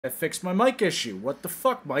I fixed my mic issue. What the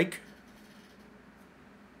fuck, Mike?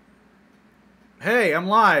 Hey, I'm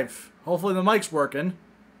live. Hopefully the mic's working.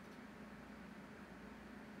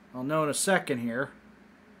 I'll know in a second here.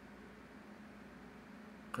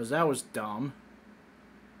 Because that was dumb.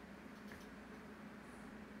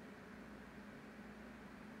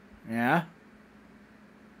 Yeah?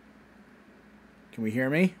 Can we hear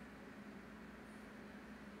me?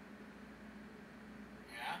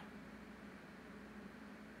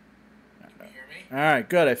 Alright,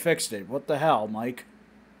 good. I fixed it. What the hell, Mike?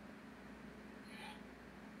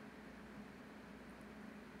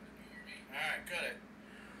 Alright, good.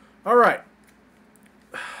 Alright.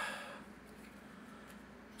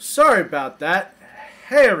 Sorry about that.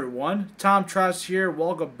 Hey everyone, Tomtrocity here.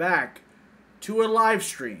 Welcome back to a live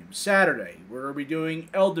stream Saturday. We're going to be doing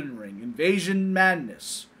Elden Ring, Invasion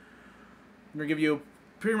Madness. I'm going to give you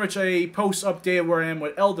pretty much a post update of where I am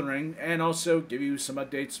with Elden Ring and also give you some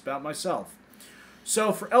updates about myself.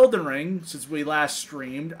 So for Elden Ring, since we last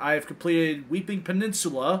streamed, I have completed Weeping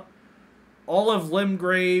Peninsula, all of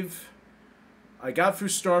Limgrave. I got through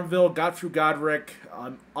Stormville, got through Godric.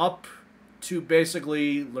 I'm up to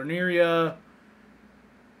basically Lerneria,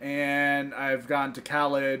 and I've gone to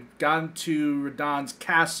Khalid, gotten to Radahn's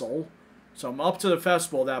castle. So I'm up to the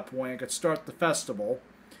festival at that point. I could start the festival.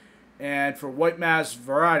 And for White Mass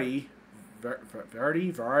Vardy, I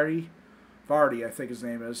think his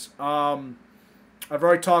name is. I've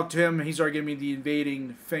already talked to him. He's already given me the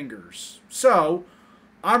invading fingers. So,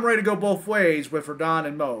 I'm ready to go both ways with Radahn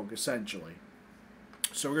and Mohg, essentially.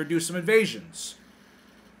 So we're going to do some invasions.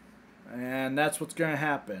 And that's what's going to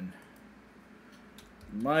happen.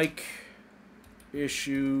 Mic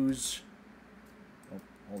issues. Oh,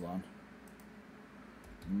 hold on.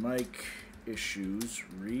 Mic issues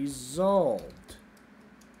resolved.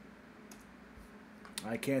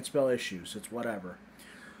 I can't spell issues. It's whatever.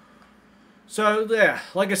 So, yeah,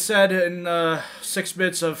 like I said in 6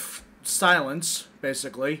 minutes of silence,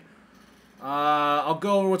 basically, I'll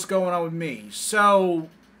go over what's going on with me. So,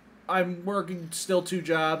 I'm working still 2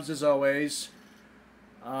 jobs, as always.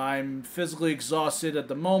 I'm physically exhausted at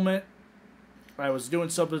the moment. I was doing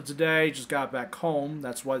something today, just got back home.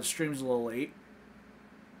 That's why the stream's a little late.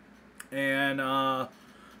 And, my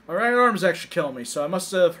right arm's actually killing me, so I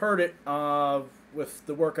must have heard it with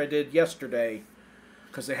the work I did yesterday,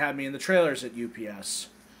 because they had me in the trailers at UPS.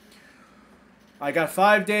 I got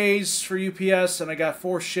 5 days for UPS, and I got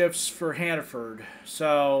 4 shifts for Hannaford.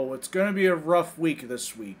 So, it's going to be a rough week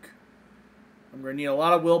this week. I'm going to need a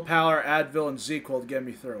lot of willpower, Advil, and ZQL to get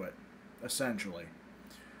me through it, essentially.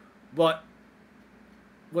 But,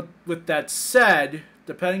 with that said,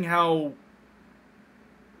 depending how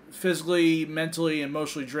physically, mentally, and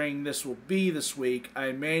emotionally draining this will be this week,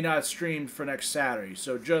 I may not stream for next Saturday,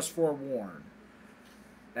 so just forewarn.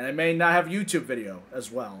 And I may not have a YouTube video as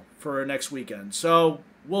well for next weekend. So,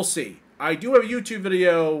 we'll see. I do have a YouTube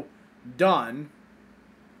video done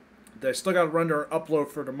that I still got to render and upload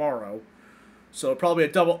for tomorrow. So, probably a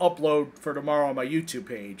double upload for tomorrow on my YouTube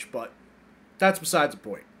page. But that's besides the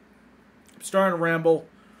point. I'm starting to ramble.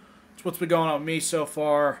 That's what's been going on with me so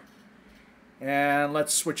far. And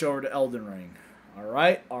let's switch over to Elden Ring.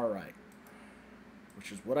 Alright? Alright.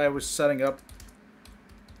 Which is what I was setting up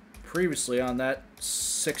previously on that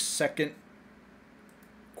 6-second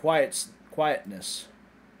quietness.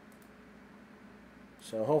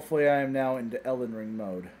 So hopefully I am now into Elden Ring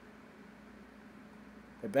mode.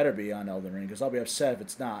 I better be on Elden Ring, because I'll be upset if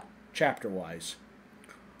it's not, chapter-wise.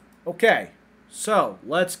 Okay, so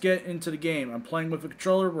let's get into the game. I'm playing with a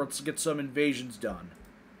controller. Let's get some invasions done.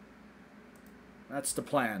 That's the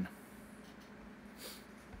plan.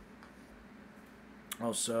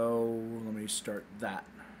 Also, let me start that,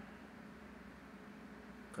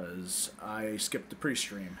 because I skipped the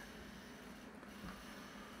pre-stream.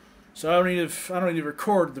 So I don't need to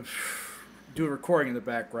record do a recording in the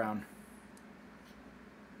background.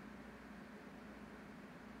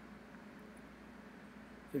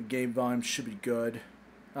 The game volume should be good.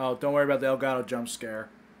 Oh, don't worry about the Elgato jump scare.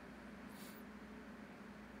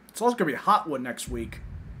 It's also gonna be a hot one next week.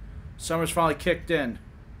 Summer's finally kicked in.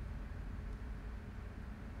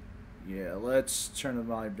 Yeah, let's turn the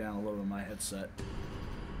volume down a little on my headset.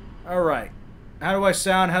 Alright. How do I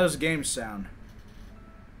sound? How does the game sound?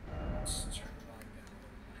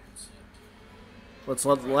 Let's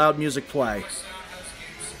let the loud music play.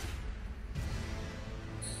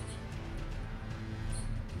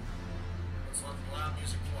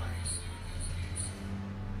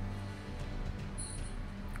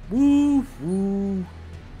 Woo, woo.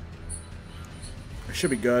 It should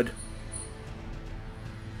be good.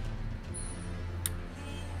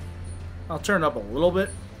 I'll turn it up a little bit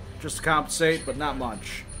just to compensate, but not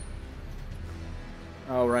much.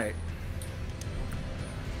 All right.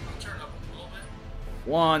 I'll turn up a little bit.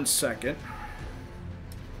 1 second.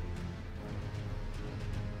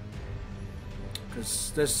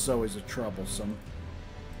 Because this is always a troublesome.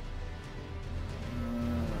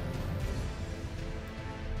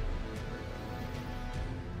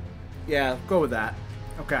 Yeah, go with that.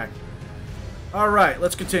 Okay. Alright,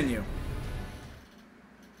 let's continue.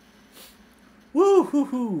 Woo hoo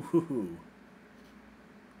hoo hoo hoo.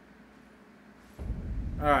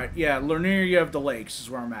 Alright, yeah, Lerneria of the Lakes is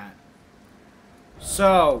where I'm at.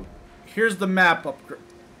 So, here's the map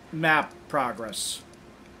progress.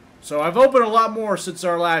 So, I've opened a lot more since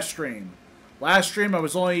our last stream. Last stream, I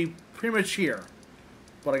was only pretty much here.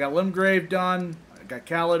 But I got Limgrave done, I got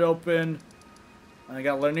Khaled open, and I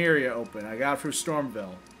got Lerneria open. I got through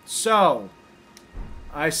Stormville. So,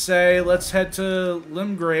 I say let's head to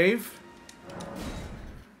Limgrave.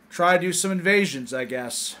 Try to do some invasions, I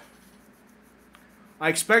guess. I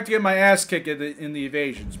expect to get my ass kicked in the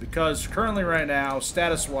evasions, because currently right now,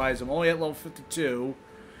 status-wise, I'm only at level 52,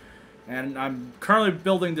 and I'm currently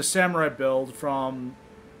building the samurai build from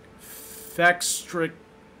Fextra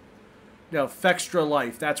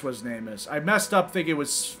Life, that's what his name is. I messed up thinking it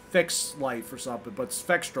was Fix Life or something, but it's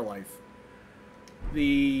Fextra Life.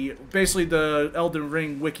 Basically the Elden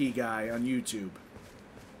Ring wiki guy on YouTube.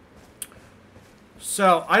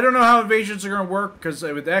 So, I don't know how invasions are going to work, because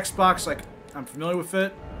with the Xbox, like, I'm familiar with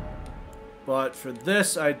it. But for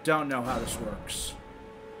this, I don't know how this works.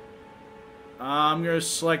 I'm going to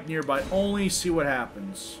select nearby only, see what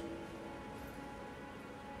happens.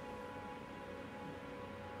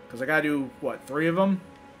 Because I got to do, what, 3 of them?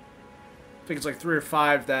 I think it's like 3 or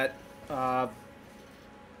 5 that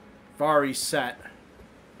Vari said.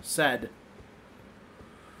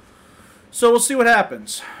 So we'll see what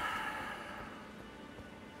happens.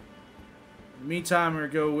 In the meantime, we're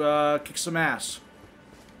going to go kick some ass.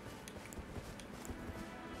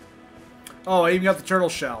 Oh, I even got the turtle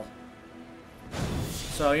shell.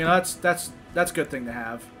 So, you know, that's a good thing to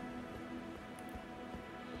have.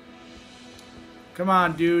 Come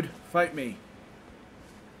on, dude. Fight me.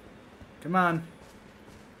 Come on.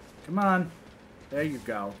 Come on. There you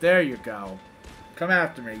go. There you go. Come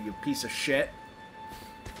after me, you piece of shit.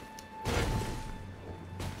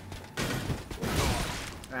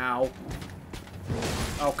 Ow.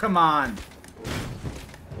 Oh, come on.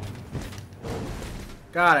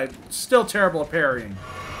 God, I'm still terrible at parrying.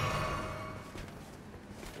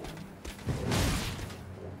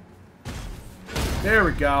 There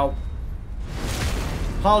we go.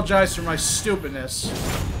 Apologize for my stupidness.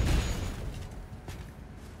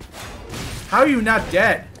 How are you not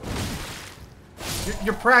dead?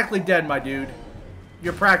 You're practically dead, my dude.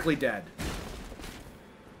 You're practically dead.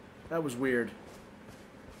 That was weird.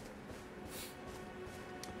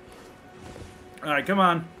 Alright, come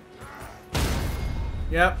on.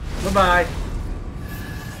 Yep, bye-bye.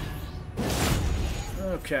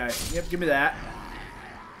 Okay, yep, give me that.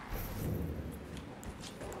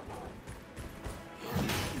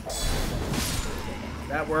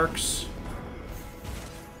 That works.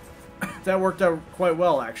 That worked out quite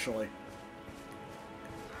well, actually.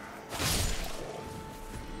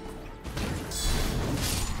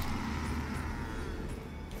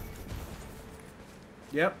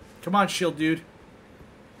 Yep. Come on, shield dude.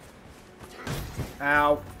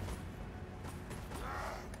 Ow.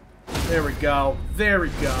 There we go. There we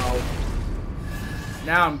go.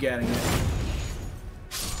 Now I'm getting it.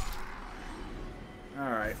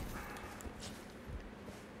 Alright.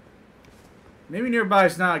 Maybe nearby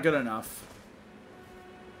is not good enough.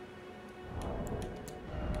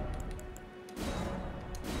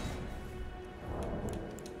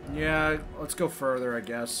 Yeah, let's go further, I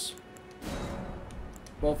guess.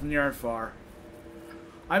 Both near and far.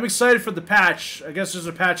 I'm excited for the patch. I guess there's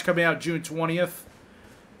a patch coming out June 20th.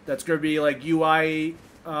 That's going to be like UI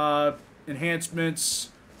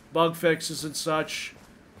enhancements, bug fixes and such.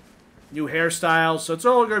 New hairstyles. So it's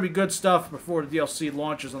all going to be good stuff before the DLC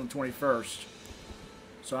launches on the 21st.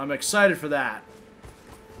 So I'm excited for that.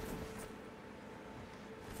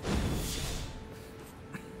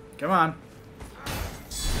 Come on.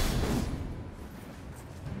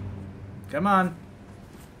 Come on.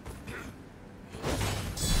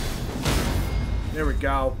 There we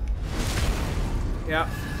go. Yep.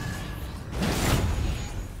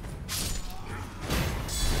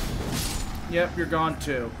 Yep, you're gone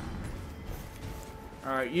too.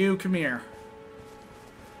 Alright, you, come here.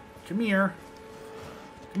 Come here.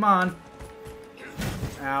 Come on.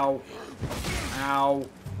 Ow. Ow.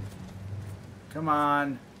 Come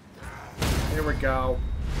on. There we go.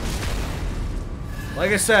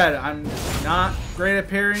 Like I said, I'm not great at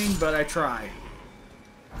parrying, but I try.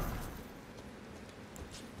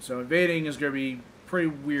 So invading is going to be pretty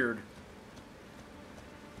weird.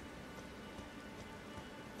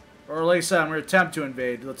 Or like I said, I'm going to attempt to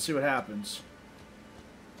invade. Let's see what happens.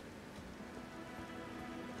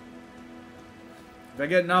 If I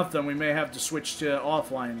get nothing, we may have to switch to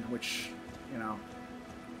offline, which, you know,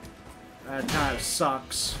 that kind of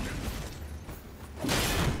sucks.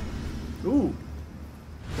 Ooh.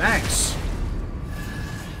 Thanks.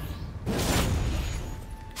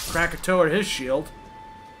 Crack a toe at his shield.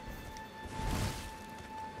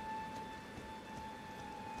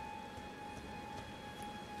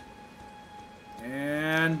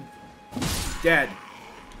 And dead.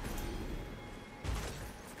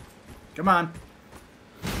 Come on.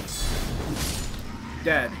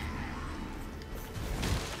 Dead.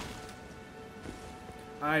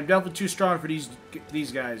 I'm definitely too strong for these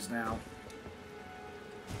guys now.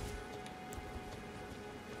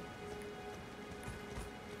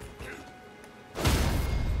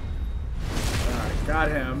 Alright, got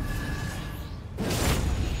him.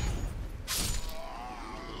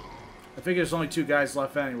 I think there's only 2 guys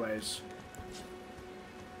left anyways.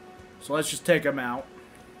 So let's just take them out.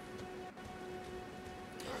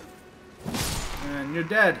 And you're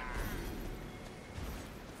dead.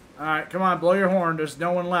 Alright, come on, blow your horn. There's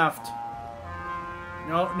no one left.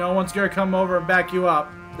 No one's gonna come over and back you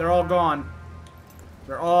up. They're all gone.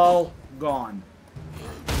 They're all gone.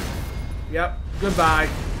 Yep, goodbye.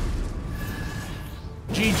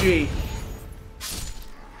 GG.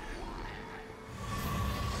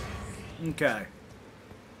 Okay.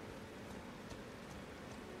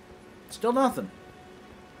 Still nothing.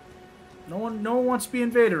 No one wants to be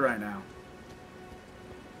invaded right now.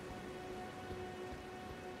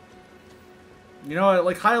 You know,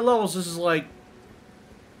 like high levels, this is like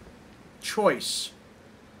choice.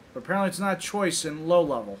 But apparently it's not choice in low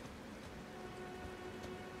level.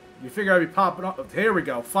 You figure I'd be popping up. Here we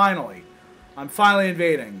go, finally. I'm finally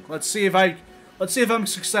invading. Let's see if I'm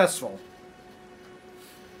successful.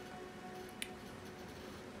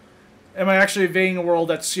 Am I actually invading a world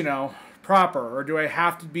that's, you know, proper? Or do I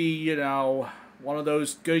have to be, you know, one of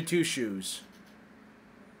those goody two-shoes?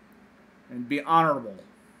 And be honorable.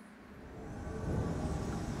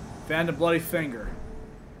 Fan the bloody finger.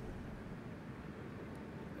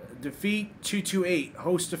 Defeat 228.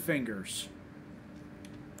 Host of fingers.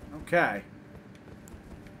 Okay.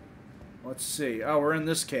 Let's see. Oh, we're in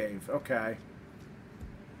this cave. Okay.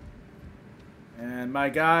 And my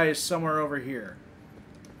guy is somewhere over here.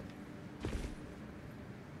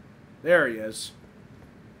 There he is.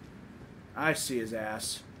 I see his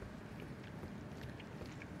ass.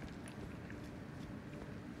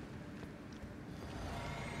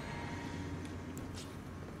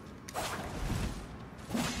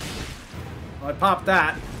 Well, I popped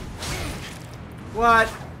that.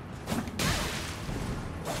 What?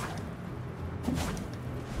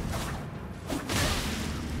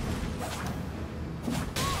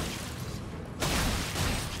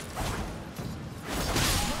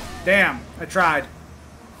 Damn, I tried.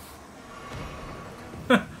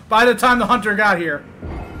 By the time the hunter got here.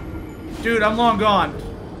 Dude, I'm long gone.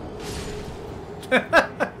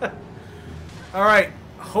 Alright,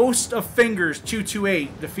 Host of Fingers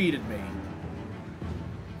 228 defeated me.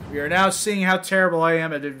 We are now seeing how terrible I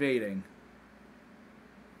am at invading.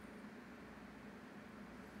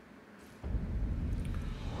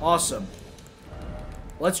 Awesome.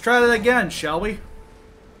 Let's try that again, shall we?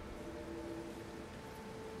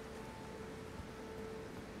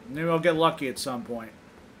 Maybe I'll get lucky at some point.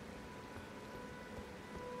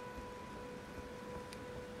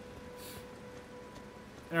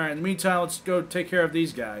 Alright, in the meantime, let's go take care of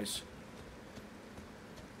these guys.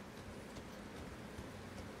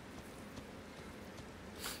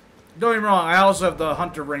 Don't get me wrong, I also have the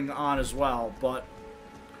hunter ring on as well, but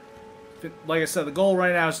like I said, the goal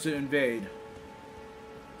right now is to invade.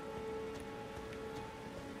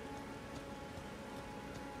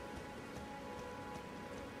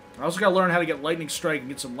 I also gotta learn how to get lightning strike and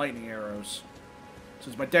get some lightning arrows.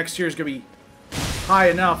 Since my dexterity is gonna be high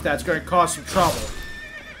enough, that's gonna cause some trouble.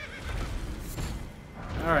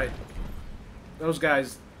 Alright. Those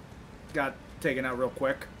guys got taken out real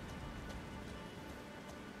quick.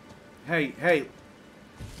 Hey, hey.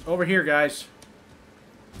 Over here, guys.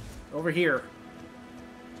 Over here.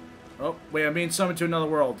 Oh, wait, I'm being summoned to another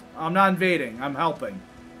world. I'm not invading, I'm helping.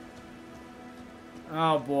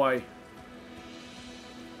 Oh, boy.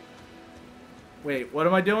 Wait, what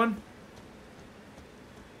am I doing?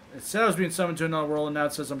 It said I was being summoned to another world, and now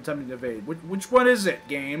it says I'm attempting to evade. Which one is it,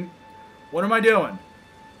 game? What am I doing?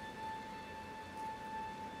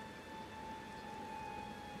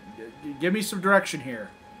 Give me some direction here.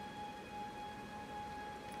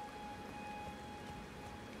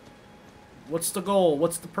 What's the goal?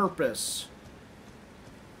 What's the purpose?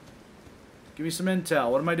 Give me some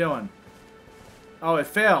intel. What am I doing? Oh, it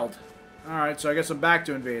failed. Alright, so I guess I'm back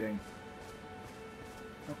to invading.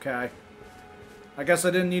 Okay. I guess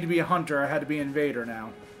I didn't need to be a hunter. I had to be an invader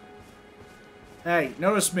now. Hey,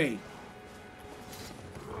 notice me.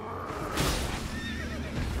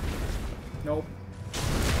 Nope.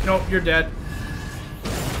 Nope, you're dead.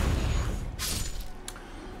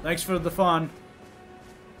 Thanks for the fun.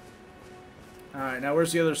 Alright, now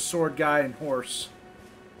where's the other sword guy and horse?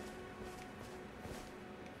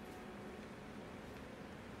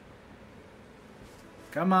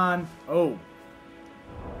 Come on. Oh.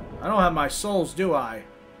 I don't have my souls, do I?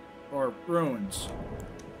 Or runes.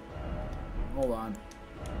 Hold on.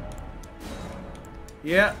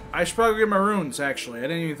 Yeah, I should probably get my runes, actually. I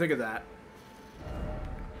didn't even think of that.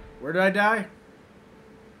 Where did I die?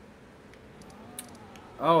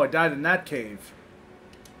 Oh, I died in that cave.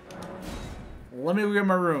 Let me go get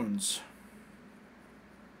my runes.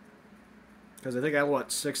 Because I think I have,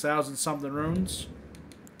 what, 6,000 something runes?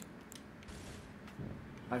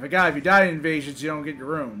 I forgot, if you die in invasions, you don't get your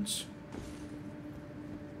runes.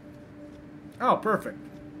 Oh, perfect.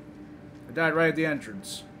 I died right at the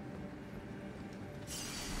entrance.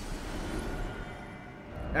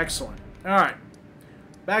 Excellent. Alright.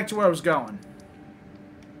 Back to where I was going.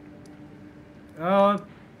 You know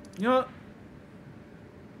what?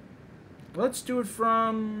 Let's do it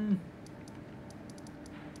from...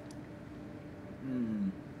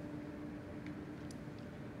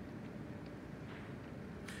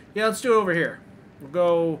 Yeah, let's do it over here.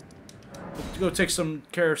 We'll go take some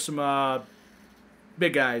care of some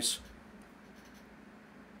big guys.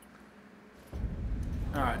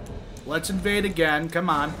 Alright. Let's invade again. Come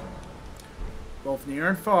on. Both near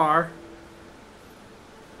and far.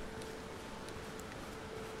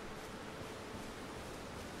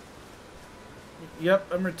 Yep,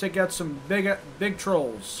 I'm gonna take out some big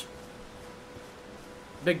trolls.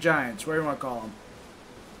 Big giants, whatever you want to call them.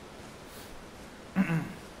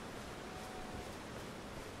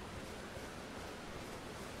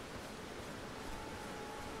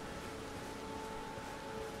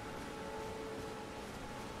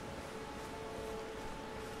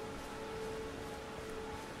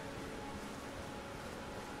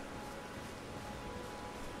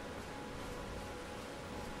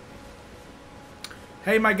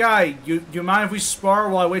 Hey, my guy, you mind if we spar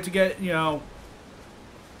while I wait to get, you know,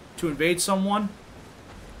 to invade someone?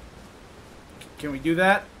 Can we do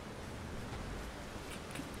that?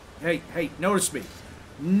 Hey, notice me.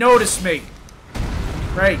 Notice me!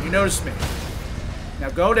 Great, you noticed me. Now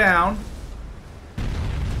go down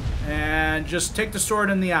and just take the sword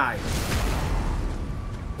in the eye.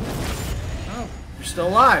 Oh, you're still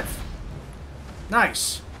alive.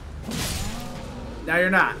 Nice. Now you're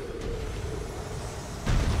not.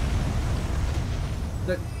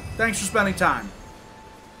 Thanks for spending time.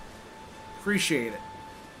 Appreciate it.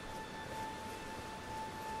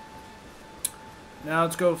 Now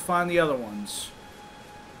let's go find the other ones.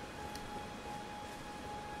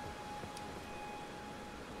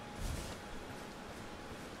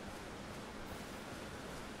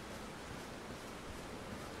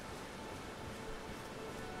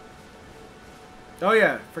 Oh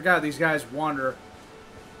yeah, forgot these guys wander.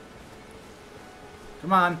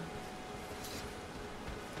 Come on.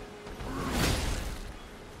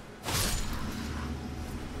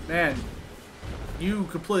 Man, you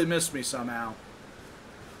completely missed me somehow.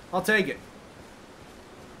 I'll take it.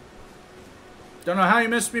 Don't know how you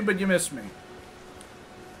missed me, but you missed me.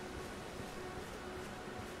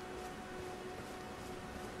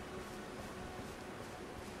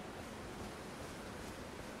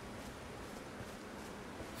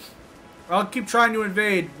 I'll keep trying to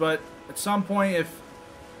invade, but at some point, if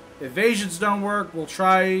evasions don't work, we'll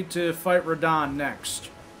try to fight Radahn next.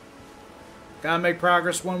 Gotta make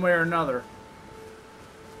progress one way or another.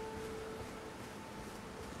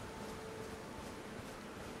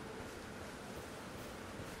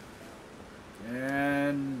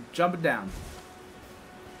 And jumping down.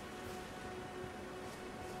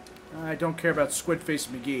 I don't care about Squidface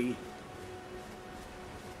McGee.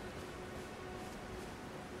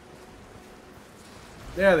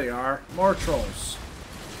 There they are. More trolls.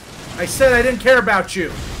 I said I didn't care about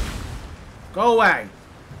you. Go away.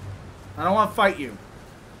 I don't want to fight you.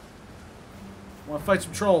 I want to fight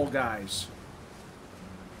some troll guys.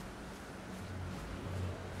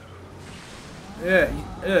 Yeah,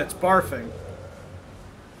 it's barfing.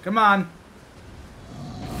 Come on.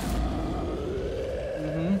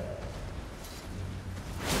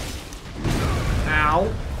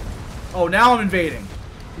 Ow. Oh, now I'm invading.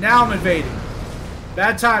 Now I'm invading.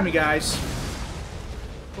 Bad timing, guys.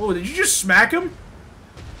 Oh, did you just smack him?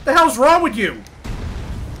 What the hell's wrong with you?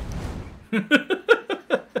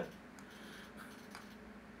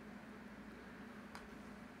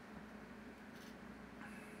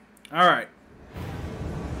 Alright.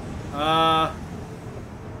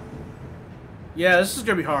 Yeah, this is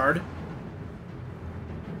gonna be hard.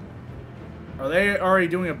 Are they already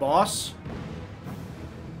doing a boss?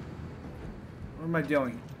 What am I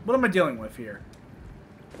dealing? What am I dealing with here?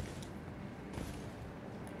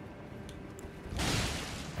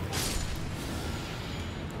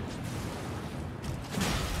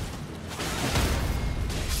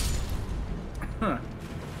 Huh.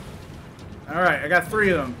 Alright, I got 3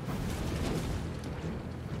 of them.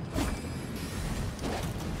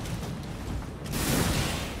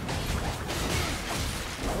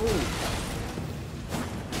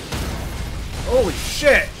 Holy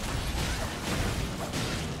shit!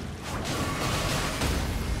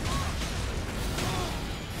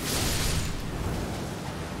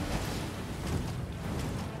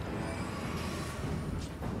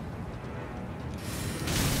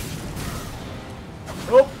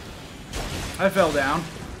 Oh! I fell down.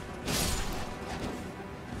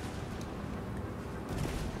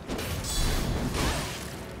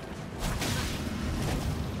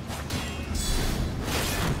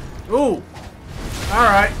 Ooh!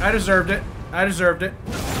 Alright, I deserved it. I deserved it.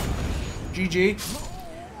 GG.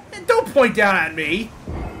 And don't point down at me!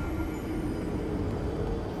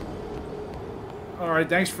 Alright,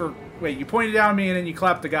 thanks for... Wait, you pointed down at me and then you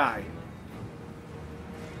clapped the guy.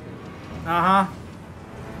 Uh-huh.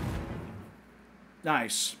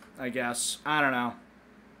 Nice, I guess. I don't know.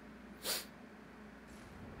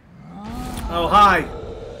 Oh, hi.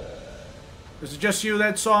 Is it just you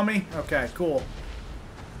that saw me? Okay, cool.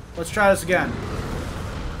 Let's try this again.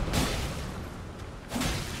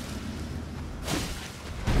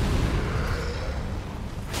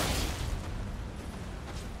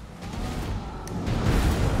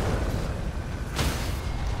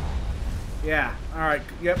 Yeah, alright.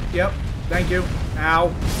 Yep, yep. Thank you.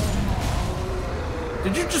 Ow.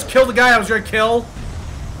 Did you just kill the guy I was gonna kill?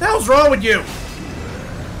 What the hell's wrong with you?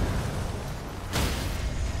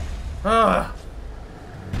 Ugh.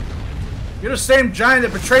 You're the same giant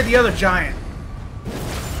that betrayed the other giant.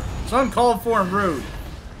 It's uncalled for and rude.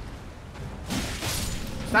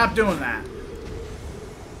 Stop doing that.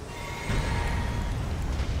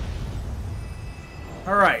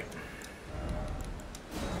 Alright.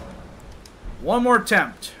 One more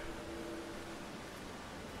attempt.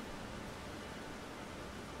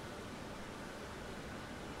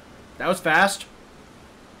 That was fast.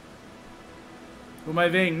 Who am I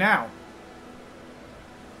invading now?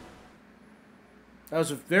 That was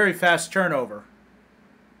a very fast turnover.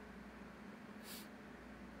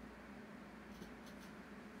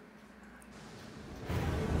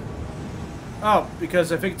 Oh,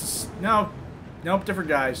 because I think it's... No. Nope, different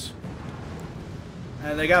guys.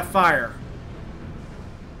 And they got fire.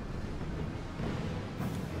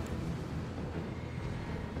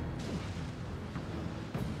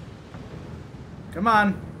 Come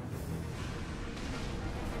on.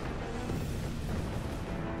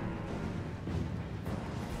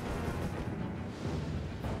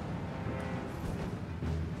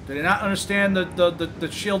 Did they not understand the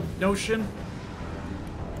shield notion?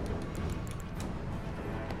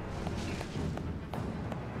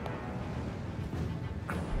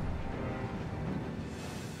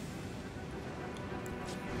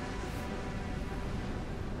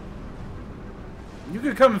 You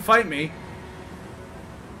could come and fight me.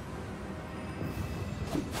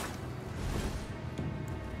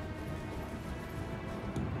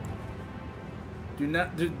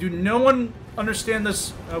 Do no one understand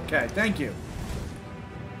this? Okay, thank you.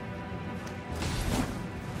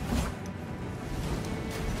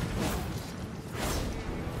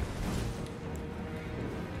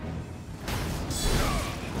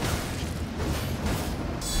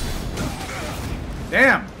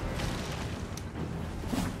 Damn.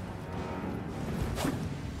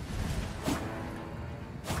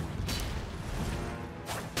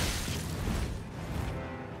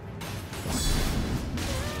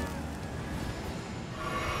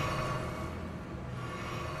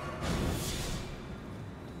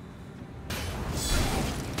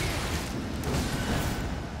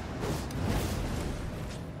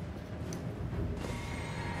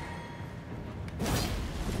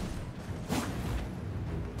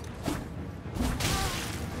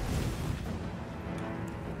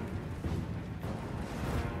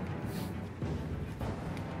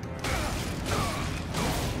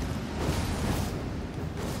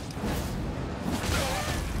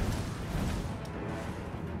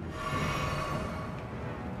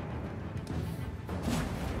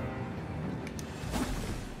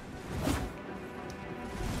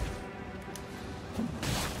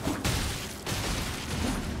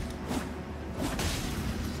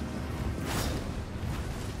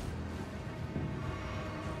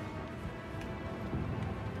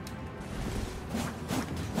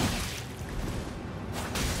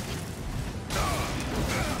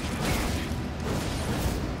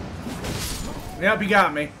 Yep, he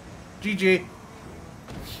got me. GG.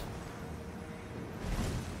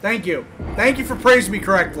 Thank you. Thank you for praising me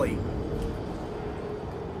correctly.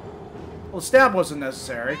 Well, the stab wasn't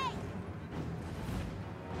necessary.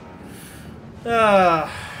 So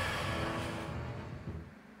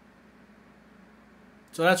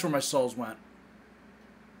that's where my souls went.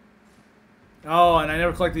 Oh, and I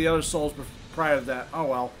never collected the other souls prior to that. Oh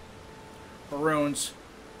well. Runes.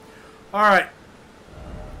 Alright.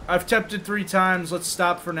 I've tempted 3 times. Let's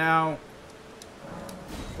stop for now.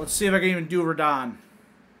 Let's see if I can even do Radahn.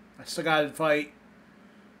 I still gotta fight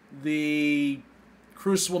the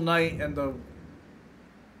Crucible Knight and the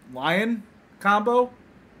Lion combo.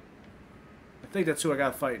 I think that's who I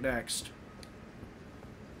gotta fight next.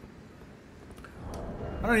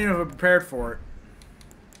 I don't even know if I'm prepared for it.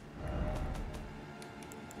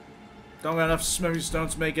 Don't got enough smithing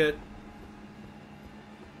stones to make it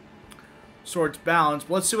swords balanced.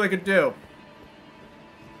 But let's see what I can do.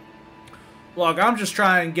 Look, I'm just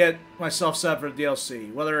trying to get myself set for the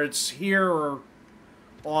DLC, whether it's here or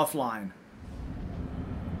offline.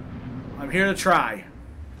 I'm here to try.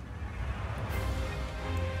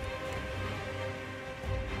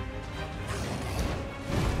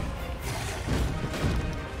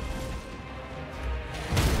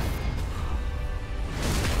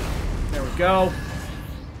 There we go.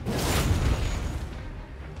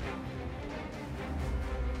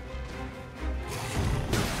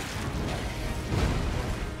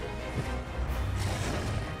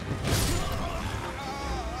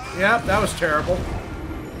 Yep, that was terrible.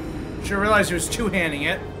 Should have realized he was two-handing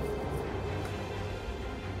it.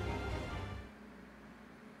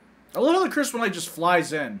 I love how the Crucible Knight just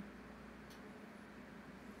flies in.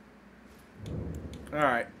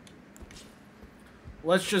 Alright.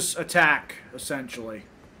 Let's just attack, essentially.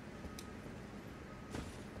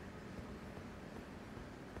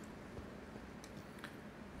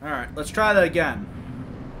 Alright, let's try that again.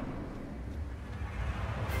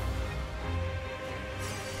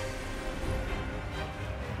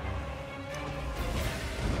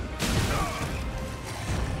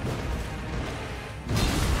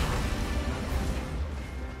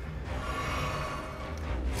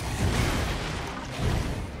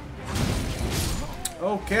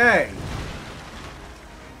 Okay.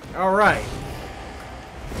 Alright.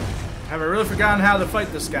 Have I really forgotten how to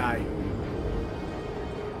fight this guy?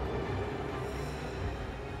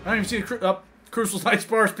 I don't even see the Crucible Knight's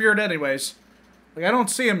bar spirit anyways. Like, I don't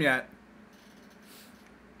see him yet.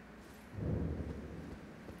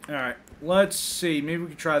 Alright. Let's see. Maybe we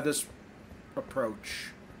can try this approach.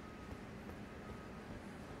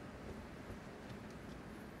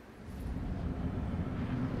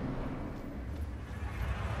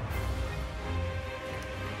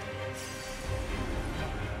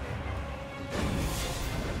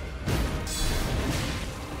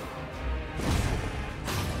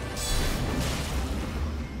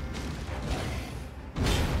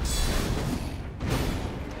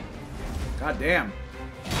 God damn.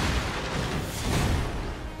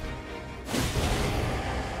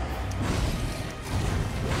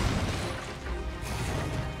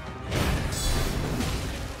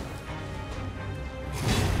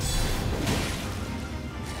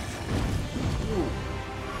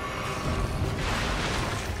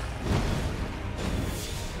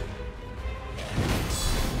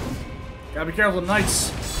 Gotta be careful,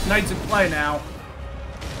 Knight's in play now.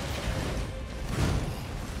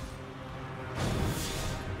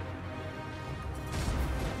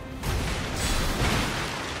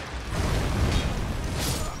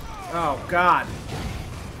 Oh, God.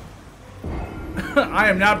 I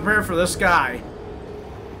am not prepared for this guy.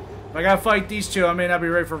 If I gotta fight these two, I may not be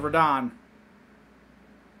ready for Radahn.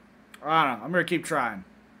 I don't know. I'm gonna keep trying.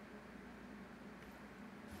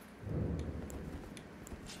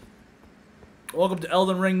 Welcome to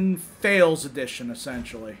Elden Ring Fails Edition,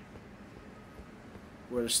 essentially.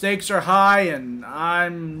 Where the stakes are high and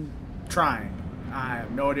I'm trying. I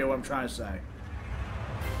have no idea what I'm trying to say.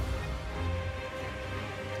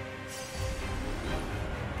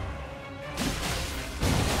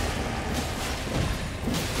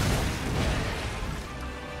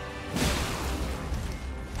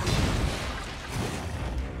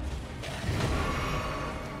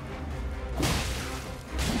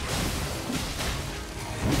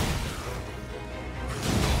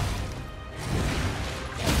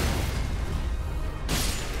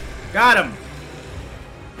 Got him.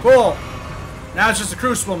 Cool. Now it's just a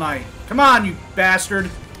Crucible Knight. Come on, you bastard.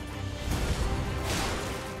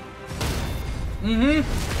 Mm-hmm.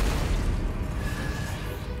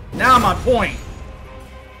 Now I'm on point.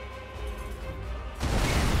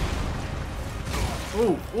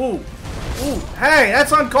 Ooh, ooh, Ooh, hey,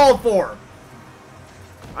 that's uncalled for.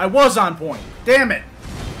 I was on point. Damn it.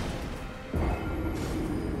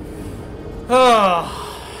 Oh.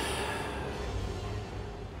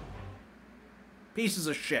 Pieces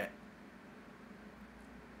of shit.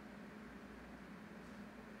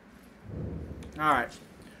 Alright.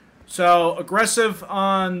 So, aggressive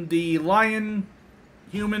on the lion,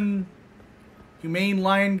 humane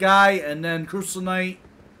lion guy, and then Crucial Knight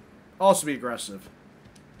also be aggressive.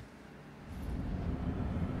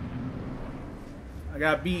 I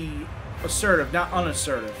gotta be assertive, not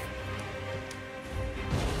unassertive.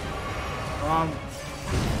 Wrong.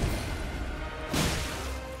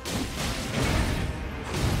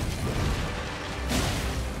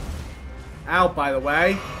 Out, by the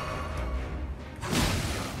way.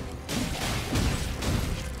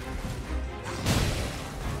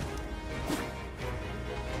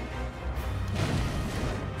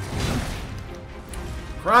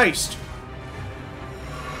 Christ.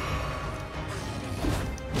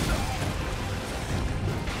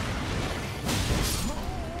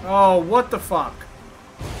 Oh, what the fuck?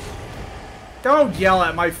 Don't yell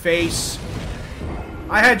at my face.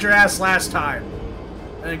 I had your ass last time.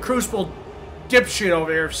 And Crucible dipshit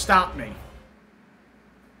over here stopped me.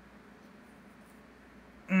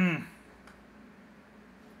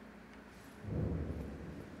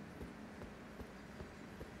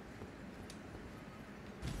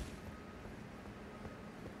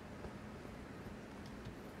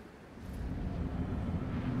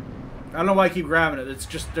 I don't know why I keep grabbing it. It's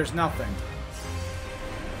just, there's nothing.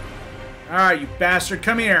 Alright, you bastard.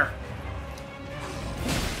 Come here.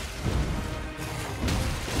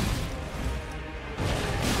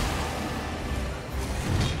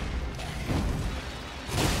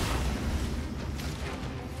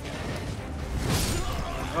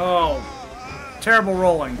 Oh. Terrible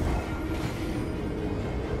rolling.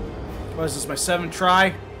 What is this, my 7th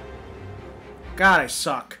try? God, I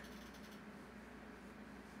suck.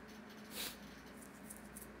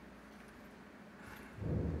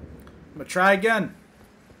 I'm gonna try again.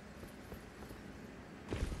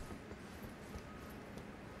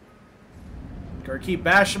 Gotta keep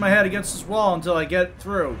bashing my head against this wall until I get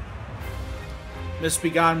through.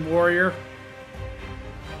 Misbegotten warrior.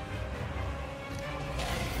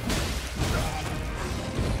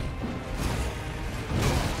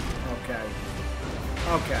 Okay.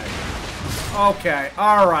 Okay. Okay.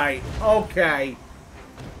 Alright. Okay.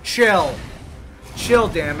 Chill. Chill,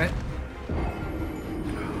 damn it.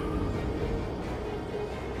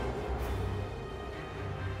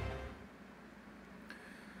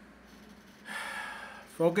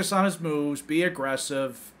 Focus on his moves. Be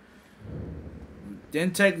aggressive.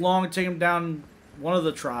 Didn't take long to take him down one of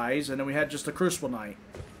the tries, and then we had just the Crucible Knight.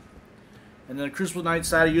 And then the Crucible Knight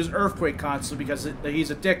decided to use Earthquake constantly because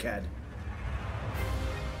he's a dickhead.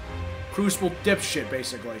 Crucible dipshit,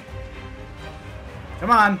 basically.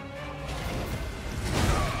 Come on.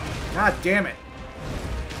 God damn it.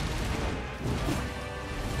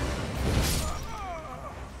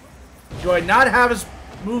 Do I not have his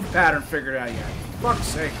move pattern figured out yet? Fuck's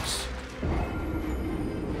sakes.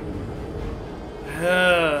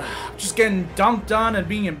 Just getting dunked on and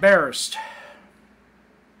being embarrassed.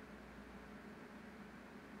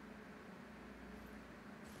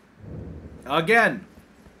 Again.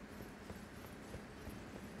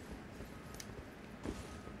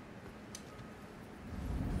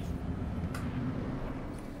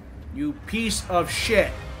 You piece of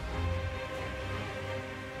shit.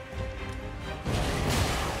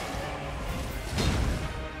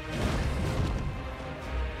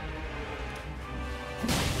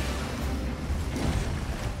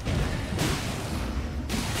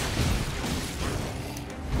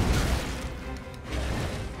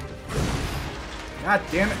 God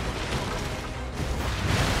damn it.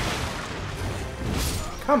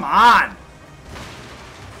 Come on.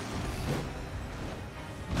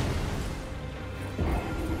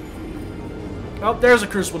 Oh, there's a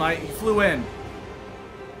Crucible Knight. He flew in.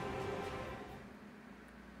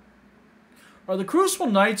 Are the Crucible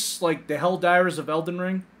Knights like the Helldivers of Elden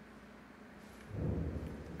Ring?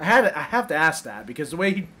 I have to ask that because the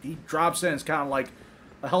way he drops in is kind of like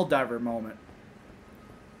a Helldiver moment.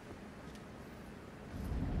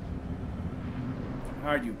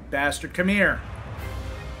 Alright, you bastard. Come here.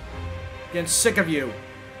 Getting sick of you.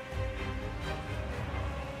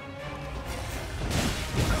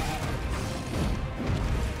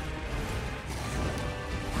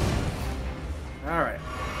 Alright.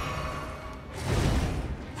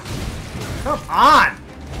 Come on!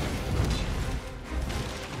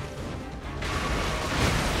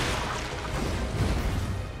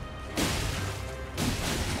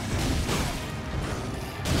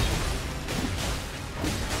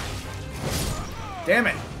 Damn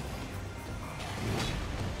it.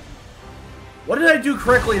 What did I do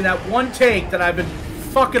correctly in that one take that I've been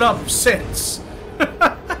fucking up since?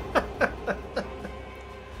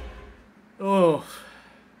 Oh.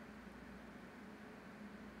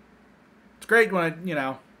 It's great when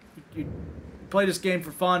you play this game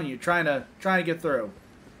for fun and you're trying to get through.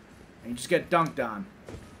 And you just get dunked on.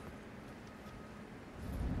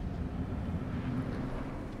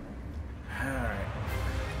 Alright.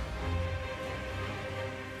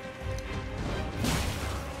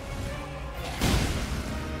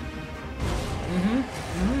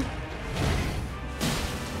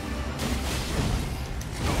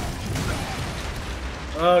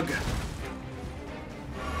 Ugh.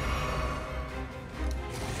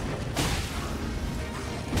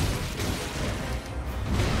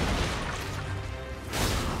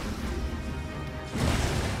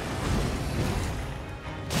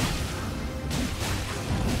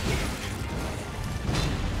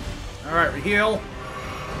 Alright, we heal.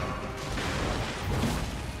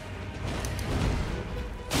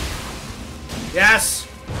 Yes!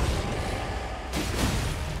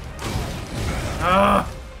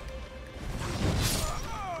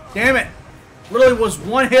 Damn it! Literally was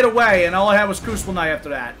one hit away and all I had was Crucible Knight after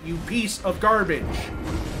that. You piece of garbage.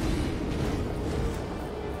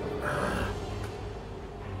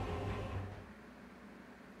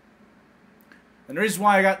 And the reason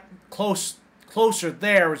why I got closer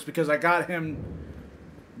there was because I got him,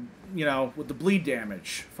 with the bleed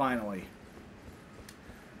damage, finally.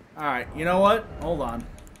 Alright, you know what? Hold on.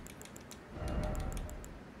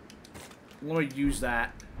 Let me use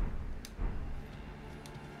that.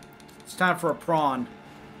 It's time for a prawn.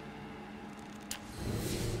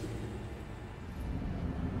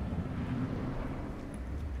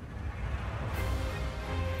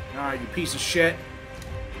 Alright, you piece of shit.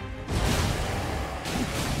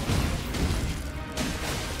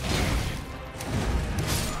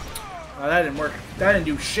 Oh, that didn't work. That didn't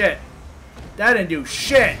do shit. That didn't do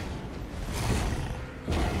shit.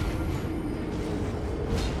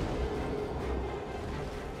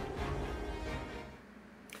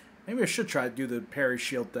 Maybe I should try to do the parry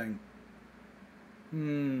shield thing.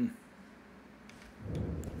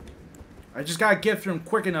 I just gotta get through him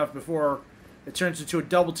quick enough before it turns into a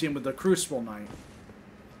double team with the Crucible Knight.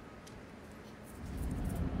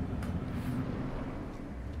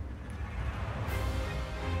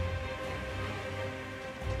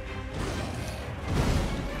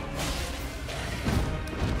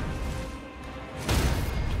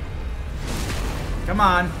 Come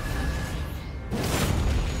on.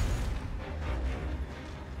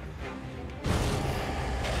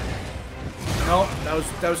 Nope,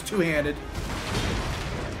 that was two-handed.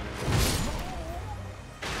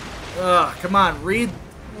 Ugh, come on,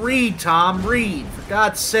 read, Tom, read. For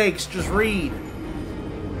God's sakes, just read.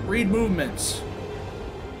 Read movements.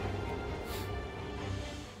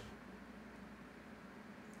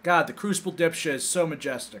 God, the Crucible dipshit is so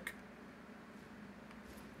majestic.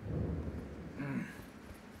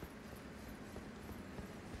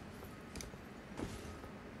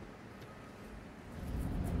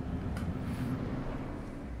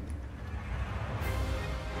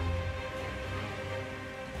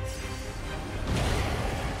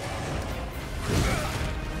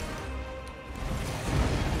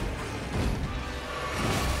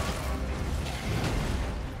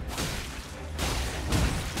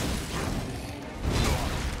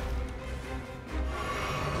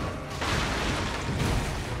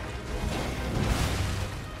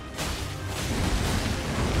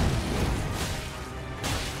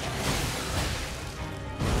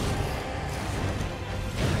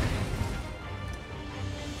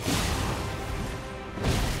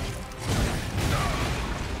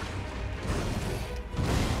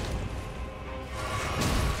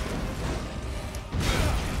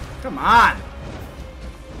 Come on!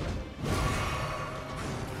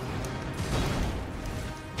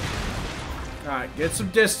 Alright, get some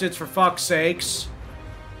distance for fuck's sakes.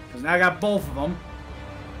 Because now I got both of them.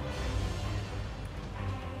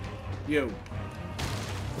 You.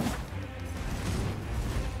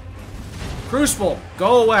 Crucible,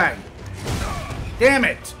 go away. Damn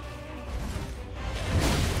it!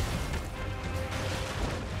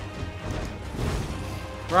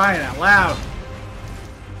 Crying out loud.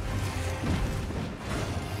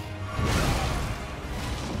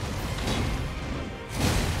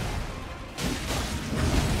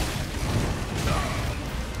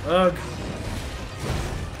 Ugh.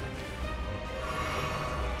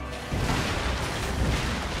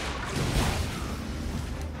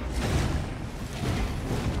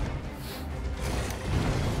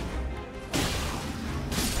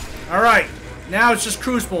 All right, Now it's just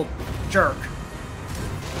Crucible jerk.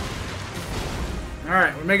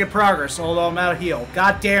 Alright, we're making progress, although I'm out of heal.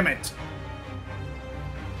 God damn it.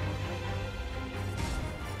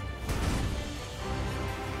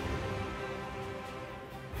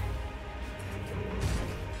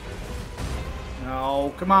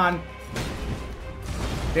 No, come on.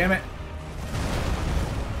 Damn it.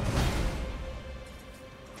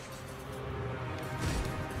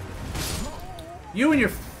 You and your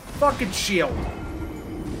fucking shield.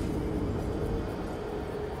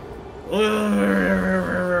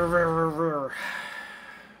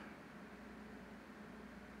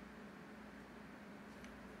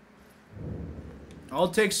 All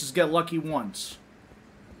it takes is get lucky once.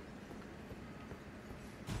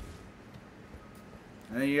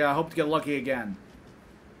 And then you hope to get lucky again.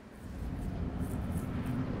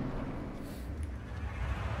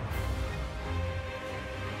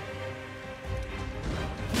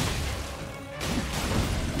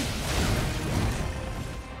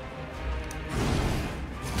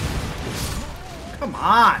 Come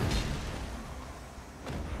on!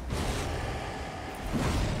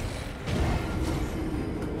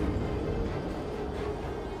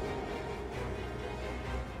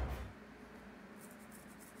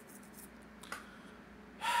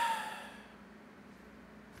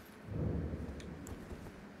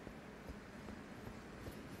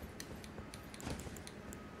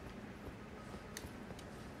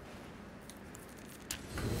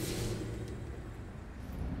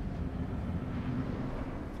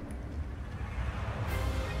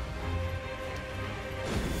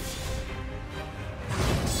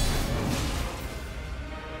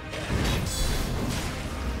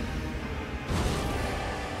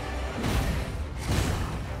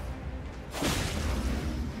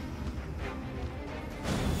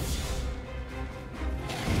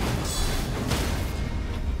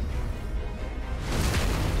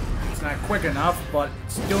 Not quick enough, but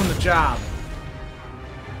it's doing the job.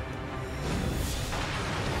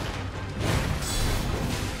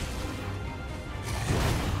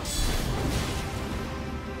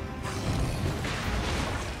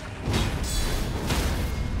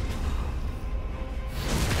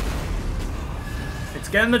 It's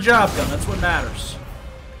getting the job done, that's what matters.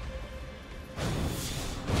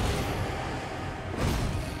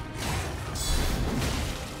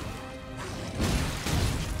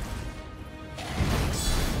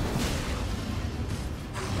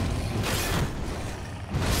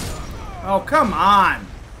 Oh, come on!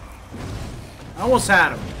 I almost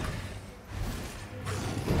had him.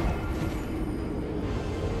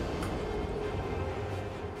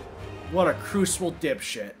 What a Crucible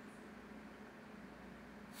dipshit.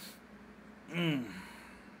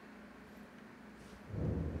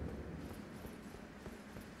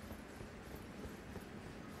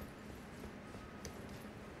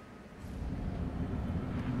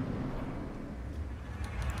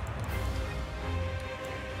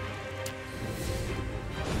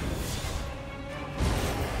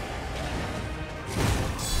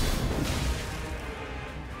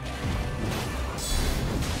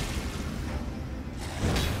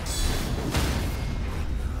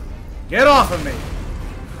 Get off of me!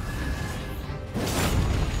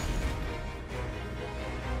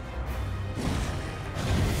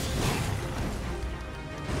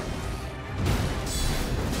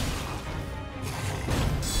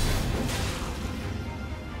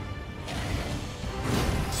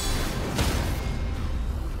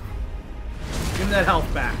 Give me that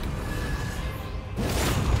health back.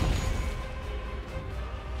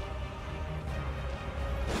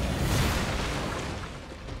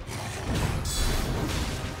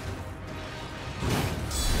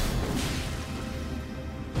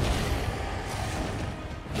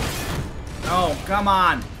 Oh, come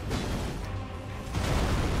on.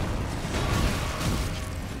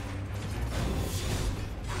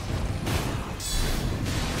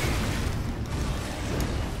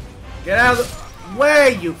 Get out of the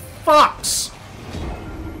way, you fucks!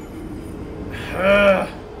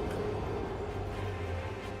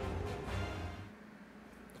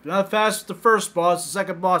 Not fast as the first boss, the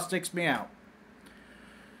second boss takes me out.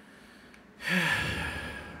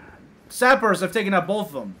 Sappers, I've taken out both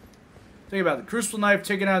of them. Think about it. The Crucible Knife,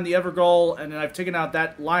 taken out in the Evergoal, and then I've taken out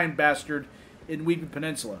that lion bastard in Weeping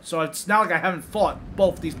Peninsula. So it's not like I haven't fought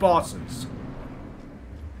both these bosses.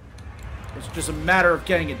 It's just a matter of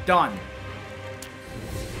getting it done.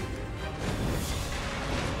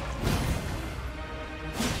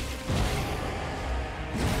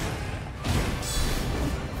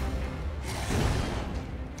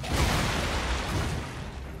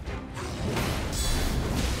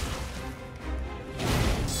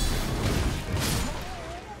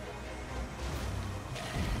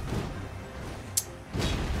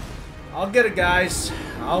 I'll get it, guys.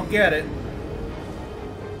 I'll get it.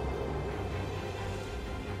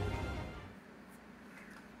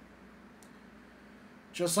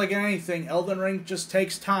 Just like anything, Elden Ring just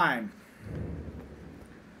takes time.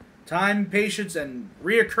 Time, patience, and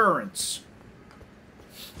reoccurrence.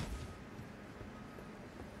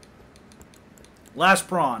 Last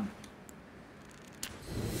prawn.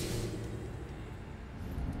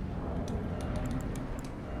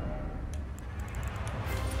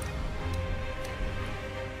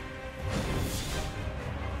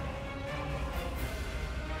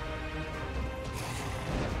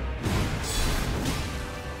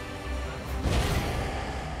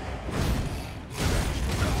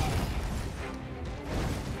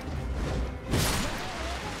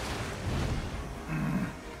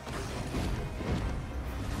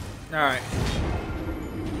 Alright.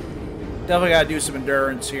 Definitely gotta do some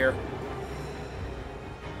endurance here.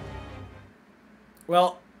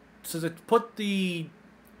 Well, since I put the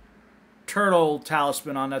turtle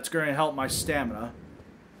talisman on, that's going to help my stamina.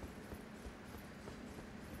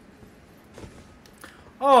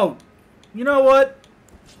 Oh, you know what?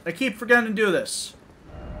 I keep forgetting to do this.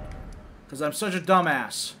 Because I'm such a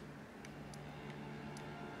dumbass.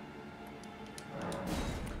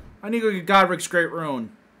 I need to go get Godric's Great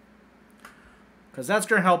Rune. Because that's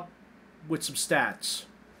going to help with some stats.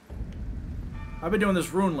 I've been doing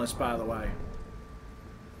this rune list, by the way.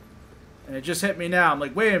 And it just hit me now. I'm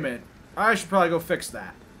like, wait a minute. I should probably go fix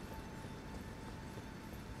that.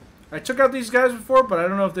 I took out these guys before, but I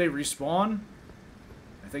don't know if they respawn.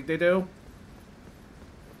 I think they do.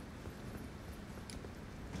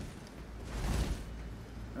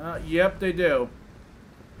 Yep, they do.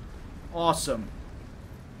 Awesome.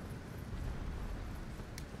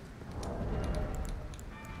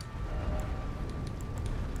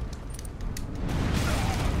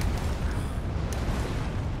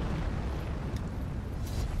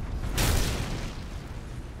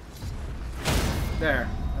 There.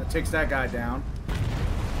 That takes that guy down.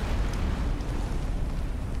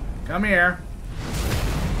 Come here.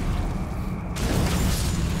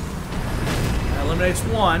 That eliminates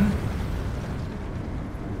one.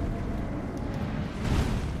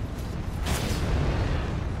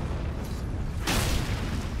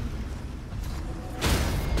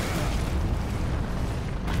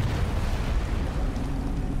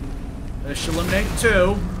 This should eliminate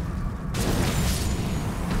two.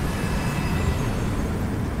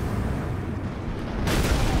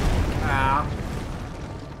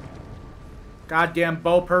 Goddamn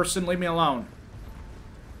bow person, leave me alone.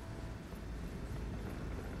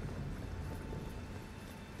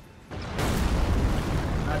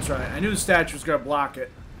 That's right. I knew the statue was going to block it.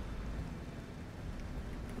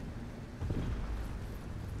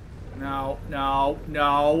 No, no,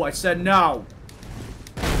 no. I said no.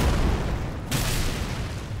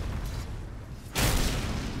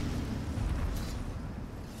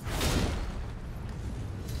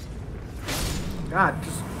 God,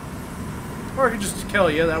 just... Or I can just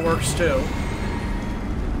kill you, that works too.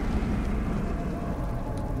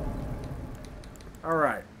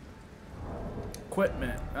 Alright.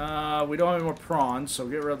 Equipment. We don't have any more prawns, so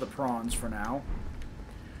get rid of the prawns for now.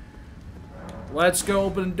 Let's go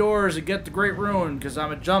open doors and get the Great Rune, because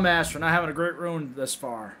I'm a dumbass for not having a Great Rune this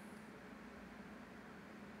far.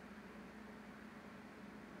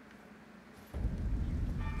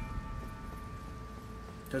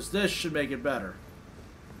 Because this should make it better.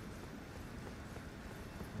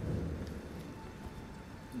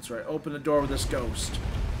 That's right, open the door with this ghost.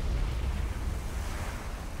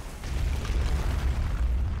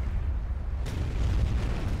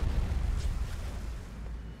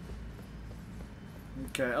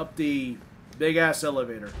 Okay, up the big-ass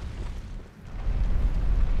elevator.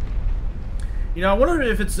 You know, I wonder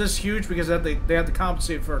if it's this huge because they have to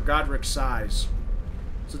compensate for Godric's size.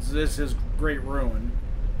 Since this is Great Ruin.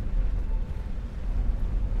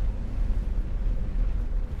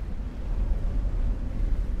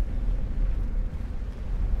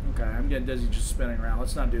 Okay, I'm getting dizzy just spinning around.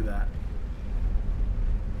 Let's not do that.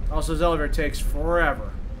 Also, this elevator takes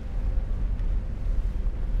forever.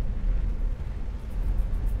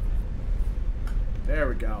 There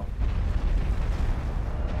we go.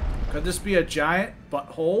 Could this be a giant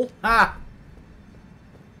butthole? Ha!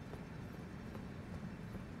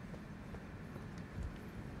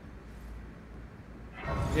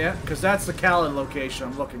 Yeah, because that's the Khaled location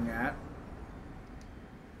I'm looking at.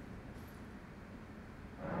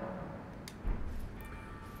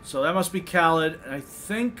 So that must be Khaled. I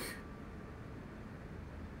think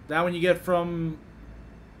that one you get from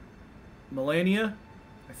Melania,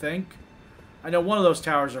 I think. I know one of those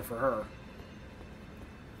towers are for her.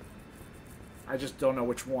 I just don't know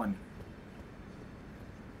which one.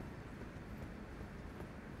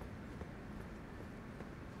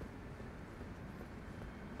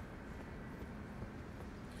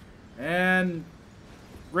 And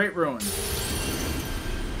Great Ruin.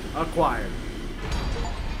 Acquired.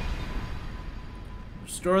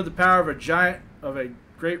 Restore the power of a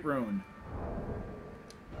Great Ruin.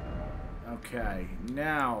 Okay,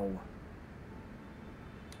 now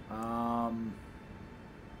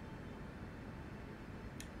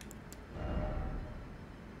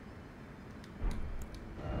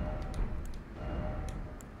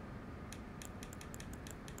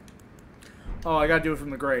oh, I gotta do it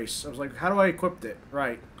from the Grace. I was like, how do I equip it?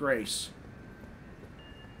 Right, Grace.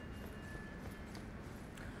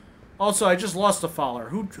 Also, I just lost a follower.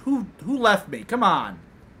 Who left me? Come on.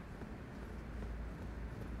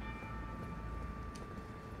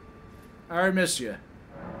 I miss you.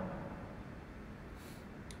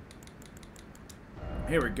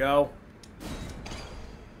 Here we go.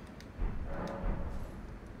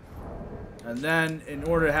 And then, in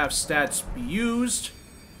order to have stats be used...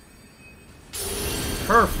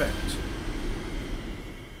 Perfect.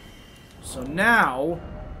 So now...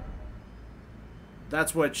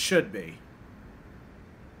 That's what it should be.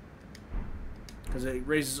 Because it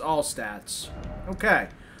raises all stats. Okay.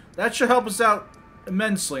 That should help us out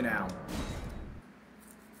immensely now.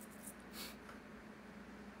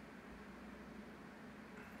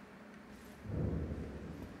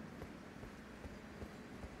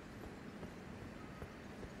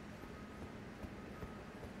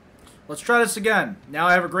 Let's try this again. Now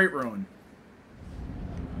I have a Great Ruin.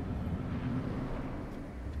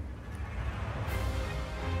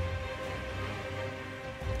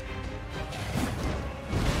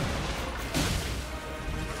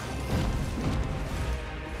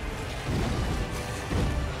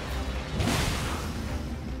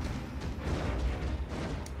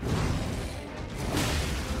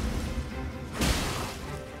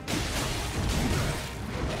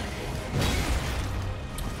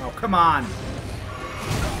 Come on.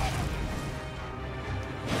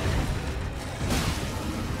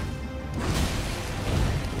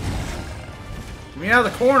 Get me out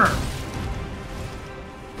of the corner.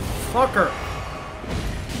 Fucker.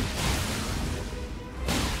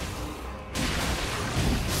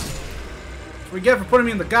 That's what we get for putting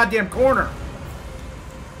me in the goddamn corner.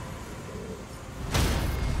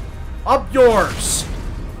 Up yours.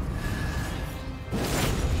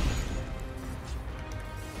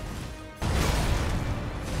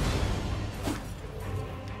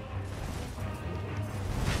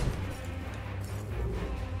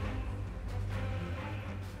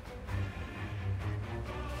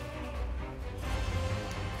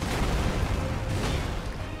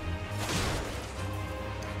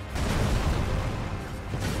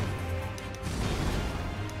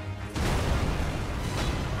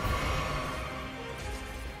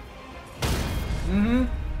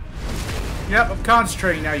 Yep, I'm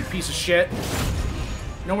concentrating now, you piece of shit.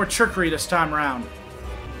 No more trickery this time around.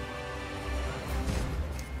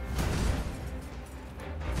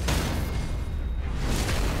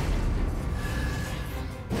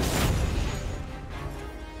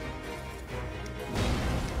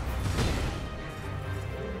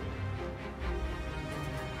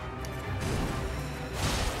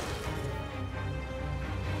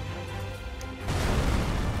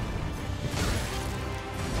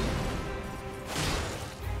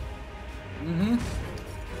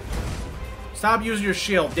 Stop using your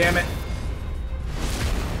shield, damn it.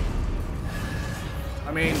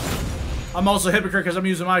 I mean, I'm also a hypocrite because I'm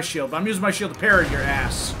using my shield, but I'm using my shield to parry your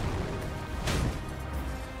ass.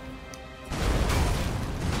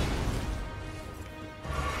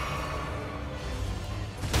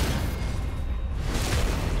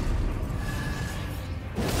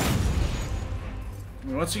 I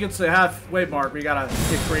mean, once you get to the halfway mark, we gotta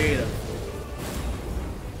get creative.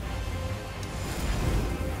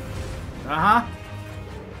 Uh-huh.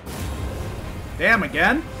 Damn,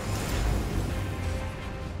 again?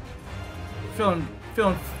 Feeling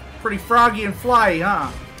pretty froggy and flyy, huh?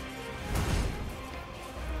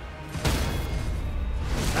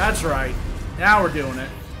 That's right. Now we're doing it.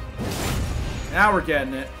 Now we're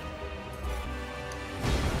getting it.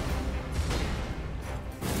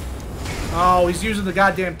 Oh, he's using the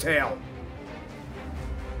goddamn tail.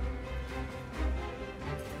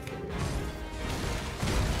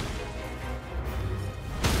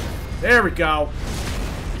 There we go.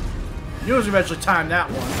 Knew it was eventually time that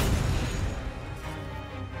one.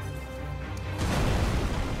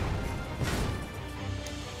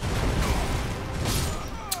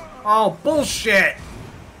 Oh, bullshit!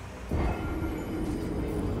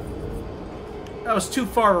 That was too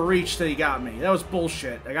far of a reach that he got me. That was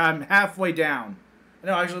bullshit. I got him halfway down.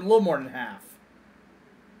 No, actually a little more than half.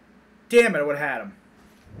 Damn it, I would have had him.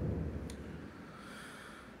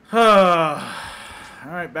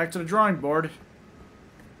 Alright, back to the drawing board.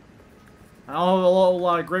 I don't have a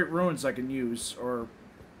lot of great runes I can use, or...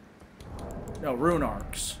 No, rune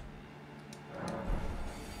arcs.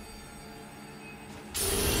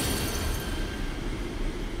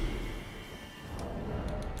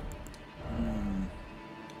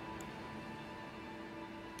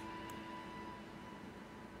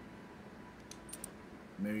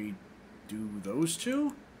 Maybe do those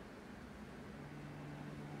two?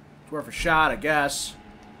 It's worth a shot, I guess.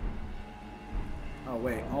 Oh,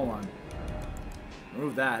 wait, hold on.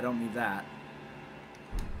 Remove that, I don't need that.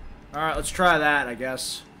 Alright, let's try that, I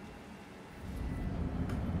guess.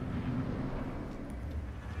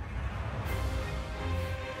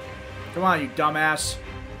 Come on, you dumbass.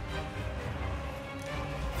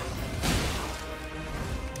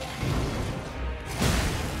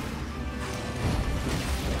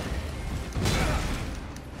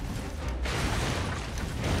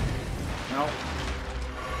 No.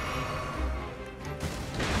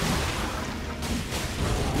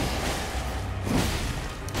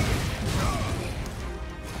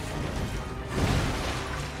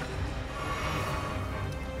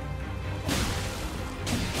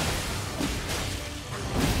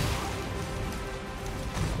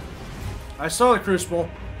 I saw the crucible.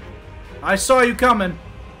 I saw you coming.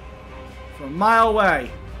 From a mile away.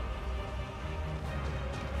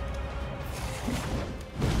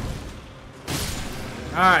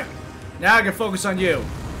 Alright. Now I can focus on you.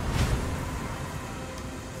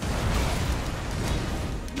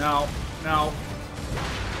 No. No.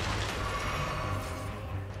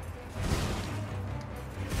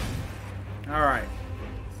 Alright.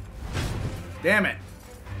 Damn it.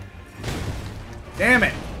 Damn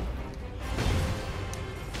it.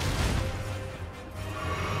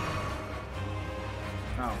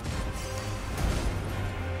 Oh.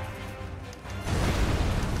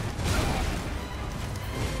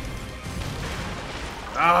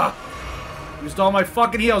 Ah! Used all my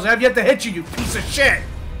fucking heals. I've yet to hit you, you piece of shit!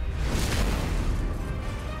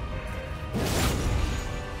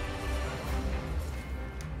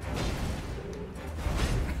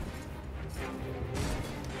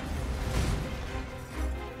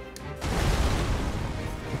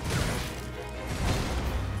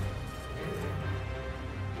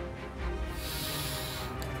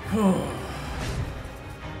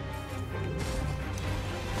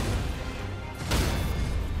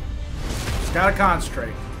 Just gotta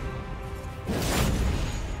concentrate.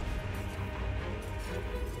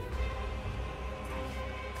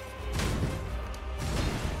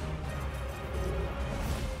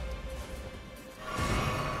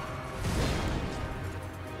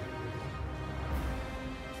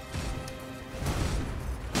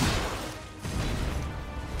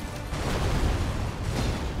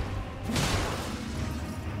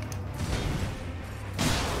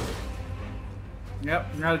 Yep,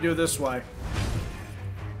 I'm gonna do it this way.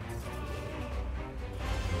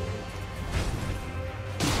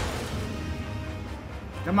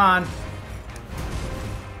 Come on.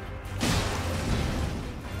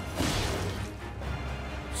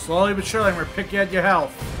 Slowly but surely, I'm gonna pick you at your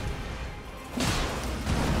health.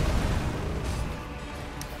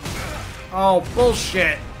 Oh,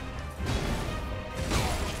 bullshit.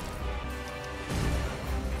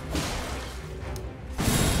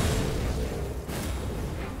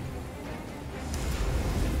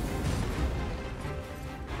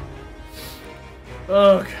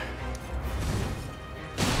 Ugh.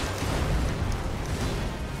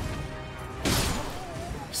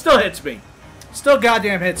 Still hits me. Still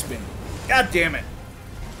goddamn hits me. God damn it.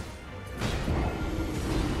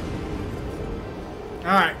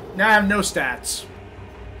 Alright, now I have no stats.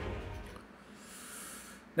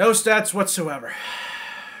 No stats whatsoever.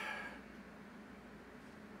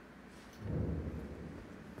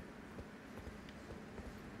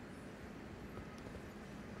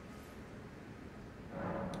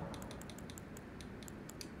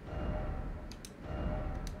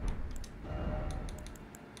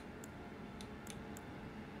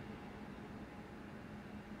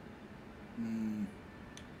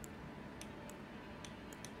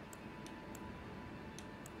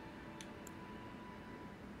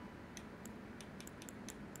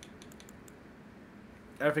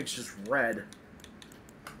 Everything's just red.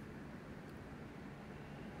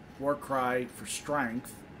 War cry for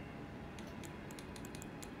strength.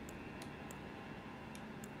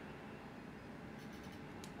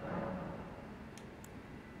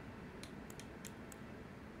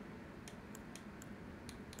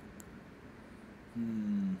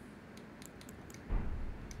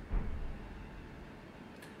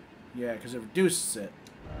 Yeah, because it reduces it.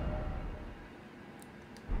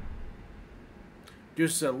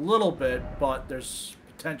 Reduces it a little bit, but there's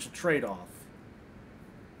potential trade-off.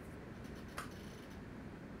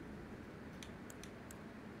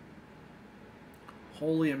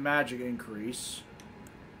 Holy and magic increase.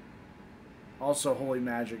 Also holy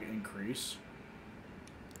magic increase.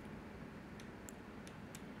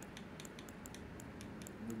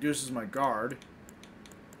 Reduces my guard.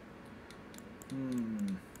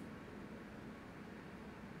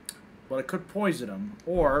 But I could poison him.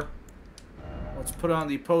 Or, let's put on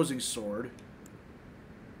the opposing sword.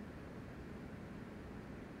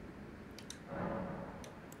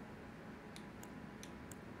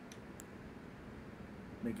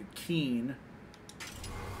 Make it keen.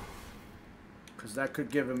 Because that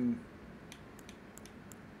could give him...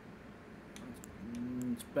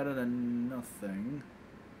 it's better than nothing.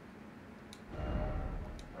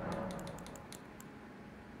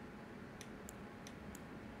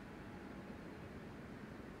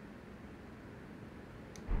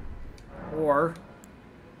 Or...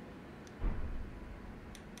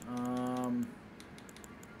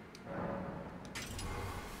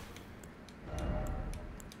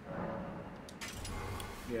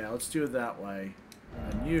 yeah, let's do it that way.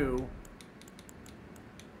 And then you...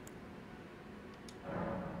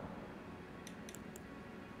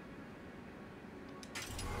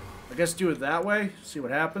 I guess do it that way. See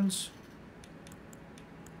what happens.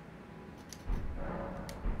 I'm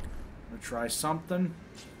gonna try something.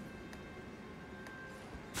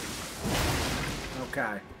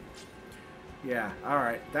 Okay. Yeah,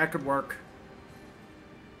 alright. That could work.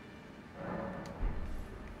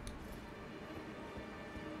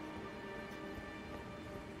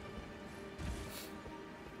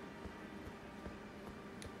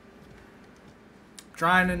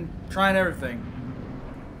 Trying everything.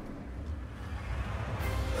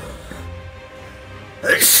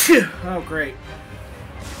 Oh, great.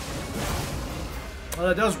 Well,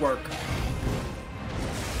 that does work.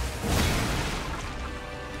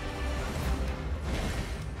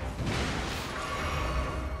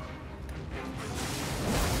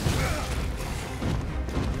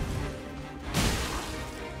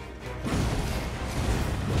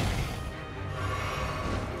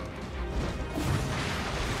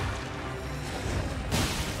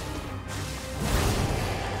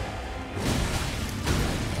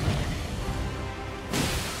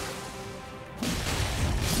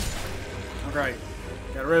 Right.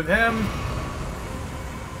 Got rid of him.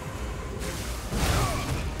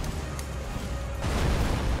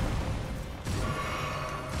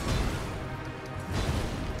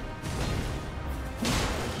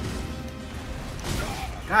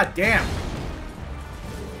 God damn.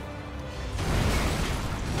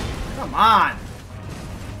 Come on.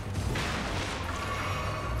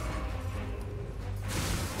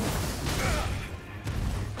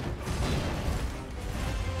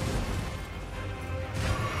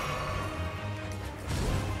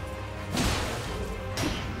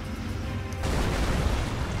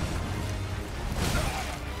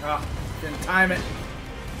 Oh, didn't time it.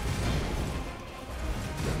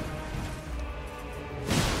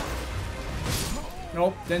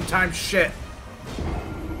 Nope, didn't time shit.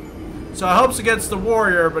 So it helps against the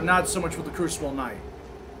warrior, but not so much with the Crucible Knight.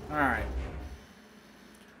 Alright.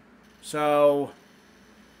 So,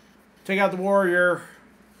 take out the warrior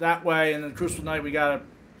that way, and then the Crucible Knight we gotta,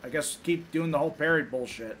 I guess, keep doing the whole parry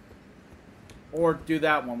bullshit. Or do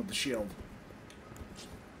that one with the shield.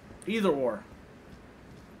 Either or.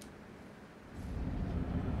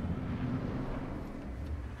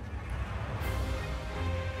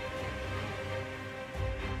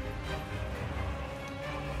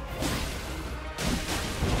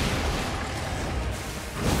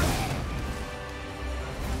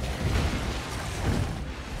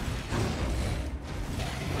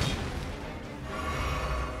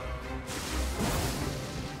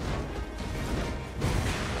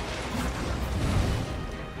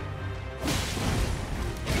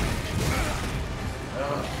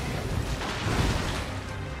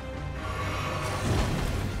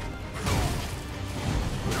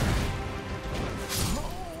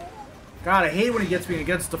 God, I hate when he gets me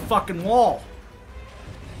against the fucking wall.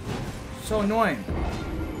 So annoying.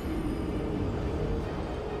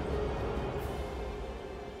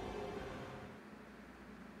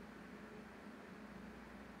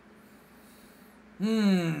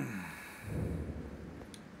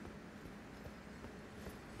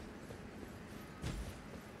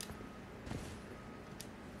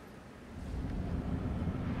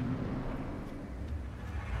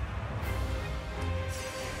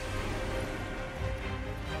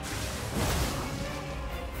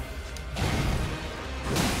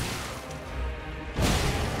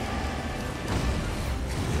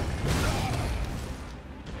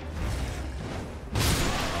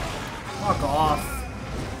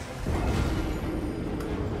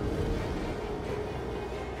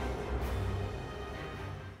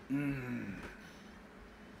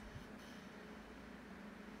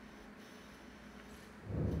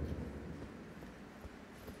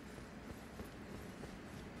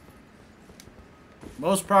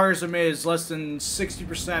 Most progress I made is less than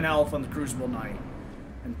 60% health on the Crucible Knight.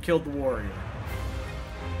 And killed the warrior.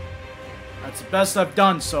 That's the best I've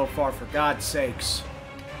done so far, for God's sakes.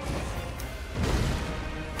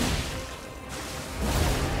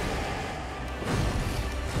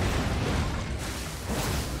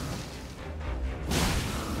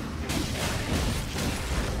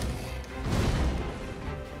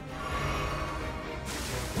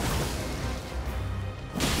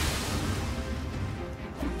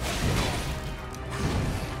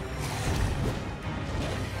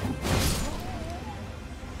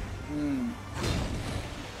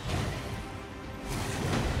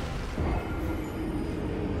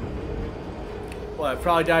 What, I've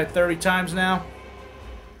probably died 30 times now?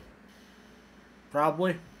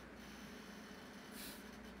 Probably.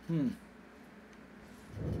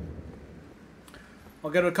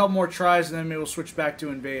 I'll get a couple more tries and then maybe we'll switch back to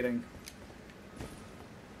invading.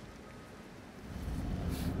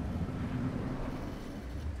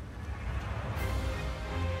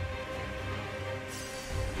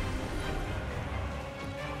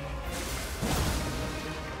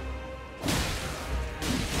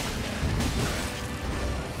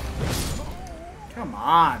 Come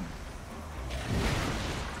on.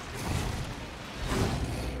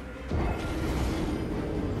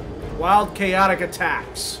 Wild, chaotic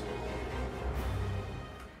attacks.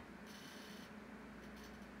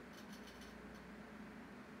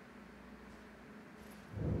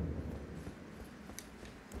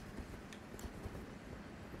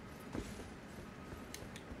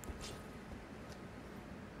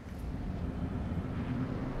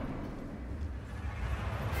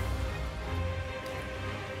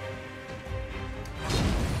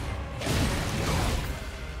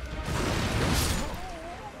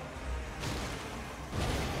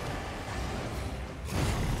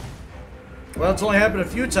 Well, it's only happened a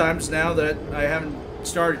few times now that I haven't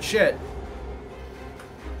started shit.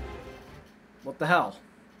 What the hell?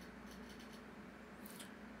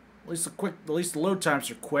 At least the load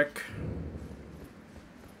times are quick.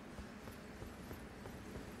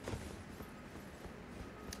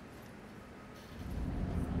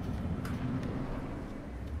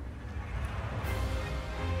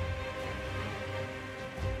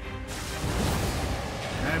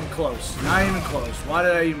 Not even close. Not even close. Why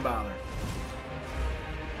did I even bother?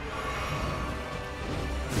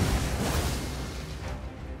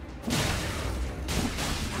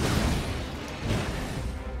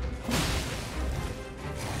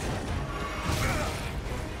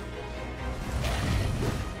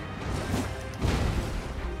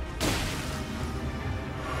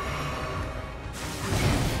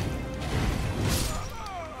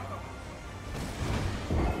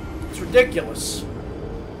 Ridiculous.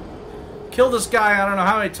 Kill this guy I don't know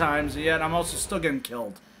how many times, and yet I'm also still getting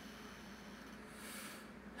killed.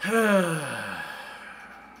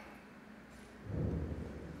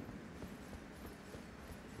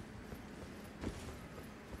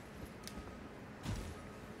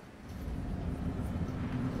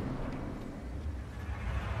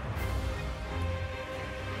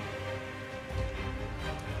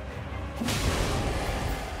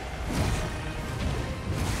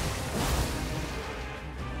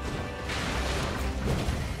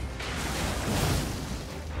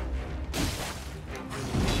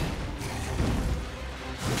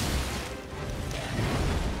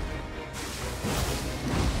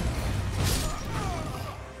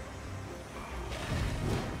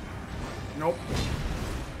 Nope.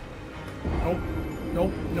 Nope.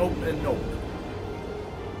 Nope. Nope. And nope.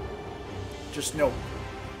 Just nope.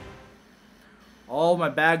 All my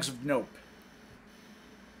bags of nope.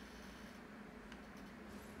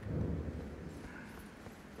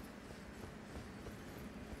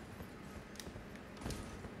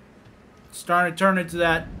 Starting to turn into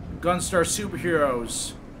that Gunstar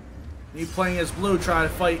Superheroes. Me playing as Blue trying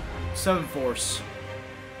to fight Seven Force.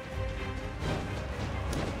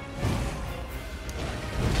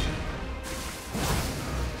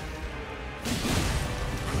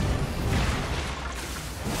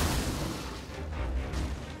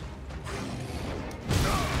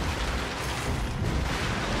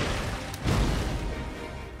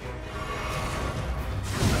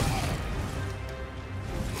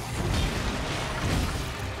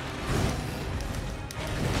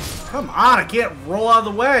 Come on, I can't roll out of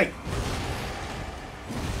the way.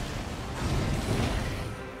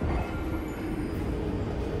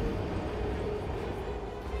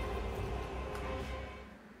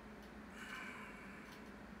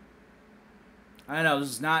 I know, this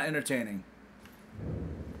is not entertaining.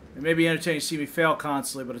 It may be entertaining to see me fail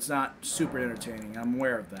constantly, but it's not super entertaining. I'm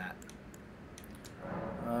aware of that.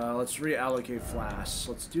 Let's reallocate flasks.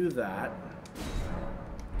 Let's do that.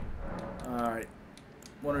 Alright.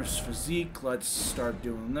 Wonders physique. Let's start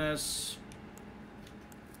doing this.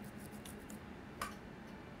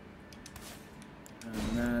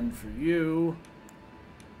 And then for you...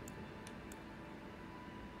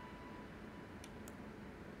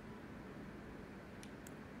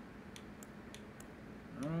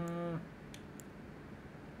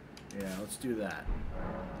 yeah, let's do that.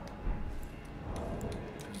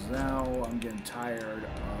 Because now I'm getting tired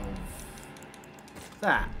of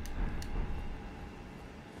that.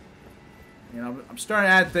 You know, I'm starting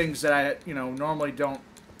to add things that I, you know, normally don't.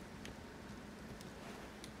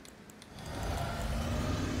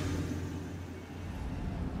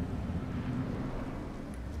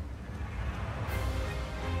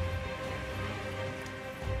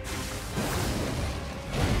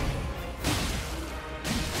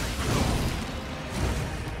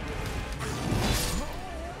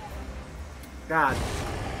 God.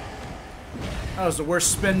 That was the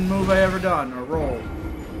worst spin move I ever done, or roll.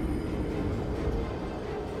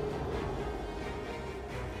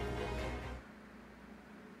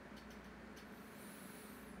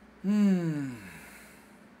 Hmm.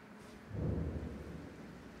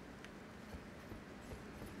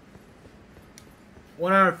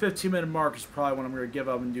 1 hour and 15-minute mark is probably when I'm going to give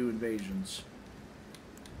up and do invasions.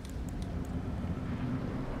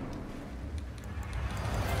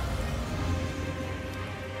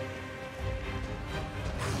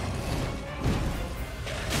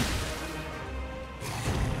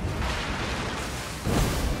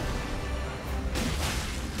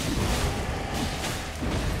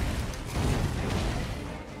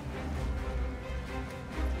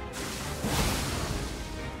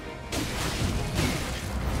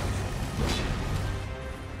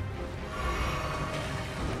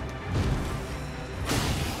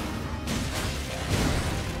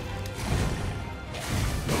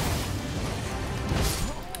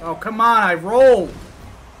 Oh, come on, I rolled!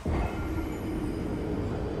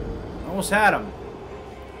 Almost had him.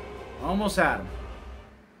 Almost had him.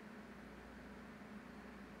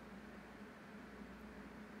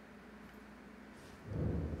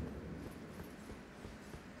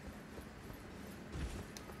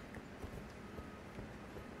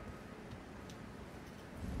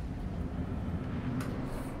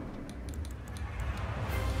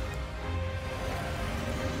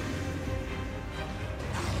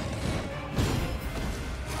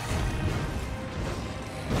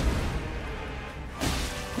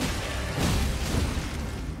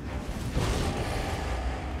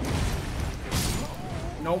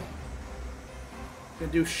 Nope.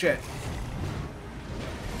 Didn't do shit.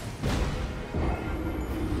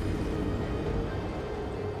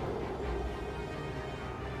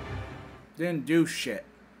 Didn't do shit.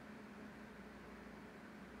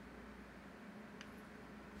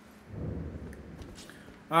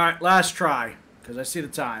 Alright, last try. Because I see the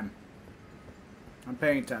time. I'm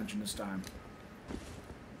paying attention this time.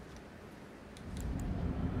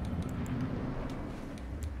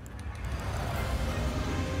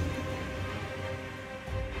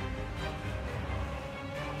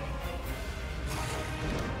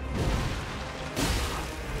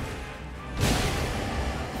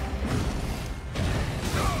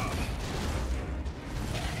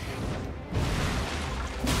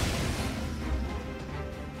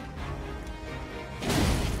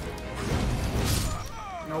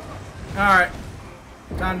 Nope. Alright.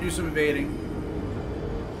 Time to do some evading.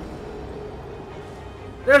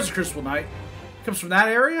 There's a Crystal Knight. Comes from that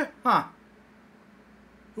area? Huh.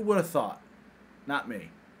 Who would have thought? Not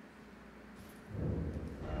me.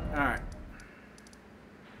 Alright.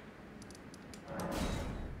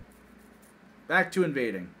 Back to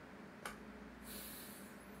invading.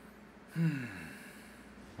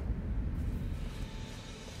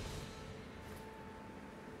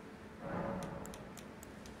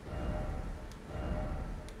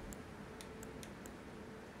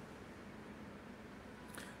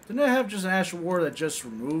 Didn't I have just an Ash of War that just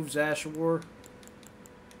removes Ash of War?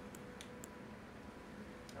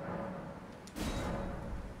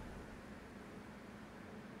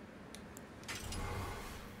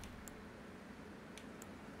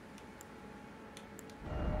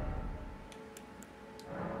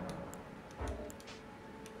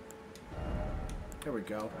 There we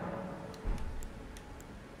go.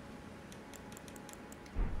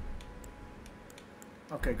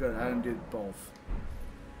 Okay, good. I didn't do both.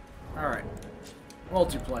 Alright.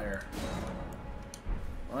 Multiplayer.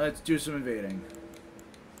 Let's do some invading.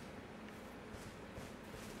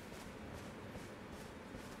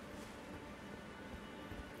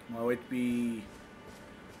 While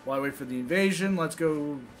I wait for the invasion, let's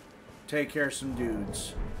go take care of some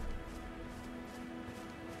dudes.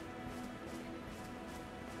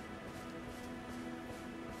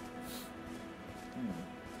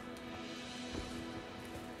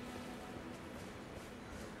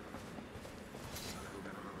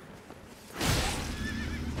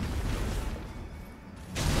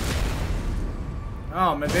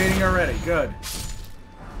 Oh, I'm invading already. Good.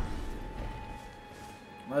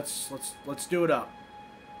 Let's do it up.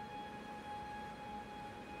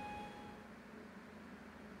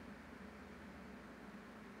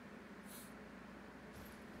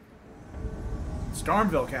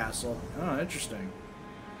 Stormville Castle. Oh, interesting.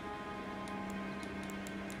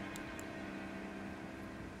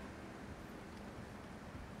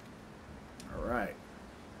 All right.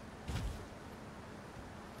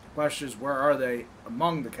 Question is, where are they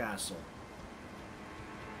among the castle?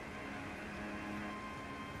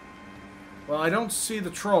 Well, I don't see the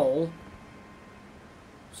troll,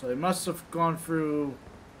 so they must have gone through.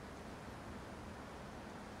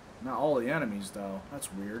 Not all the enemies, though.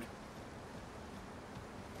 That's weird.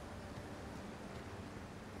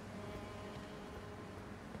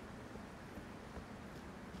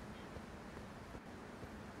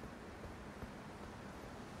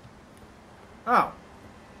 Oh.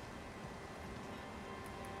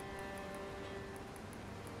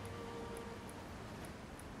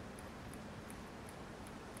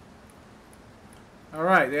 All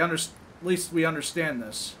right, at least we understand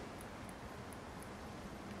this.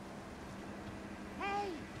 Hey.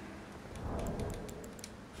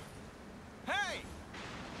 Hey.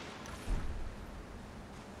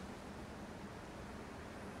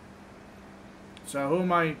 So who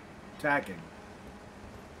am I attacking?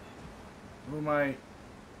 Who am I?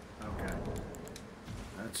 Okay.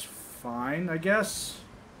 That's fine, I guess.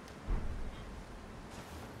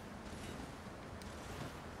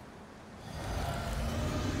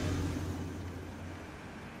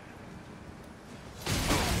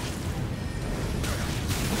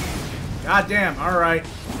 God damn, alright.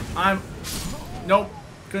 Nope.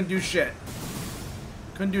 Couldn't do shit.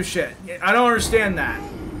 Couldn't do shit. I don't understand that.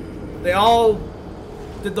 They all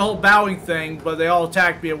did the whole bowing thing, but they all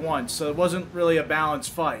attacked me at once, so it wasn't really a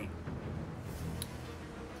balanced fight.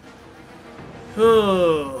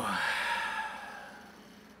 Fun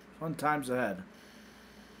times ahead.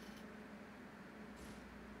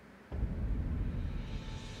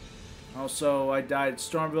 Also, I died at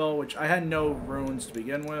Stormville, which I had no runes to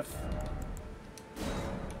begin with.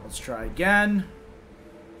 Let's try again.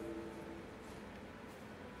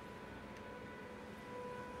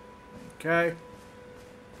 Okay.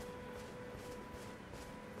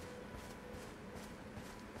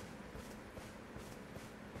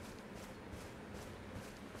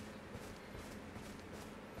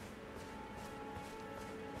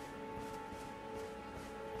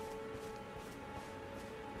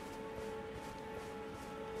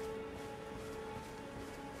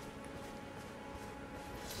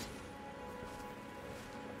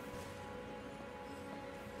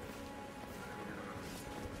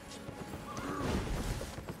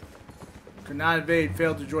 Could not invade,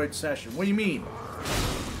 failed to join session. What do you mean?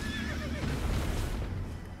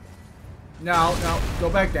 No, no, go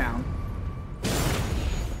back down.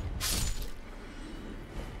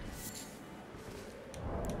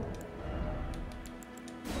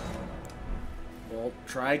 We'll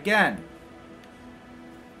try again.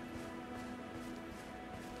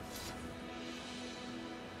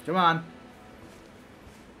 Come on.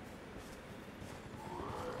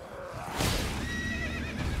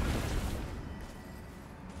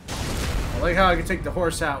 I like how I can take the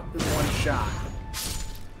horse out with one shot.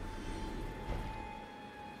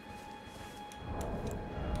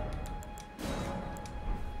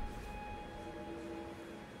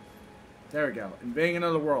 There we go. Invading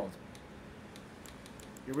another world.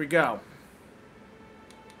 Here we go.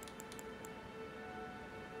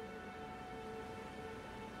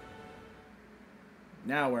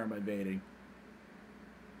 Now where am I invading?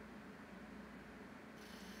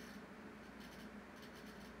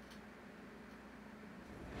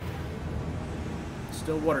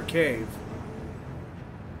 Stillwater Cave.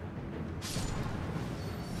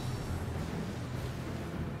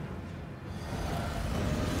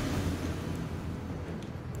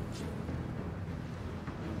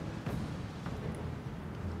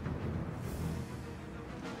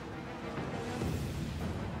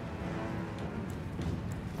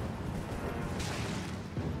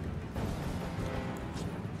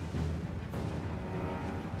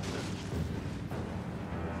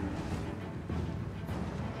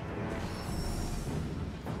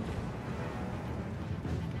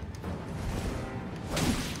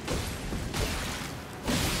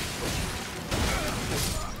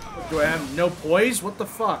 Do I have no poise? What the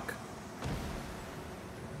fuck?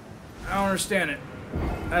 I don't understand it.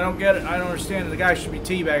 I don't get it. I don't understand it. The guy should be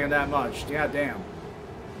teabagging that much. God damn.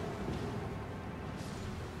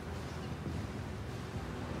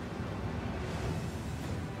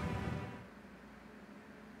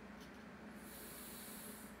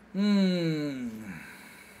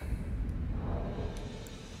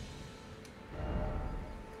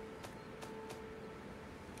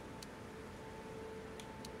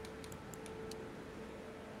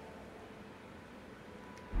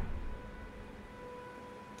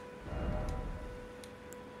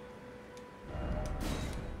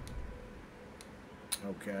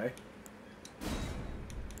 Okay.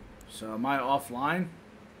 So am I offline?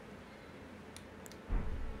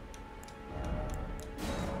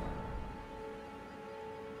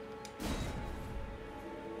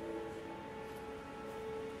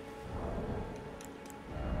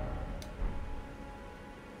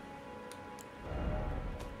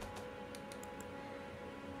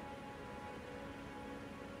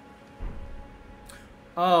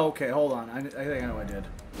 Oh, okay, hold on. I think I know what I did.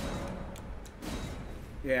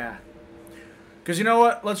 Yeah. Because you know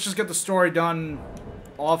what? Let's just get the story done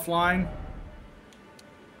offline.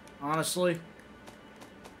 Honestly.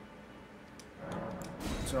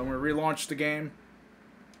 So I'm going to relaunch the game.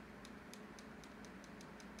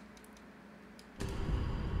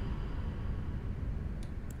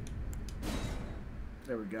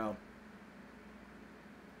 There we go.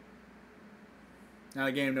 Now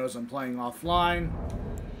the game knows I'm playing offline.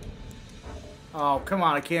 Oh, come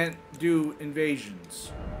on. I can't do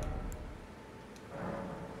invasions.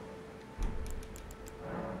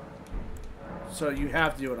 So you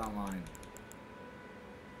have to do it online.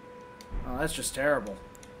 Oh, that's just terrible.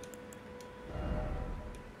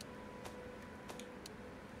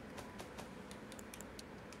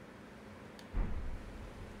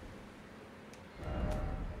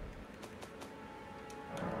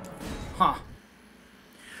 Huh.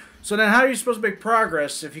 So then how are you supposed to make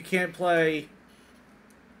progress if you can't play...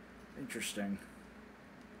 Interesting.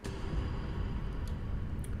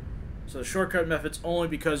 So the shortcut method's only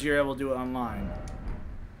because you're able to do it online.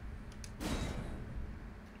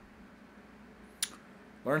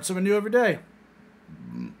 Learn something new every day.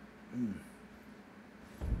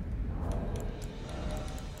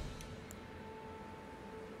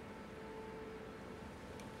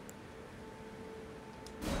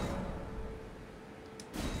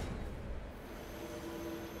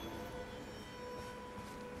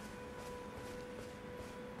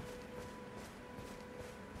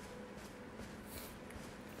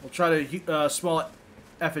 We'll try the small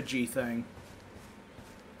effigy thing.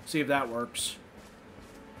 See if that works.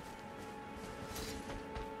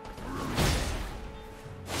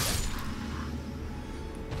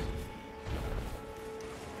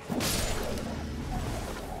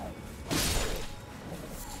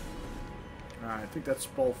 Alright, I think that's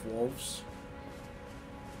both wolves.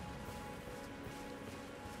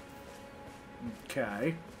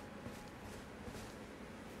 Okay.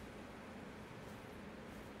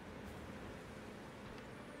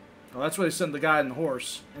 Oh, that's why they sent the guy and the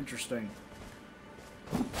horse. Interesting.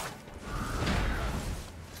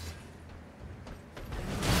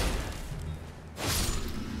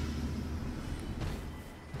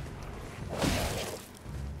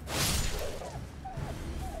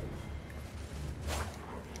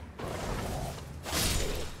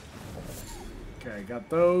 Okay, got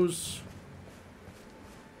those.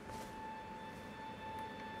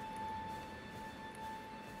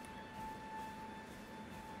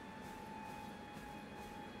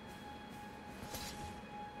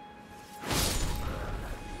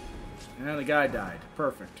 And the guy died.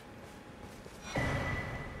 Perfect.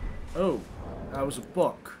 Oh, that was a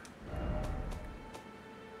book.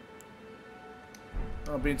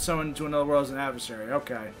 Oh, being summoned to another world as an adversary.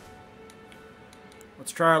 Okay.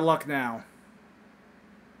 Let's try our luck now.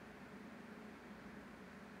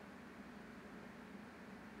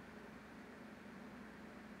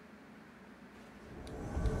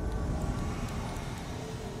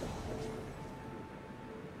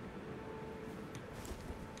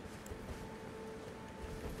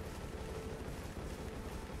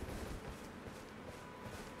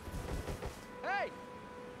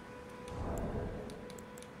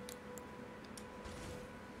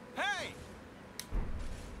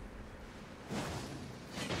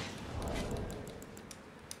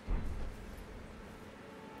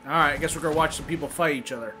 Alright, I guess we're gonna watch some people fight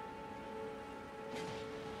each other.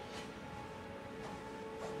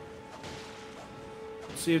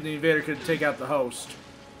 See if the invader could take out the host.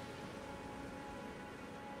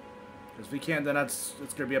 Because if he can't, then it's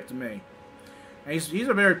gonna be up to me. And he's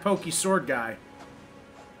a very pokey sword guy.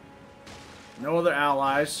 No other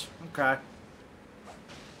allies. Okay.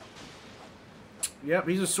 Yep,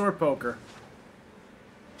 he's a sword poker.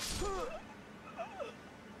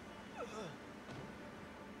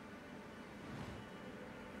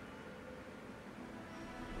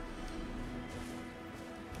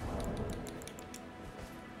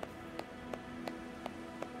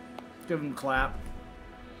 Give him a clap.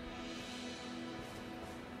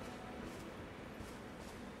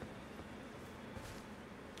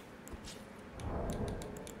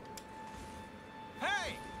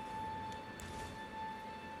 Hey!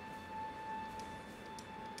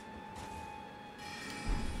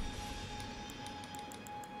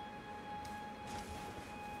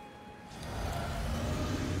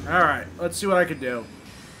 Alright, let's see what I can do.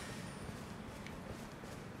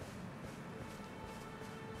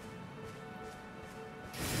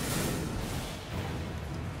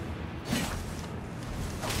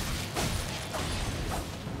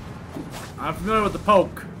 I'm familiar with the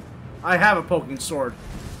poke. I have a poking sword.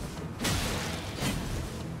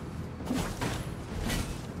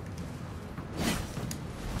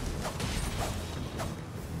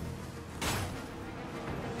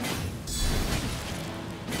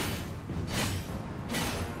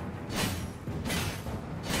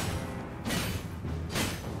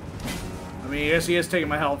 I mean, I guess he is taking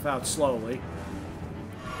my health out slowly.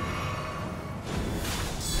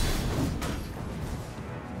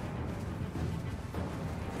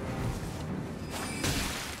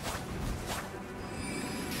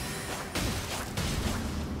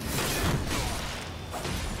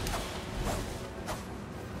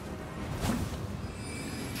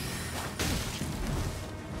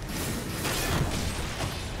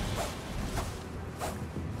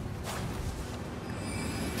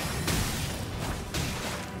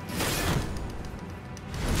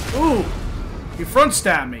 Ooh! He front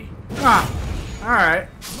stabbed me. Ah! Alright.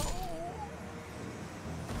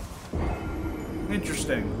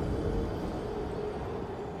 Interesting.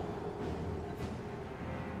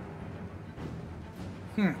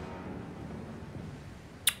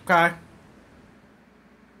 Okay.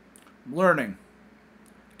 I'm learning.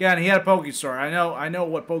 Again, he had a poke sword. I know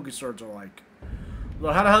what poke swords are like.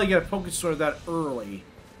 Well, how the hell you get a poke sword that early?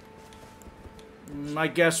 My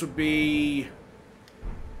guess would be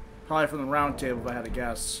probably from the round table if I had to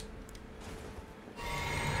guess.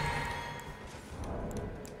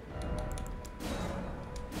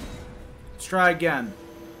 Let's try again.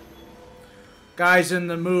 Guy's in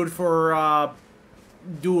the mood for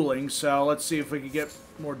dueling, so let's see if we can get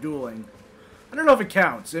more dueling. I don't know if it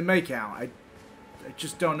counts. It may count. I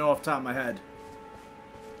just don't know off the top of my head.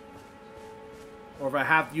 Or if I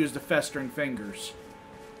have to use the festering fingers.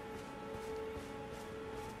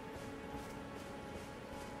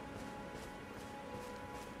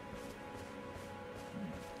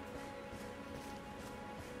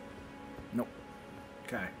 Nope.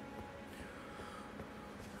 Okay.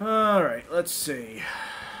 Alright, let's see.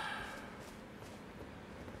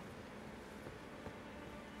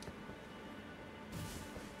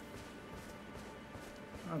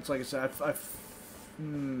 It's like I said,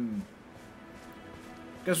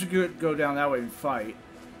 guess we could go down that way and fight.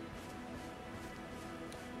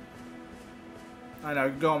 I know, I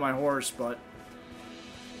could go on my horse, but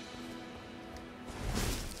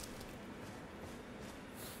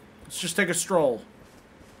let's just take a stroll.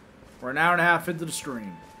 We're an hour and a half into the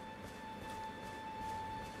stream.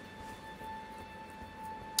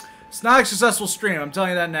 It's not a successful stream, I'm telling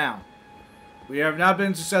you that now. We have not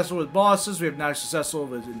been successful with bosses. We have not been successful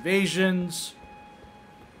with invasions.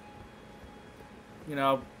 You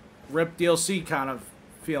know, RIP DLC kind of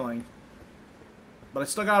feeling. But I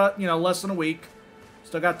still got, you know, less than a week.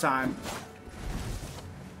 Still got time.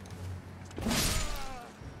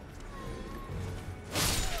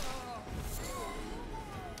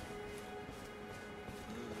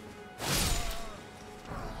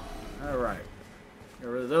 Alright. Get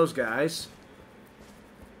rid of those guys.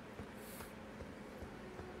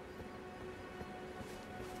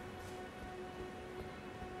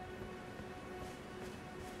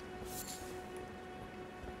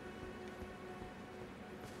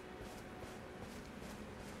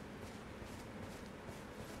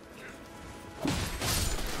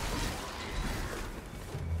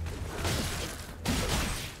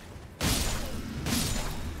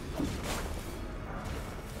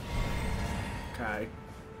 Okay.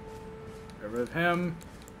 Get rid of him.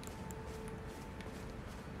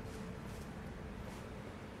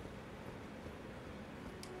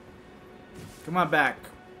 Come on back.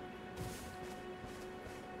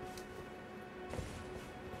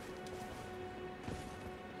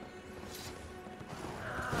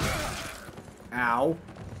 Ow.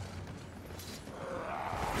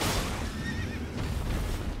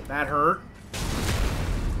 That hurt.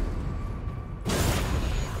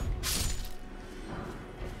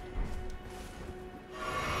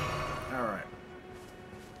 Alright.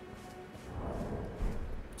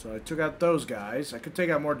 So I took out those guys. I could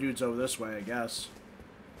take out more dudes over this way, I guess.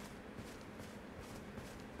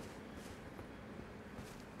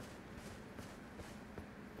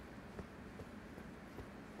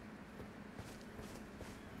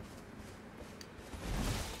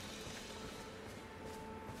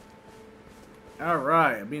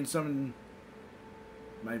 Alright, I'm being summoned.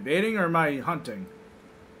 Am I evading or am I hunting?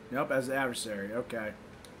 Nope, as the adversary. Okay.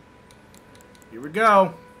 Here we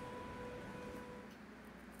go.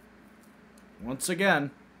 Once again.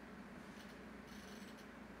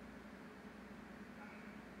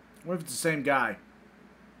 What if it's the same guy?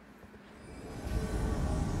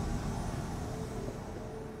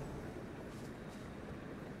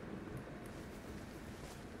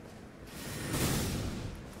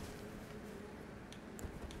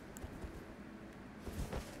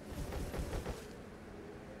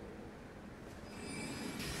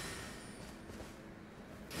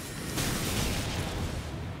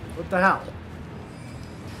 What the hell?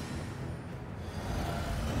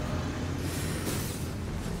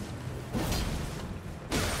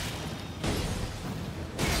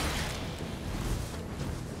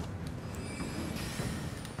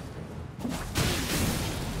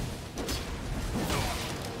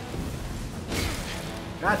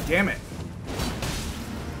 God damn it.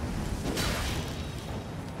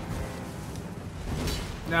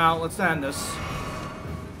 Now, let's end this.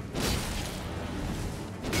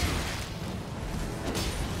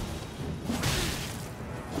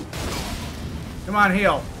 Come on,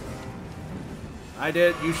 heal. I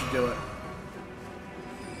did. You should do it.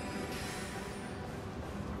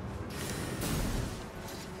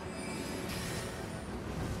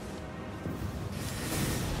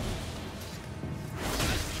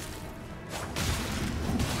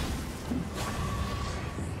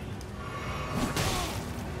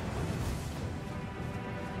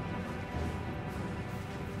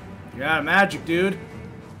 You got magic, dude.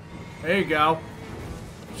 There you go.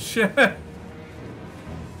 Shit.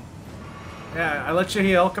 Yeah, I let you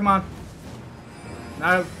heal. Come on.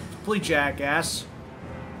 Now, complete jackass.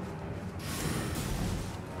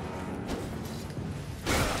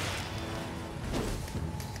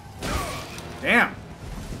 Damn.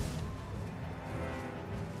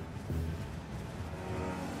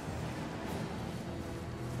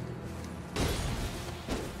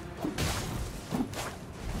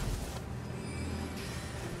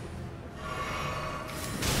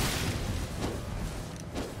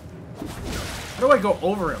 How do I go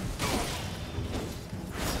over him?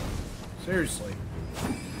 Seriously.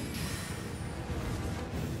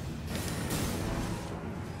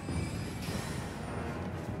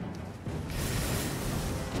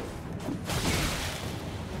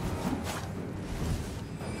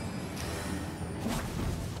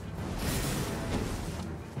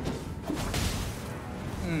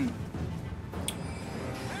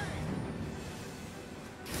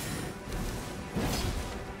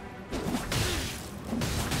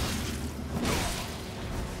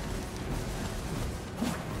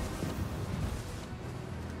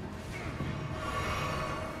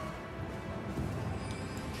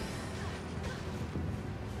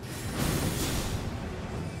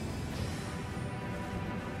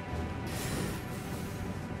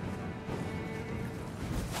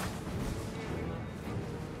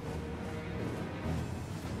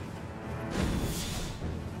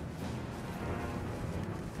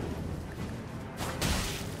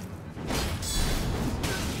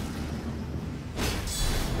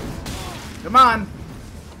 Come on.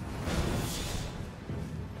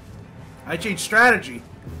 I changed strategy.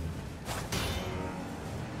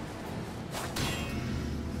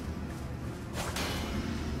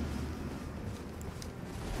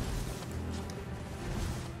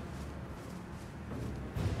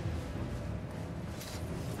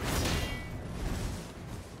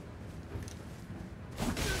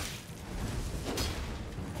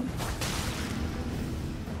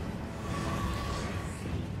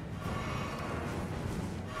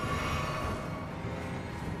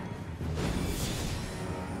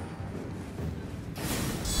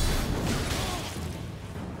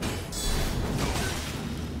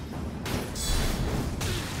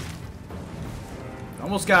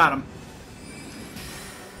 Almost got him.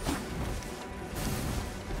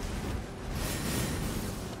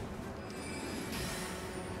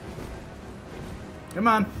 Come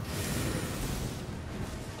on.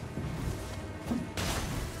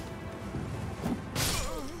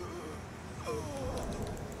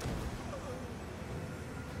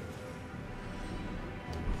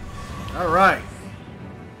 Alright.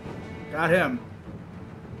 Got him.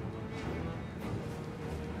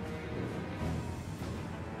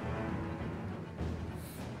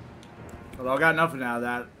 Although I got nothing out of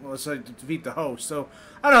that. Well, let's say to defeat the host. So,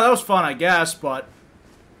 I don't know, that was fun, I guess, but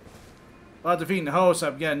without defeating the host,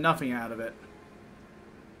 I'm getting nothing out of it.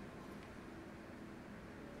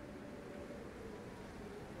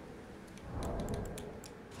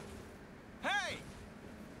 Hey!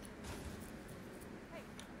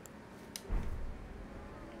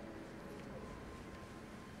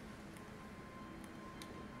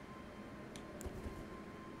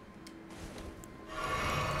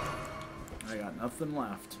 I got nothing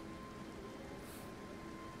left.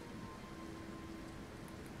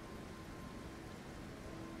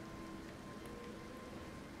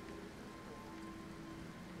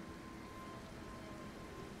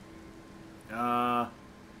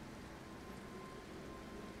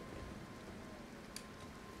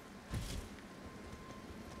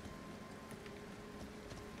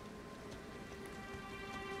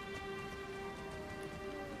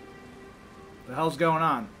 The hell's going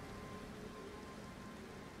on?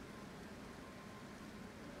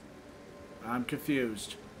 I'm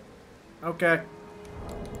confused. Okay.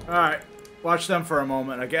 Alright. Watch them for a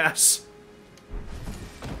moment, I guess.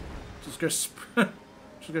 Just gonna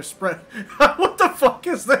just gonna spread. What the fuck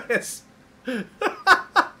is this?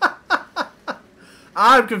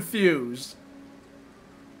 I'm confused.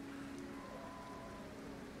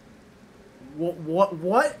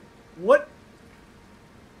 What?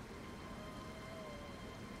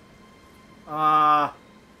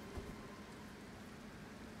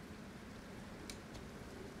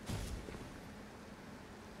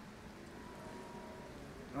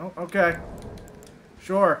 Oh, okay.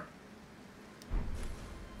 Sure.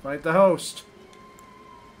 Fight the host.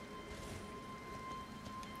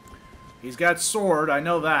 He's got sword, I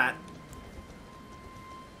know that.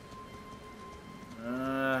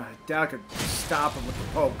 I doubt I could stop him with the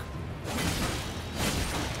poke.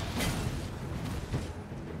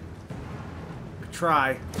 Could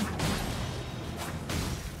try.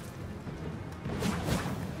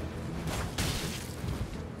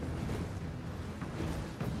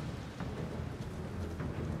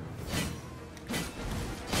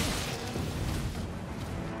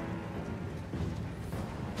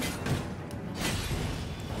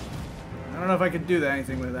 I don't know if I could do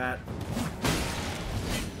anything with that.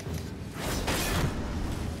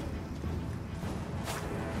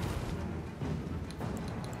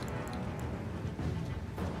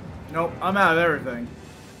 Nope, I'm out of everything.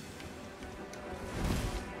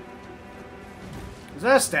 Is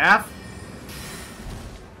that a staff?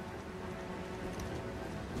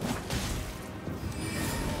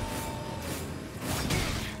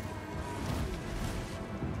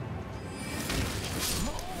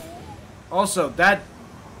 Also, that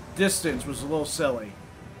distance was a little silly.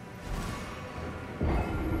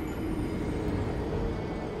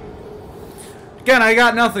 Again, I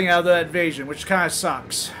got nothing out of that invasion, which kind of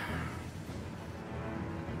sucks.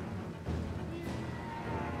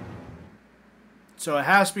 So it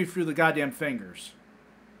has to be through the goddamn fingers.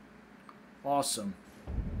 Awesome.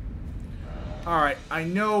 Alright, I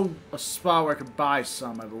know a spot where I could buy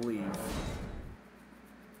some, I believe.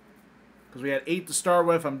 Because we had 8 to start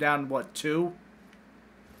with, I'm down, what, 2?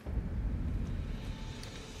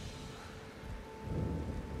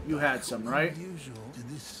 You had some, right?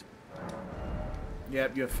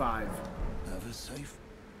 Yep, you have 5.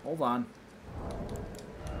 Hold on.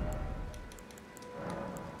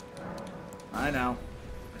 I know.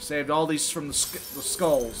 I saved all these from the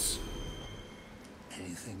skulls.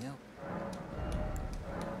 Anything else?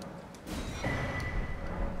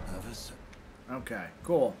 Okay,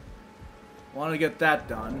 cool. Want to get that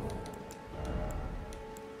done.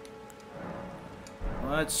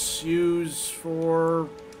 Let's use for...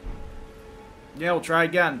 Yeah, we'll try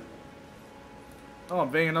again. Oh, I'm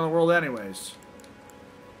invading another world anyways.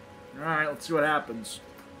 Alright, let's see what happens.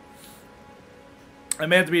 I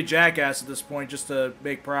may have to be a jackass at this point just to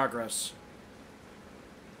make progress.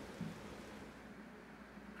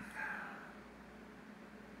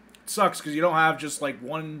 It sucks because you don't have just like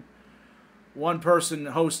one person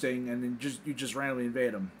hosting and then you just randomly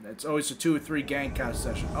invade them. It's always a 2 or 3 gang kind of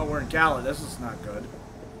session. Oh, we're in Cali. This is not good.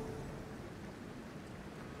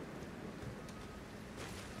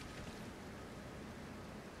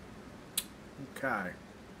 Okay.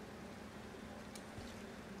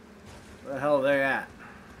 Where the hell are they at?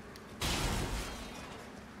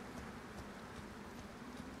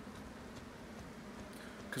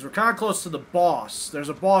 Because we're kind of close to the boss. There's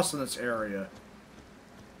a boss in this area.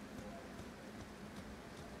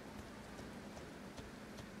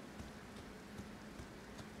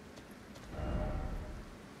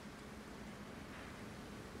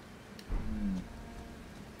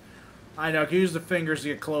 I know, I can use the fingers to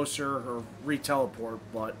get closer or re-teleport,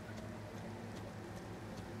 but...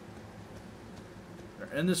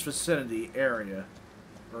 They're in this vicinity area.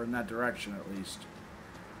 Or in that direction, at least.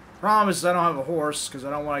 Problem is, I don't have a horse, because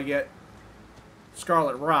I don't want to get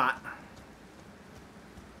Scarlet Rot.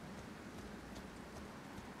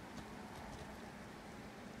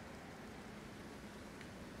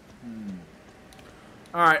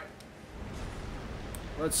 Alright.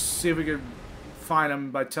 Let's see if we can find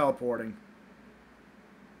him by teleporting.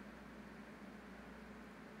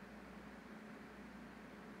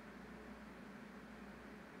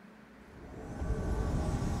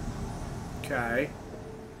 Okay.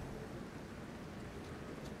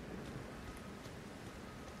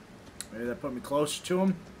 Maybe that put me closer to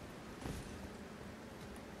him?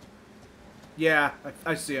 Yeah,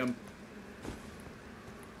 I see him.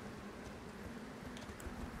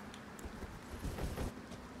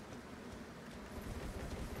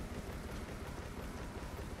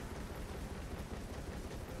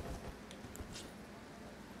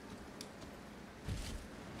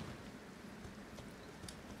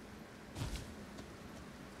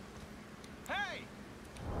 Hey!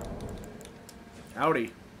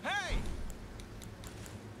 Howdy. Hey!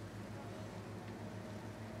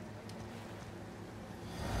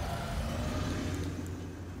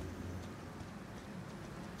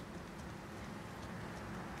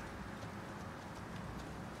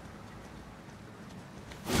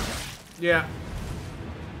 Yeah.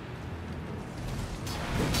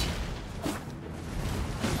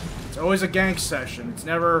 It's always a gank session. It's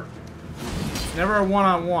never a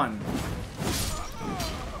one-on-one.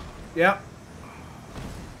 Yep.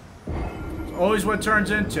 It's always what it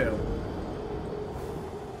turns into.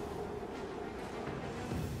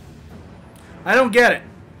 I don't get it.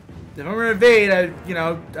 If I'm gonna evade,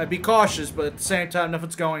 I'd be cautious, but at the same time,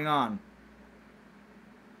 nothing's going on.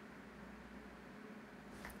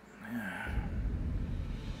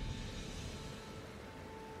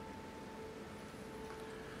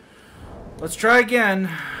 Let's try again.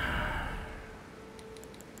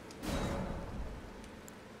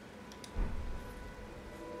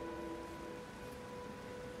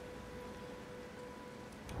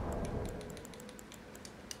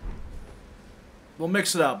 We'll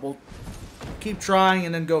mix it up. We'll keep trying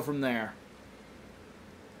and then go from there.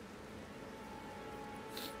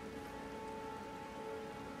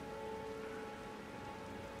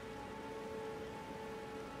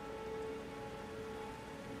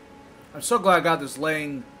 I'm so glad I got this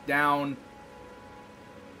laying down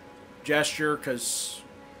gesture, because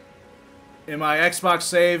in my Xbox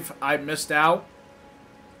save, I missed out.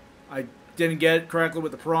 I didn't get it correctly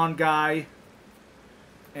with the prawn guy.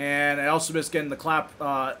 And I also missed getting the clap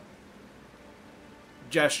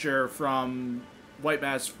gesture from White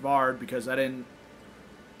Mask Vard because I didn't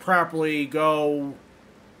properly go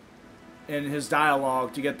in his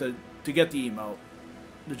dialogue to get the emote,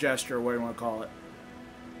 the gesture, whatever you want to call it.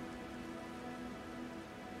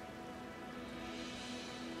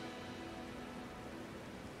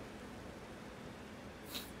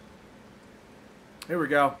 Here we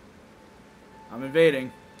go. I'm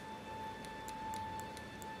invading.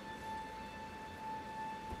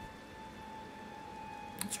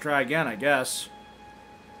 Let's try again, I guess.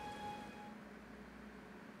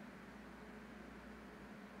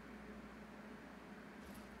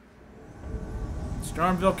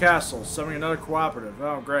 Stormville Castle, summoning another cooperative.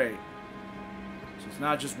 Oh, great. So it's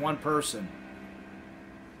not just one person.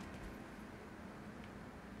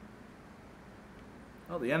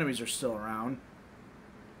 Oh, the enemies are still around.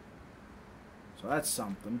 So that's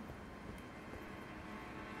something.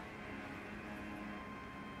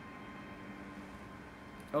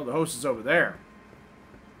 Oh, the host is over there.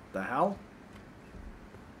 The hell?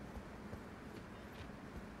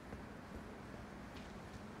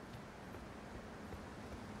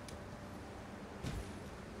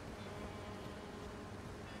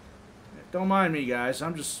 Don't mind me, guys.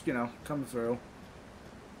 I'm just, coming through.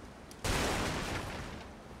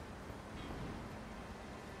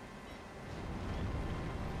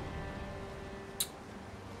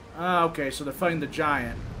 Ah, okay, so they're fighting the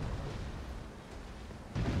giant.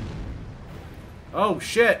 Oh,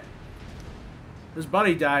 shit! His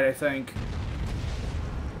buddy died, I think.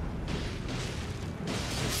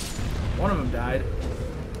 One of them died.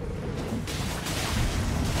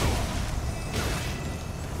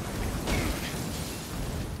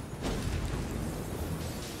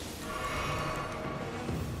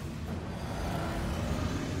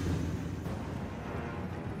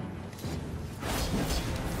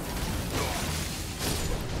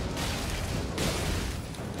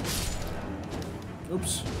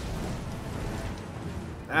 Oops.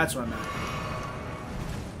 That's what I meant.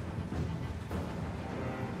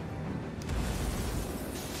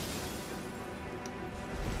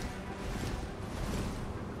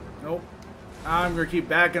 Nope. I'm gonna keep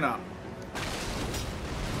backing up.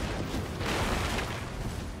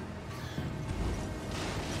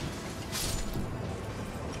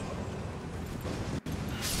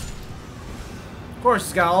 Of course,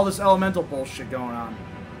 he's got all this elemental bullshit going on.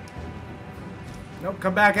 Nope,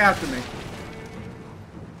 come back after me.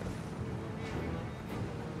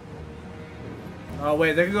 Oh,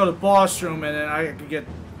 wait, they can go to the boss room and then I can get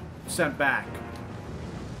sent back.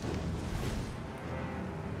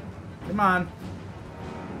 Come on.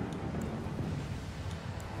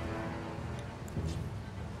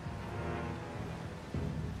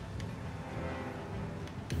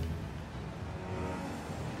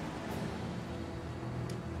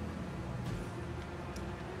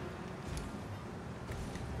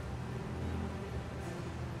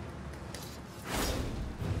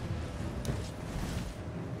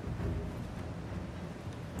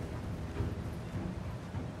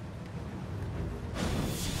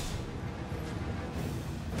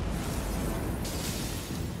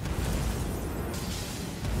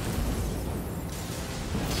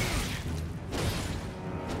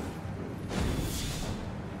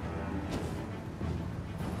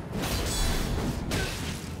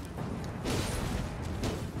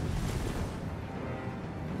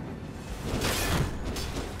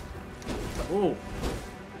 Ooh.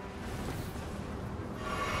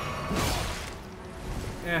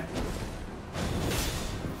 Eh.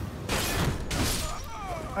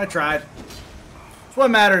 I tried.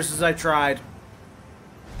 What matters is I tried.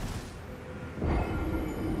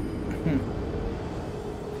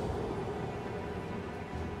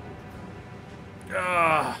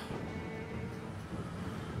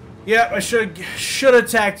 Yeah, I should have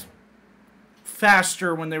attacked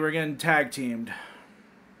faster when they were getting tag teamed.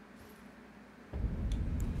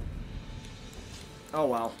 Oh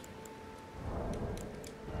well.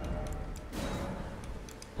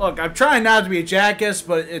 Look, I'm trying not to be a jackass,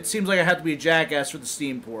 but it seems like I have to be a jackass for the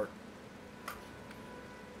Steam port.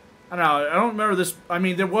 I don't know, I don't remember this. I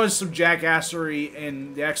mean, there was some jackassery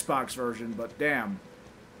in the Xbox version, but damn.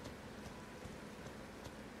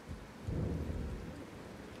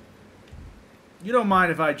 You don't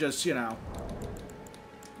mind if I just, you know,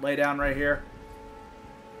 lay down right here?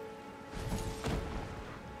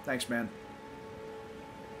 Thanks, man.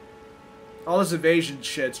 All this evasion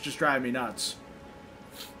shit's just driving me nuts.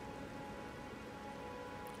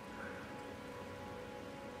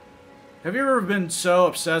 Have you ever been so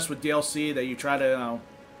obsessed with DLC that you try to, you know,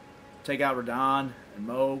 take out Radahn and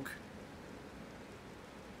Mohg?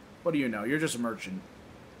 What do you know? You're just a merchant.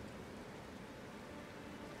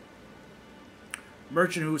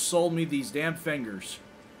 Merchant who sold me these damn fingers.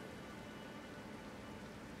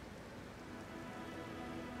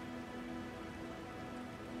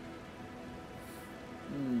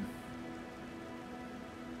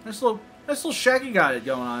 This little Shaggy got it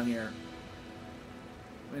going on here.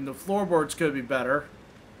 I mean, the floorboards could be better.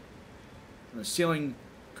 And the ceiling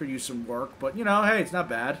could use some work, but you know, hey, it's not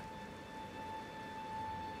bad.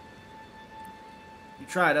 You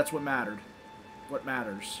tried, that's what mattered. What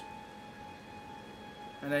matters.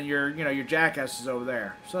 And then your jackass is over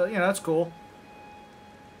there. So, you know, that's cool.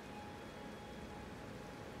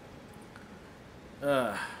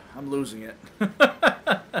 I'm losing it.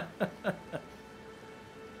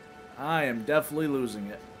 I am definitely losing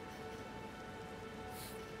it.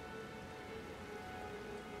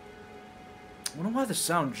 I wonder why the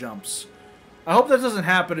sound jumps. I hope that doesn't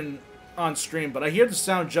happen on stream, but I hear the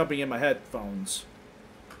sound jumping in my headphones.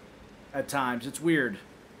 At times. It's weird.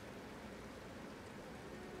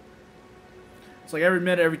 It's like every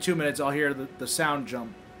minute, every 2 minutes, I'll hear the sound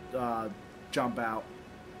jump out.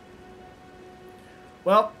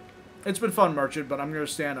 Well, it's been fun, Merchant, but I'm going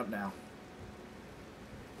to stand up now.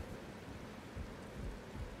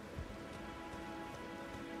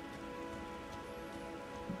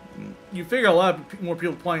 You figure a lot more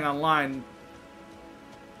people playing online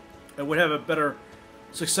and would have a better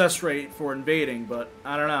success rate for invading, but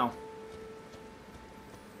I don't know.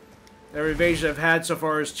 Every invasion I've had so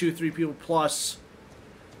far is 2-3 people plus,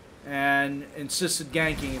 and insisted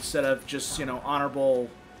ganking instead of just, you know, honorable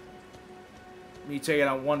me taking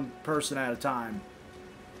out one person at a time.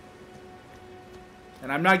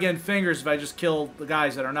 And I'm not getting fingers if I just kill the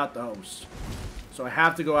guys that are not the host. So I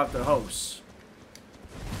have to go after the hosts.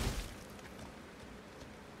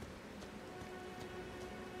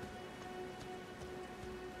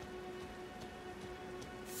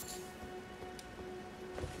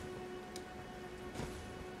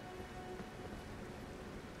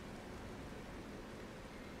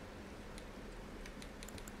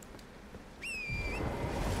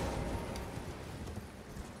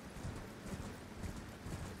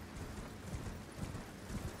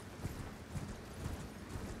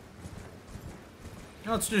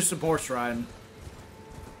 Let's do some horse riding.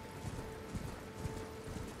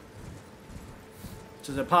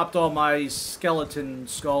 Since I popped all my skeleton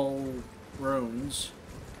skull runes.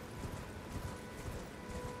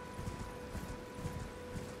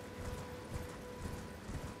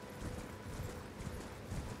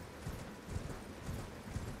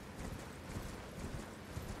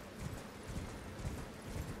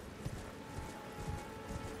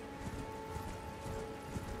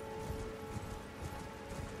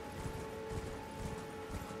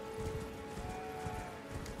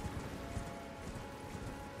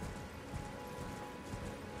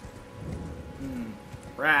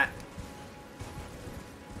 Rat.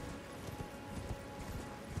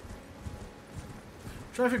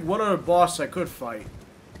 Trying to think what other boss I could fight.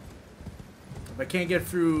 If I can't get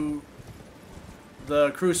through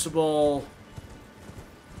the Crucible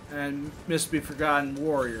and Must Be Forgotten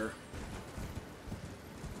Warrior.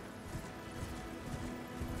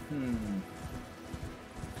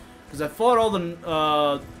 Because I fought all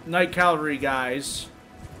the Night Cavalry guys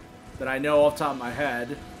that I know off the top of my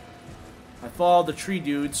head. I fought all the tree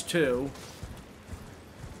dudes too.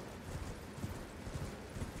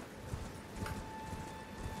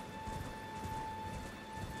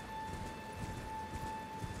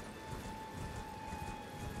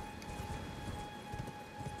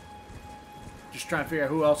 Just trying to figure out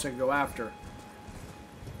who else I can go after.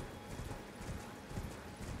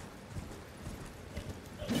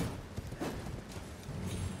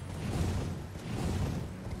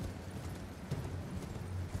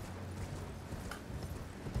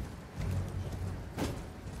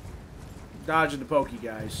 Dodging the pokey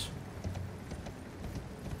guys.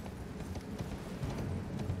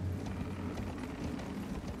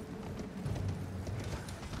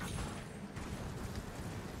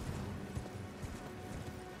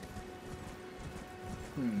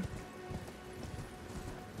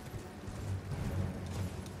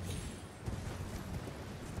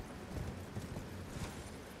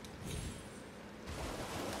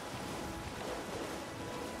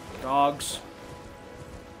 Dogs.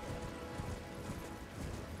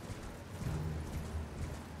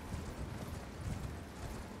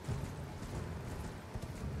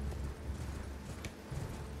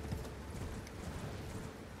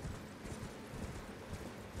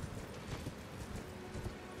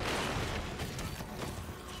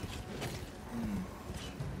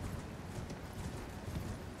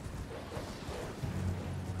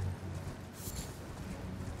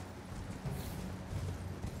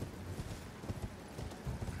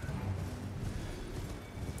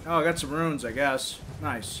 Oh, I got some runes, I guess.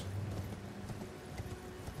 Nice.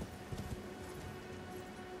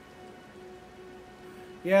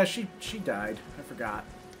 Yeah, she died. I forgot.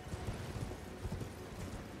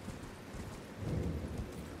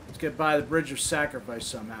 Let's get by the Bridge of Sacrifice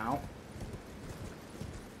somehow.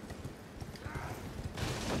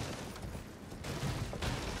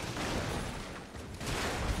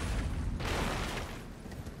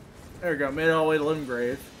 There we go. Made it all the way to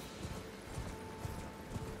Limgrave.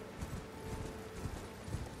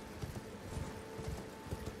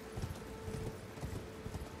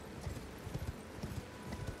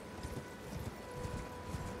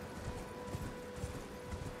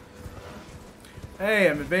 Hey,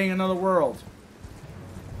 I'm invading another world.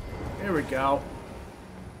 Here we go.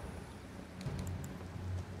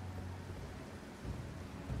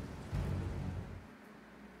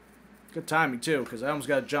 Good timing, too, because I almost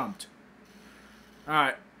got jumped.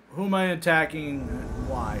 Alright, who am I attacking and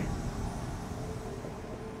why?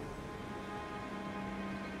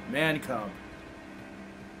 Man cub.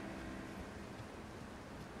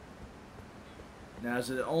 Now,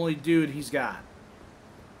 is it the only dude he's got?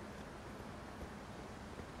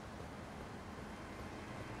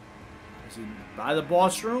 Is he by the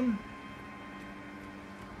boss room?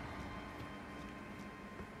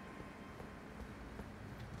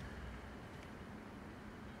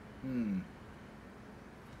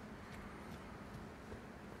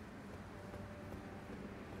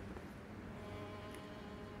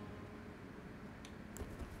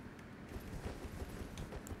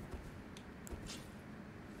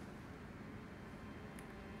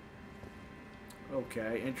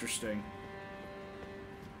 Okay, interesting.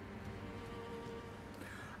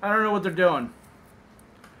 I don't know what they're doing.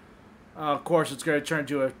 Of course, it's going to turn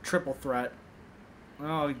into a triple threat. Well,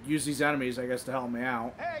 I'll use these enemies, I guess, to help me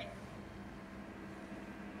out. Hey!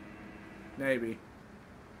 Maybe.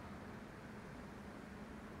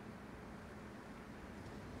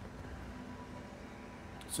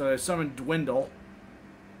 So I summoned Dwindle.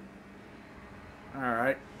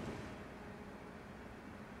 Alright.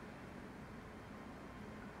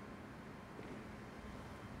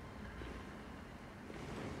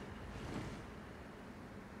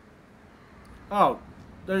 Oh,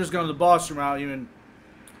 they're just going to the boss room out even.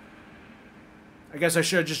 I guess I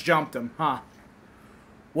should have just jumped him, huh?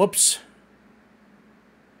 Whoops.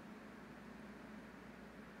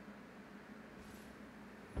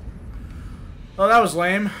 Oh, that was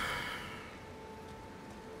lame.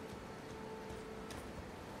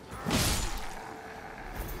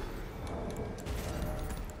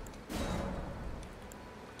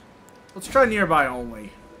 Let's try nearby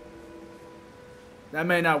only. That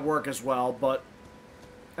may not work as well, but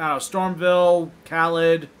I don't know, Stormville,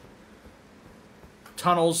 Khalid,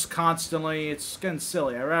 tunnels constantly. It's getting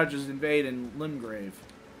silly. I'd rather just invade in Limgrave.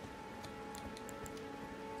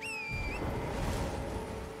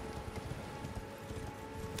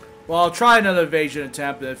 Well, I'll try another evasion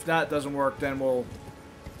attempt, and if that doesn't work, then we'll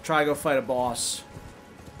try to go fight a boss.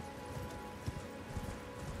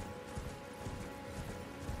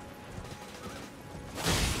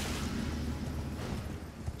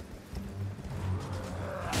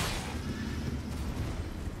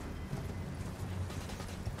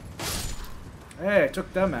 Hey, I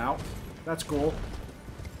took them out. That's cool.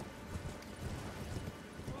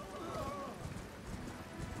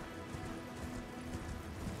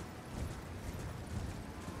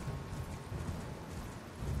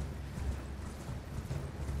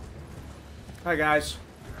 Hi, guys.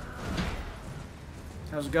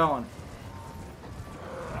 How's it going?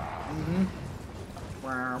 Mm-hmm.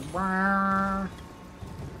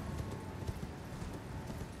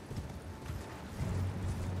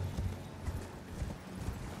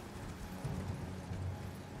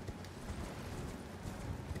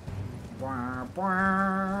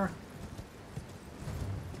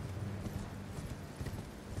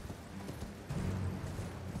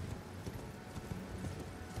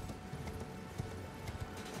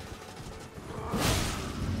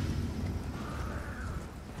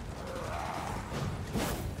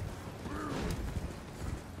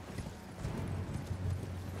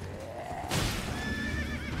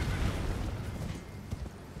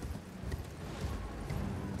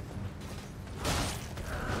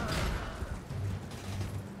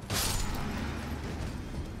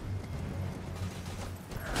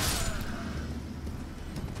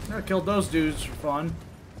 I killed those dudes for fun.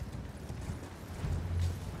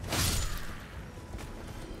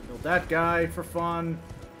 Killed that guy for fun.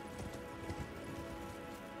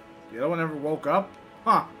 The other one never woke up?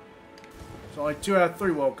 Huh. So only 2 out of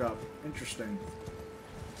 3 woke up. Interesting.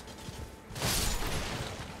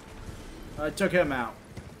 I took him out.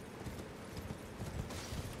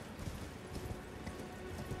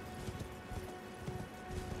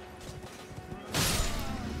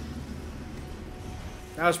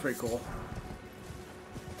 That was pretty cool.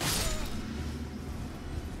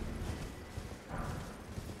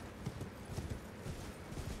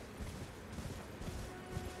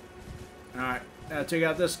 Alright, now take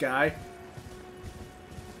out this guy.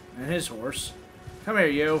 And his horse. Come here,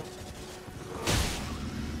 you.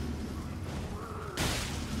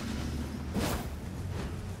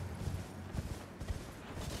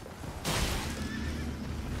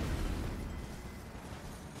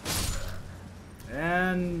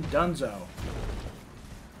 And Dunzo.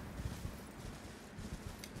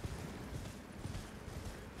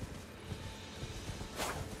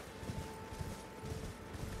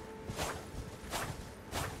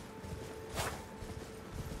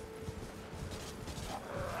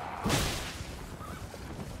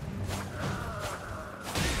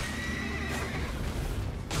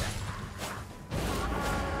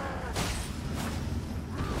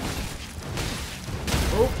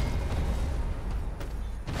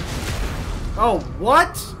 Oh,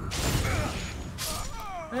 what?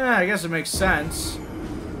 Yeah, I guess it makes sense.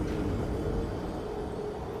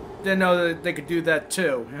 Didn't know that they could do that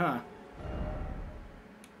too, huh?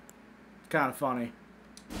 Kind of funny.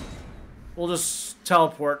 We'll just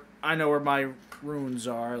teleport. I know where my runes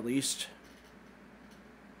are, at least.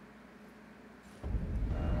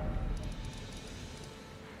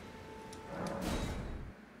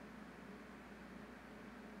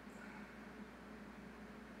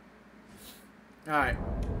 Alright.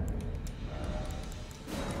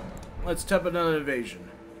 Let's attempt another invasion.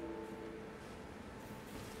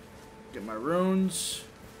 Get my runes.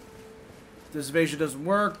 If this invasion doesn't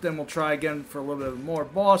work, then we'll try again for a little bit more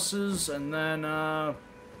bosses, and then, I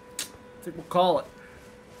think we'll call it.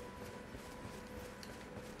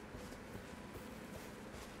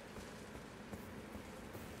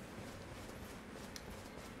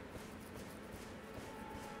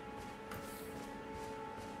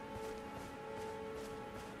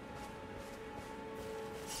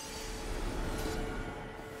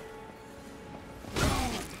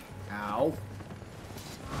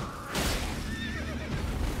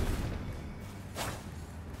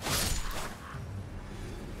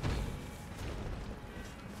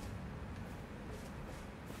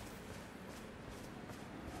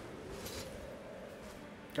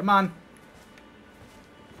 Come on.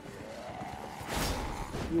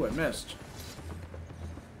 Ooh, I missed.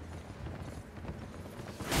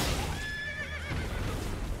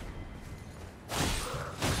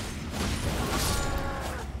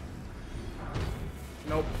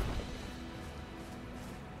 Nope.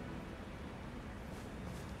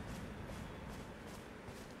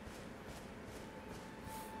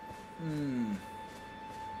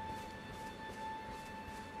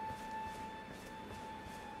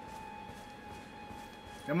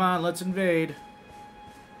 Come on, let's invade.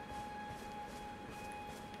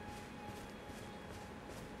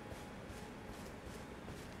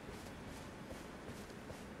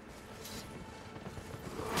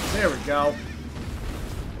 There we go.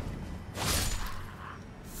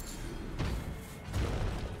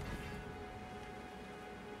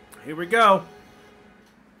 Here we go.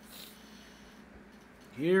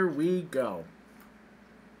 Here we go.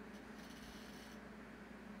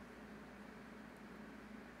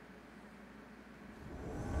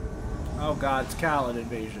 Oh god, it's Khalid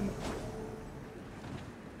invasion.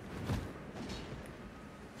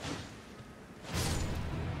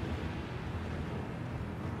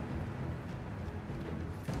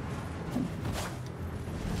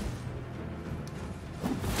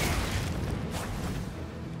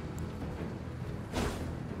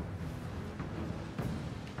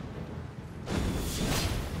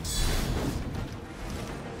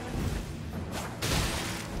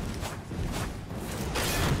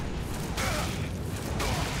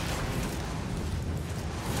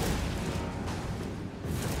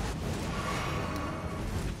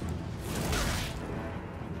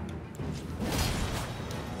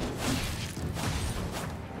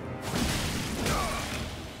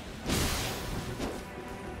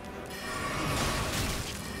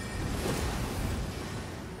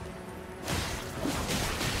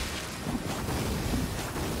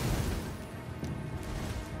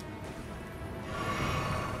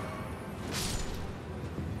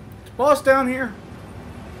 Boss down here?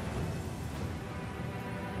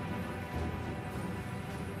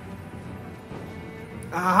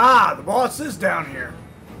 Aha! The boss is down here.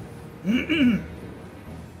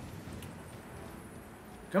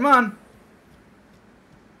 Come on.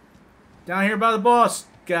 Down here by the boss,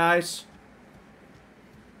 guys.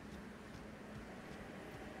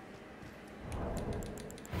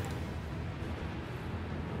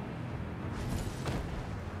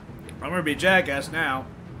 I'm gonna be a jackass now.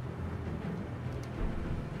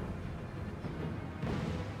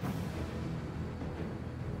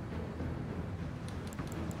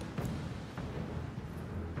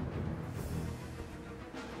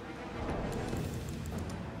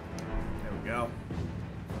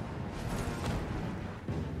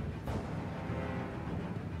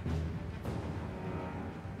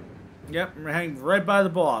 Yep, we're hanging right by the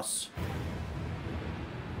boss.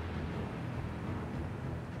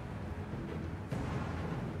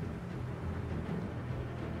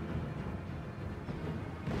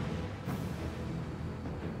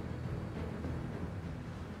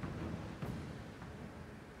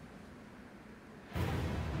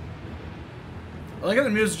 I like how the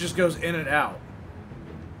music just goes in and out.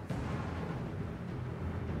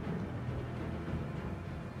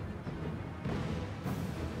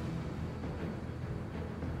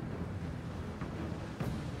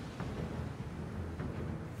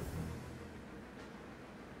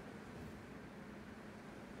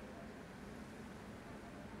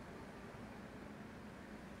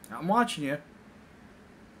 I'm watching you.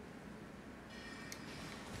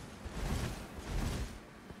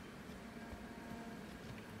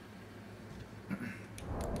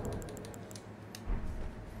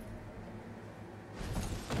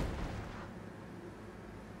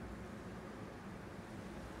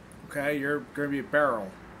 Okay, you're gonna be a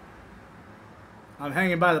barrel. I'm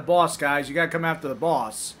hanging by the boss, guys. You gotta come after the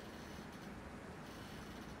boss.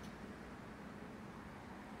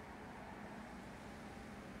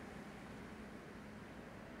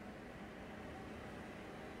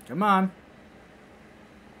 Come on.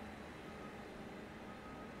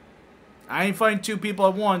 I ain't fighting two people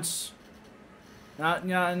at once. Not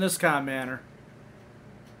in this kind of manner.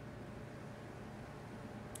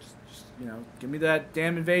 Just, you know, give me that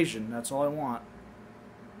damn invasion. That's all I want.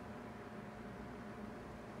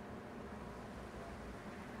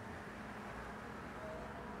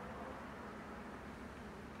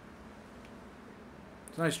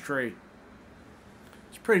 It's a nice tree.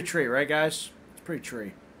 It's a pretty tree, right, guys? It's a pretty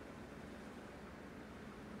tree.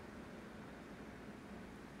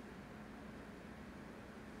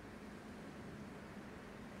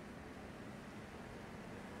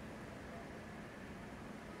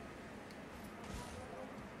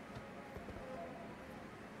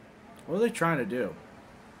 What are they trying to do?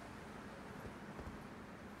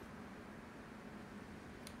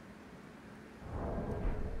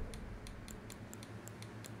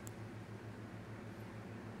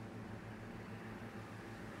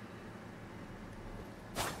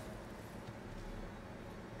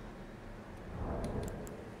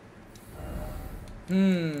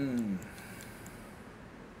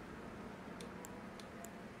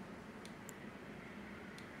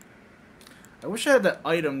 I wish I had that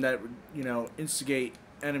item that would, you know, instigate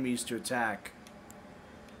enemies to attack.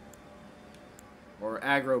 Or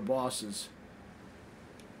aggro bosses.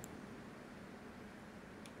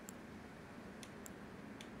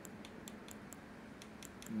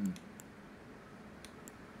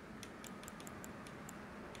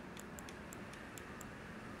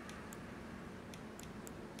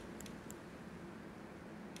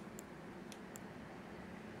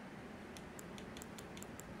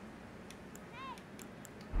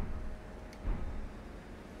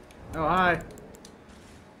 Oh, hi.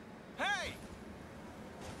 Hey!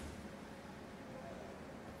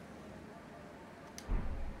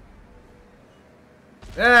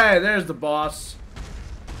 Hey, there's the boss.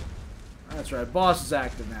 That's right, boss is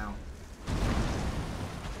active now.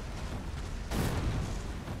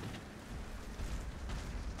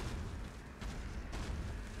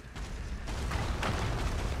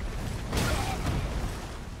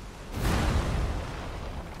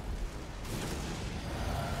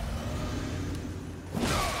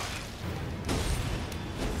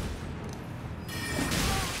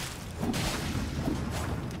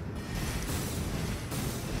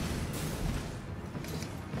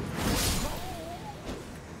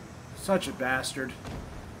 Such a bastard.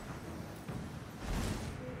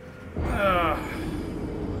 Ugh.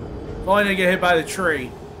 If only I didn't get hit by the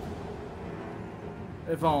tree.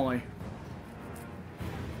 If only.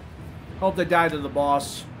 Hope they died to the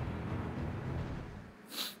boss.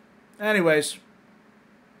 Anyways.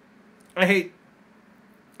 I hate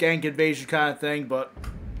gank invasion kind of thing, but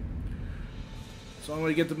so I'm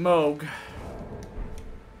going to get the Mohg.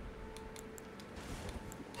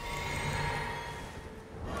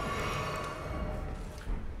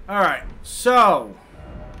 Alright, so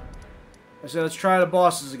I said let's try the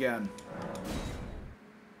bosses again.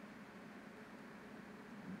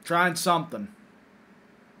 Trying something.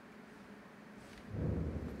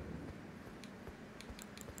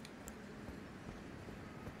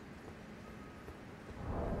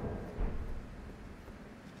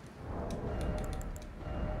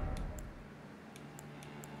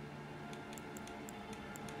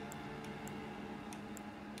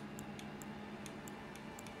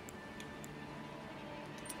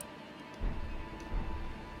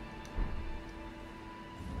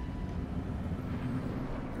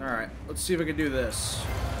 Alright, let's see if I can do this.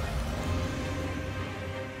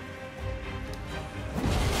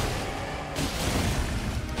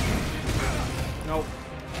 Nope.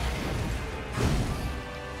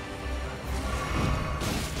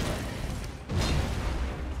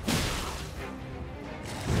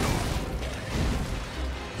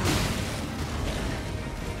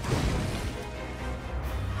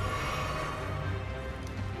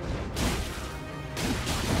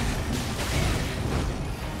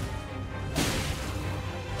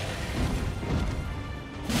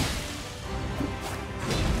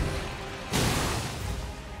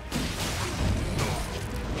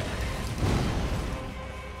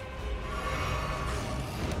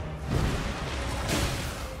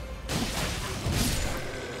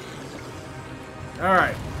 All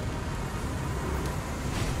right.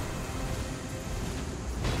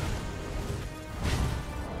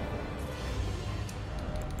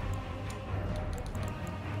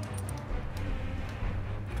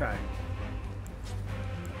 Okay.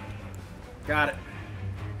 Got it.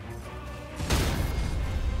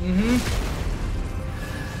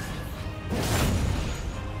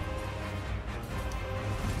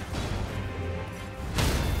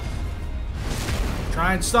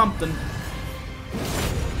 Trying something.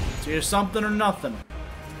 It's either something or nothing.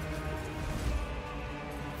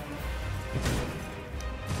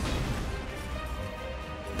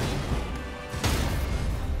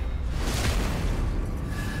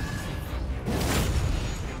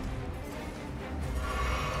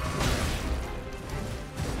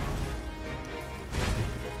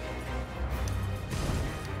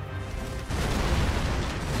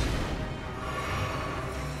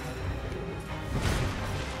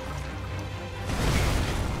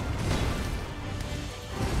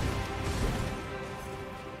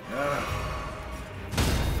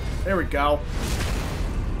 There we go.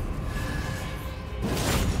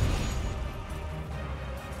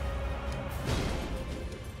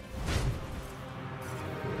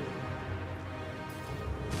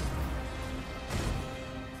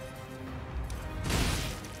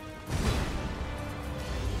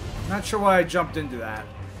 Not sure why I jumped into that.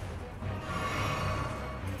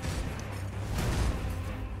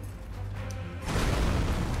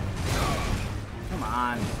 Come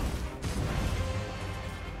on.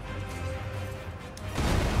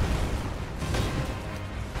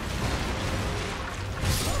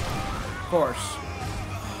 Of course.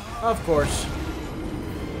 Of course.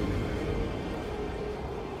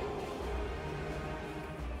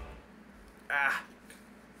 Ah.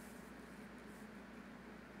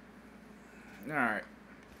 Alright.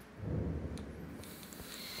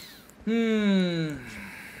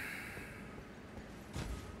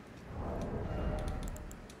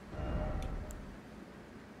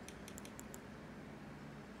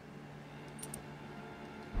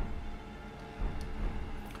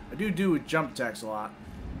 I do with jump attacks a lot.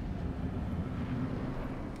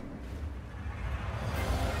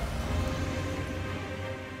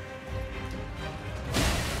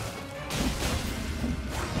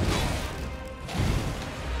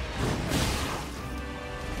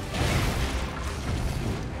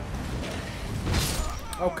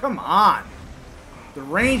 Oh, come on. The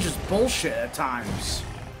range is bullshit at times.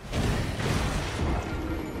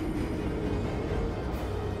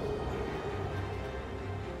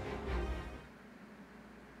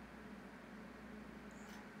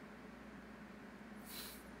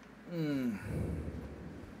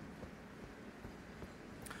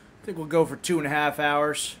 I think we'll go for 2.5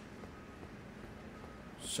 hours.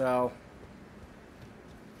 So,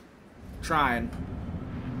 trying.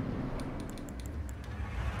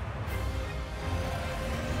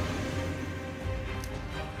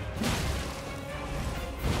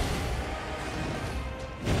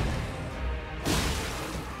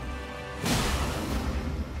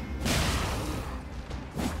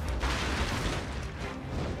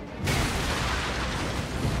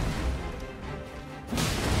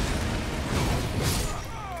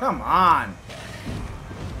 Come on.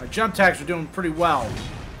 My jump attacks are doing pretty well.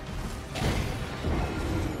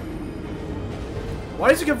 Why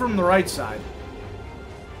does he come from the right side?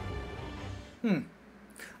 I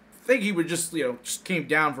think he would just, just came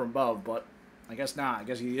down from above, but I guess not. I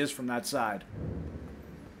guess he is from that side.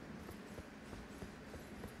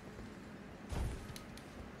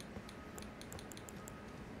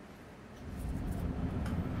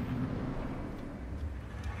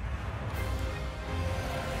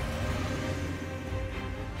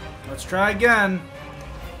 Let's try again.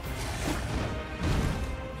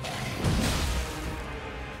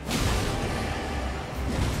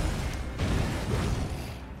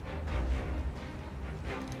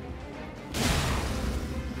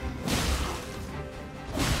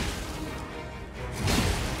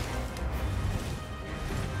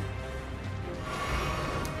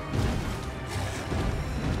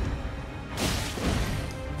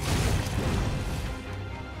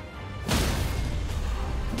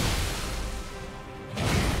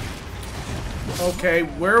 Okay,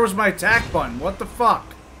 where was my attack button? What the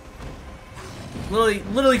fuck?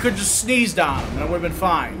 Literally could just sneezed on him and I would have been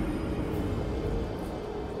fine.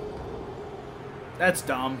 That's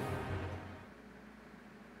dumb.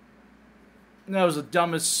 That was the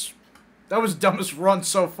dumbest run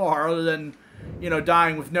so far, other than,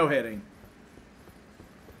 dying with no hitting.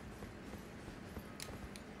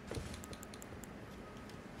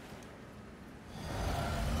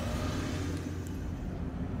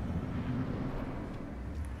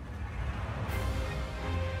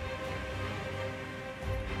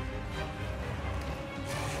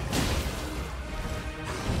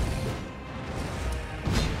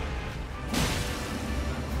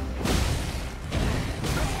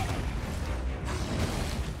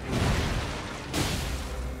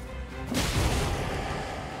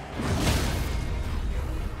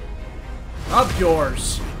 Up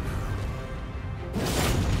yours.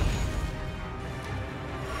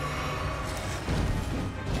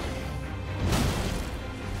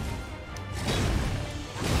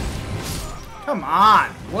 Come on.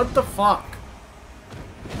 What the fuck?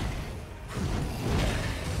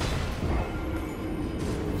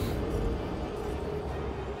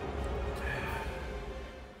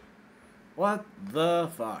 What the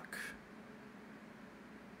fuck?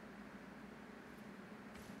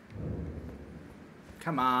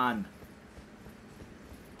 Come on.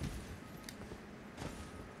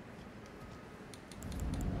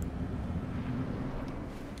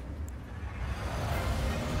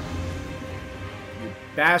 You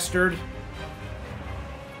bastard.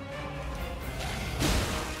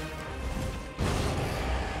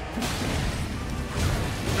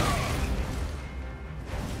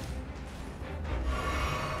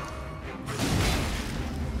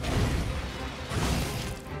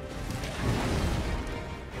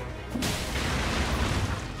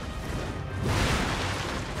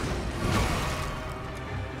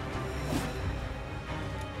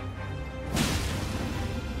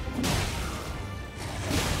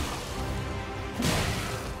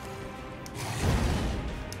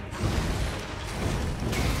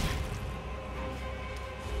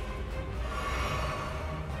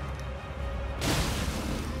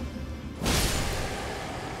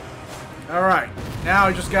 Alright, now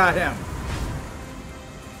I just got him.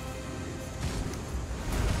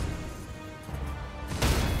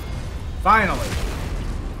 Finally.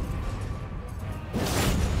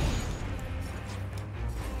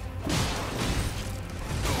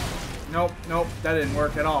 Nope, nope, that didn't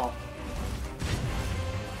work at all.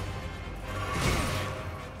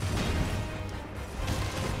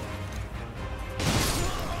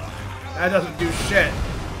 That doesn't do shit.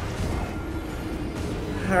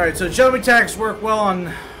 Alright, so jumping attacks work well on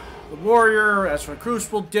the warrior. As for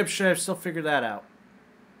Crucible, dipshit, I've still figured that out.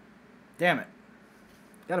 Damn it.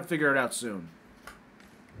 Gotta figure it out soon.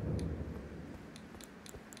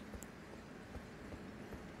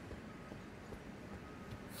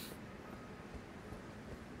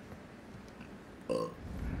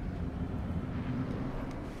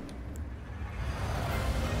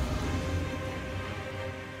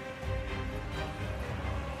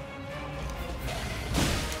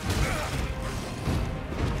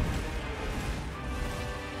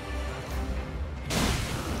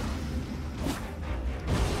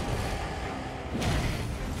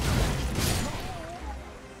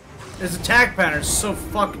 His attack pattern is so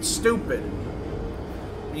fucking stupid.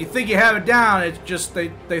 When you think you have it down, it's just they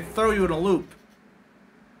throw you in a loop.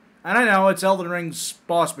 And I know it's Elden Ring's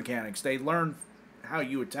boss mechanics. They learn how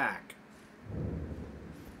you attack.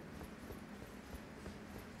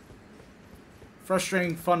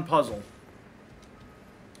 Frustrating, fun puzzle.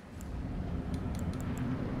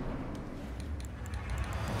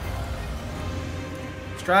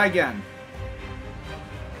 Let's try again.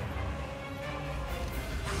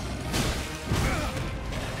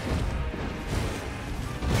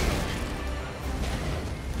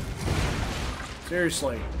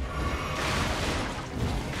 Seriously.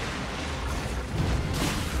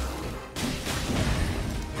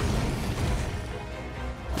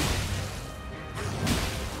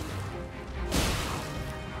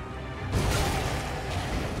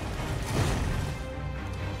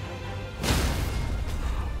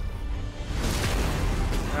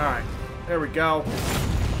 Alright, there we go.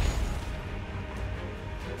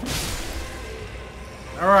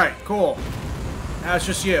 Alright, cool. Now it's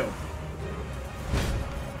just you.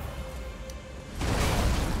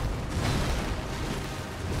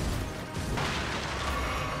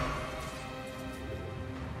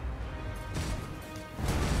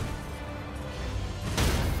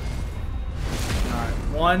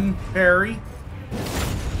 One parry.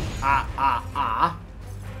 Ah.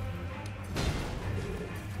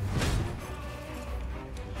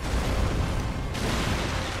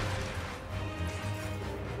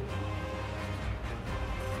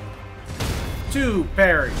 2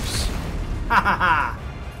 parries. Ha ha ha.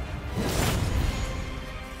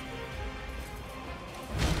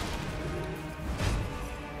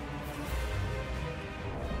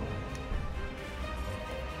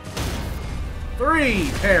 Three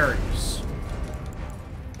parries.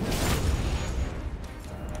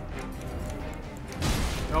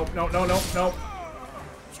 Nope, nope, no, nope, nope.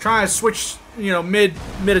 I was trying to switch, you know, mid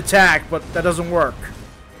attack, but that doesn't work.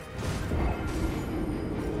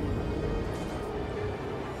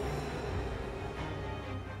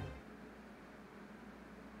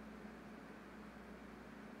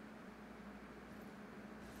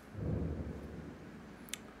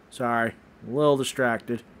 Sorry, a little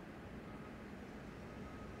distracted.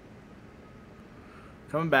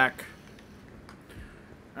 Coming back.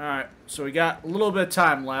 Alright, so we got a little bit of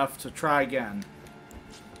time left to try again.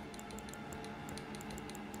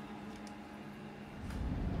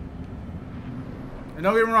 And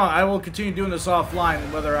don't get me wrong, I will continue doing this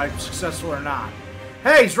offline whether I'm successful or not.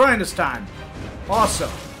 Hey, he's running this time!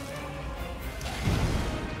 Awesome.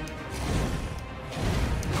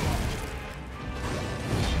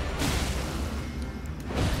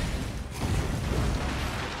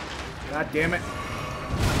 God damn it.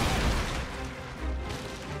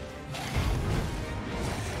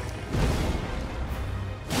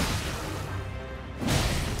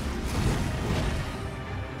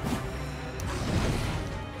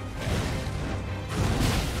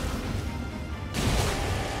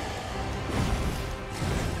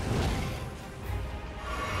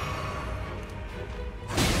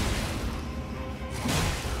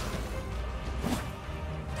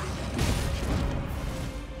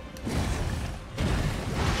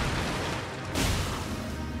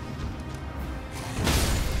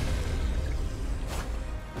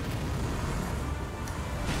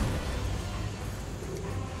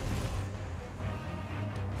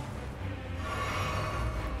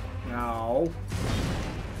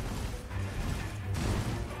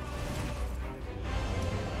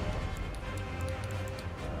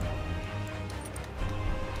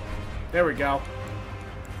 There we go.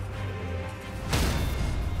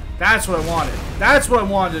 That's what I wanted. That's what I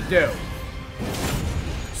wanted to do.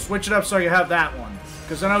 Switch it up so you have that one.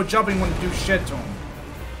 Because I know jumping wouldn't do shit to him.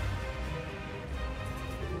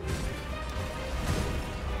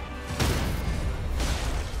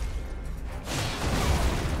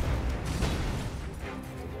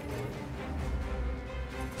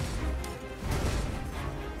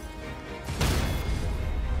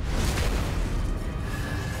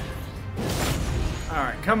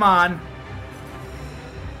 Alright, come on.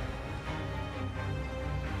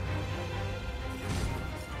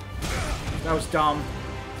 That was dumb.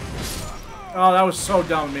 Oh, that was so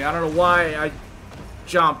dumb of me. I don't know why I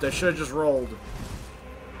jumped. I should have just rolled.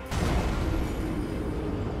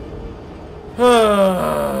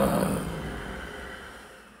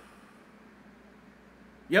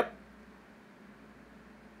 Yep.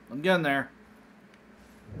 I'm getting there.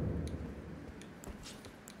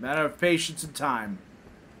 Matter of patience and time.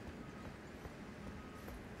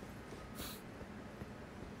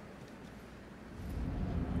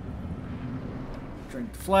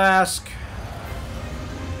 Drink the flask.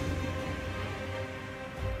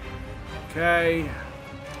 Okay.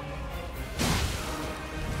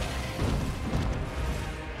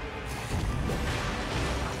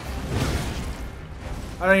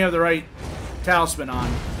 I don't even have the right talisman on.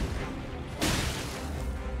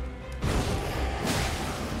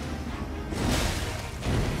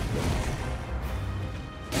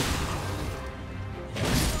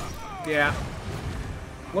 Yeah.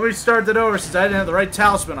 Let me start that over since I didn't have the right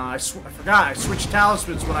talisman on. I forgot. I switch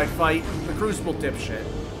talismans when I fight the Crucible dipshit.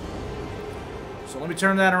 So let me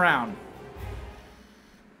turn that around.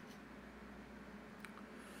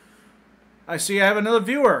 I see I have another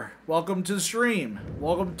viewer. Welcome to the stream.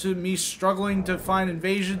 Welcome to me struggling to find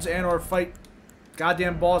invasions and or fight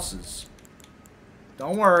goddamn bosses.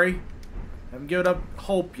 Don't worry. I haven't given up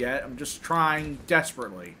hope yet. I'm just trying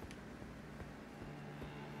desperately.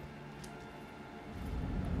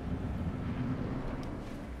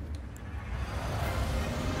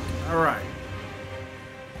 Alright.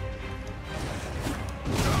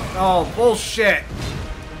 Oh, bullshit.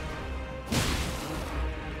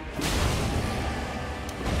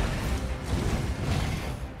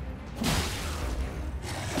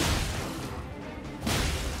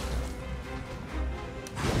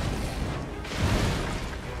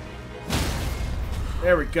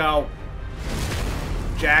 There we go.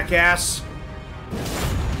 Jackass.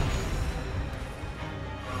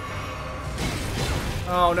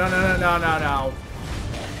 Oh, no.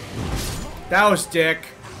 That was dick.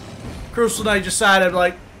 Crucial Knight decided,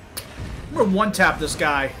 like, I'm gonna one-tap this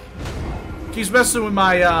guy. He's messing with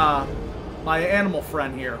my, my animal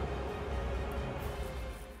friend here.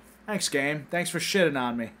 Thanks, game. Thanks for shitting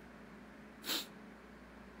on me.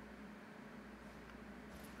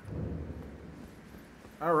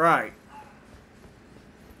 Alright.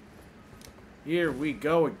 Here we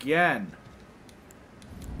go again.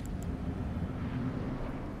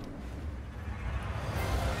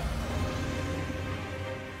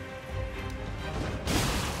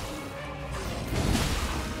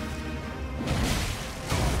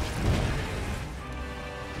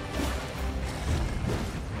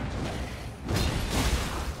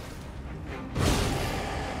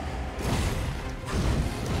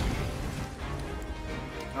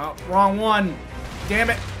 Oh, wrong one. Damn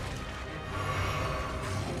it.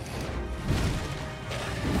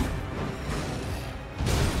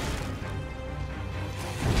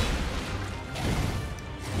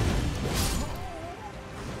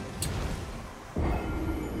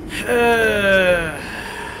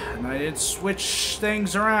 And I did switch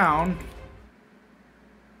things around.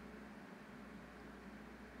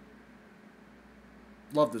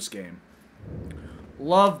 Love this game.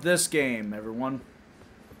 Love this game, everyone.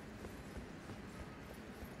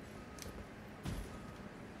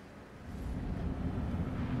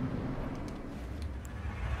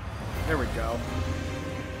 There we go.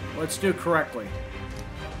 Let's do it correctly.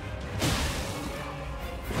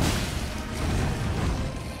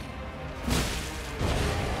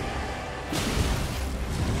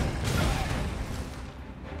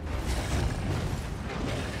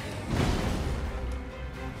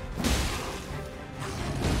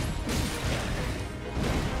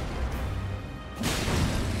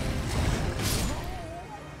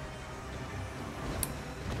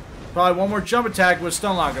 Probably one more jump attack with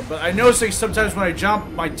stun lock him, but I notice like sometimes when I jump,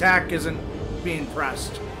 my attack isn't being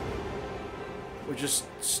pressed. Which is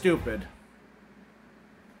stupid.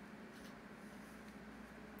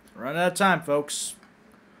 Run out of time, folks.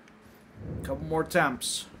 A couple more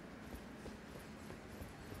attempts.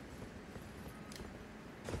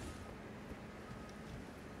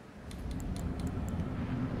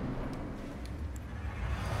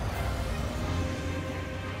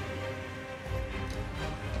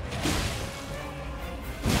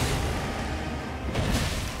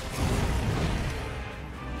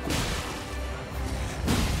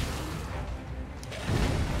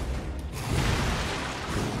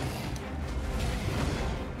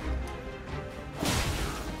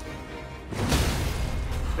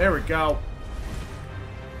 There we go.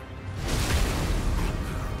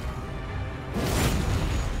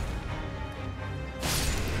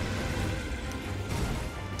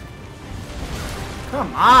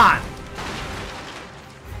 Come on!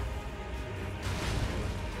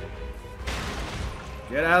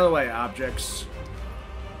 Get out of the way, objects.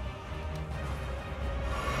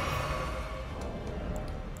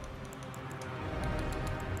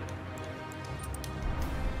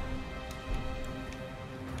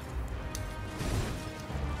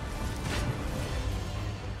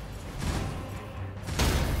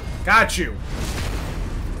 Got you.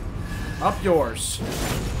 Up yours.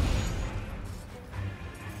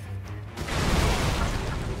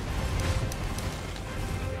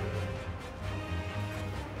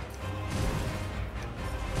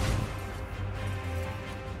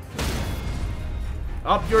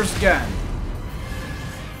 Up yours again.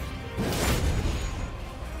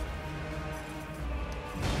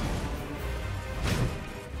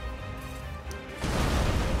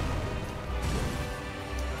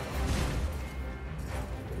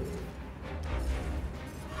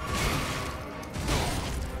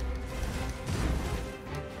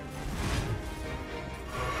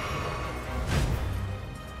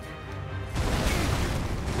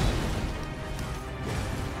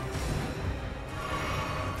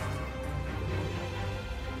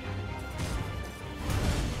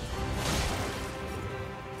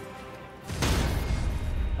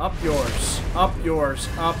 Up yours, up yours,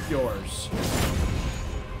 up yours.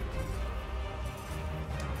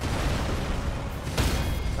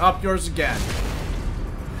 Up yours again.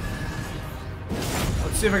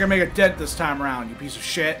 Let's see if I can make a dent this time around, you piece of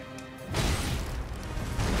shit.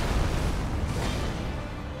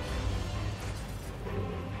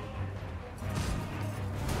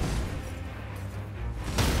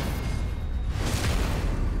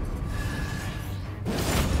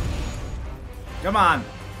 Come on.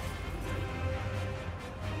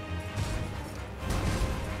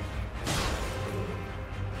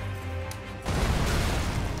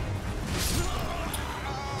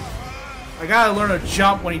 I gotta learn to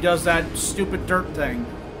jump when he does that stupid dirt thing.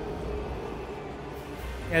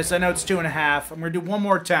 Yes, I know it's 2.5. I'm gonna do one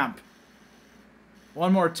more attempt.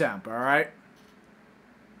 One more attempt, alright?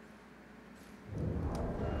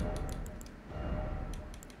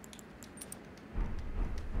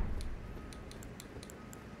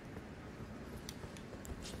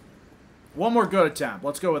 One more good attempt.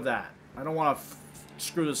 Let's go with that. I don't want to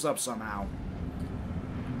screw this up somehow.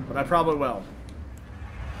 But I probably will.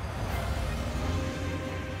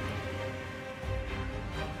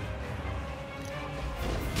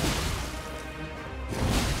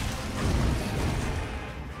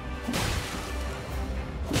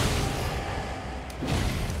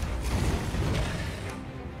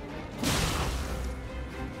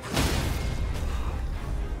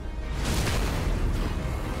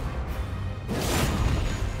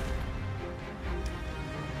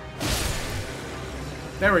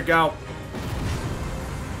 There we go.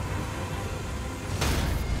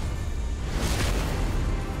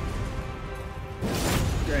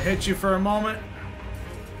 Gonna hit you for a moment.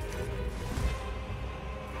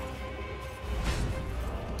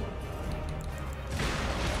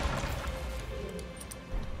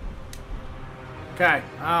 Okay,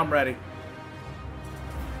 I'm ready.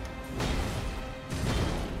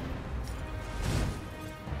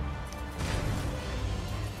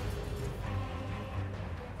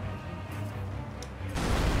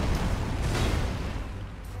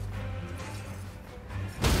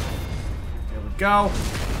 Go.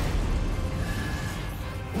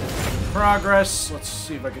 Progress. Let's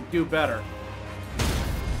see if I can do better.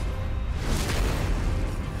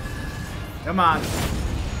 Come on.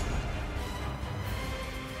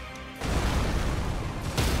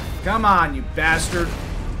 Come on, you bastard.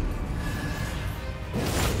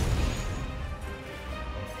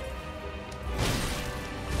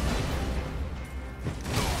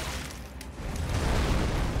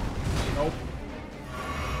 Nope.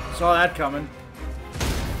 Saw that coming.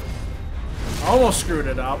 Almost screwed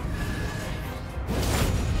it up.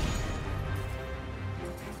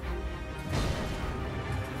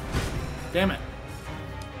 Damn it.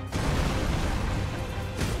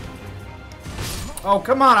 Oh,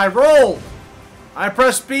 come on, I rolled! I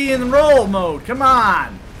pressed B in roll mode, come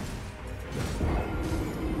on!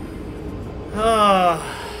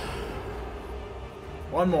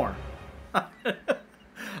 One more.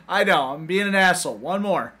 I know, I'm being an asshole. One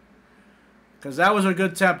more. Because that was a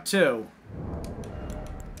good attempt, too.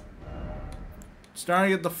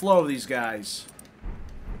 Starting to get the flow of these guys.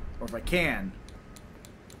 Or if I can.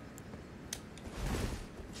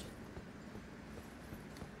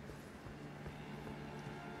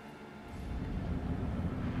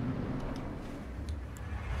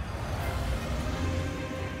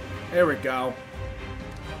 There we go.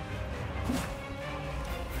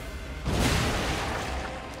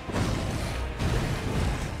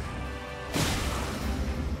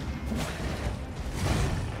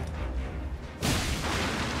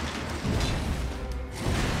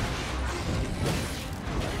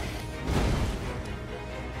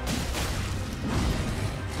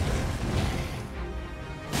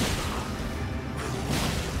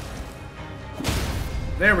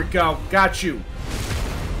 There we go. Got you.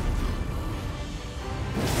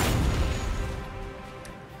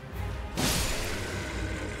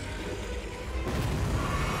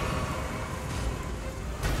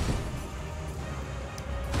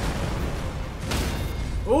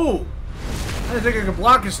 Ooh! I didn't think I could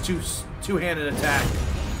block his two-handed attack.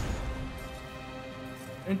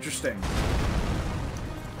 Interesting.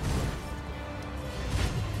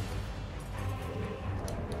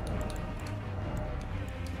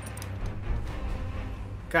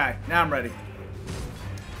 Okay, now I'm ready.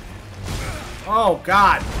 Oh,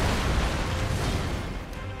 God.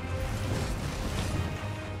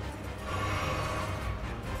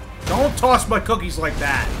 Don't toss my cookies like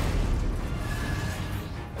that.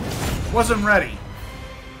 Wasn't ready.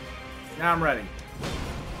 Now I'm ready.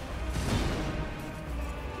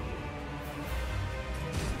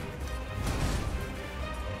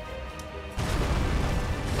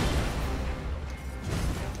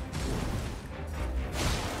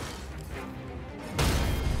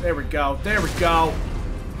 There we go. There we go.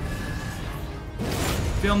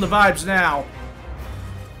 Feeling the vibes now.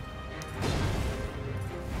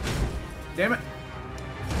 Damn it.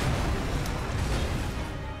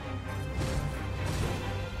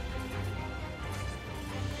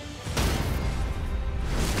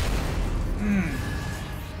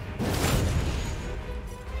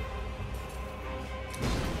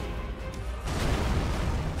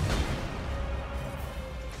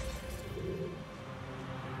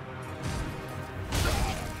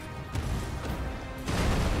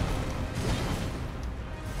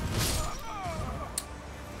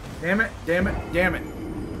 Damn it, damn it, damn it.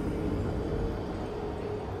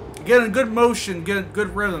 Get in good motion, get a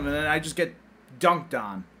good rhythm, and then I just get dunked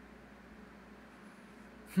on.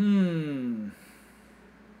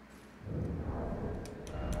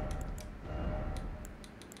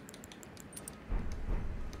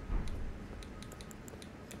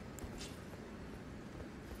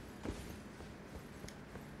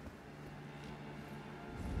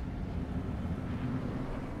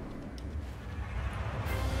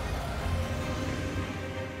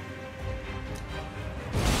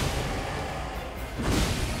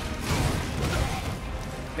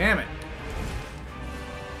 Damn it.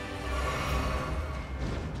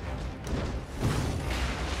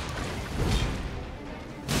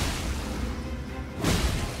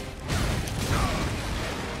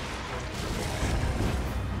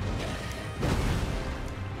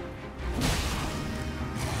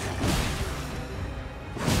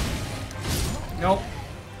 Nope.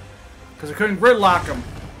 Because I couldn't gridlock him.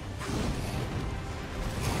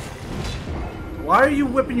 Why are you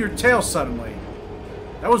whipping your tail suddenly?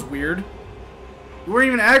 That was weird. You weren't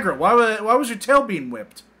even aggro. Why was your tail being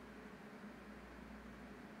whipped?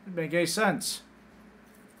 Didn't make any sense.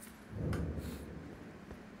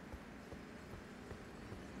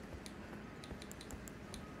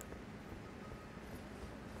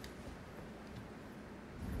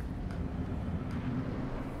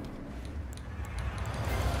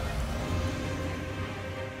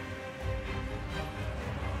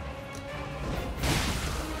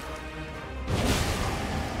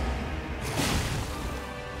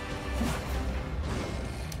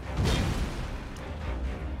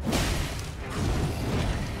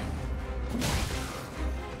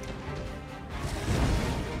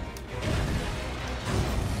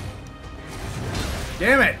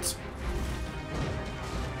 Damn it!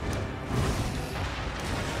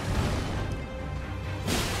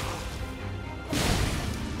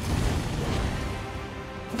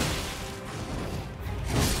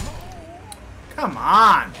 Come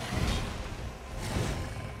on!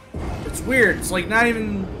 It's weird. It's like not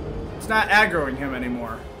even... It's not aggroing him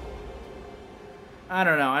anymore. I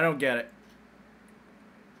don't know. I don't get it.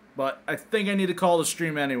 But I think I need to call the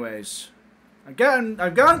stream anyways. I've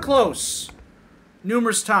gotten close.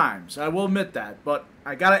 Numerous times, I will admit that, but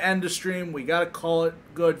I gotta end the stream. We gotta call it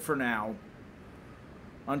good for now.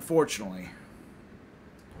 Unfortunately.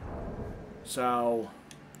 So,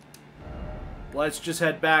 let's just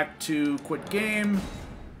head back to quit game,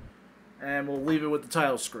 and we'll leave it with the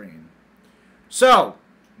title screen. So,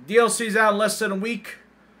 DLC's out in less than a week.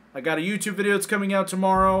 I got a YouTube video that's coming out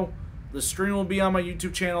tomorrow. The stream will be on my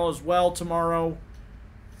YouTube channel as well tomorrow.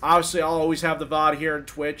 Obviously, I'll always have the VOD here on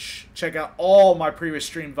Twitch. Check out all my previous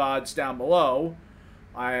stream VODs down below.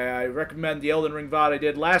 I recommend the Elden Ring VOD I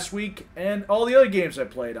did last week and all the other games I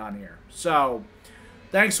played on here. So,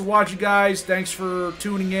 thanks for watching, guys. Thanks for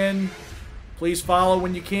tuning in. Please follow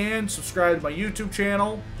when you can. Subscribe to my YouTube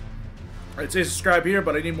channel. I'd say subscribe here,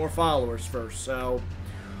 but I need more followers first. So,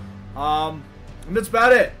 and that's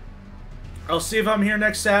about it. I'll see if I'm here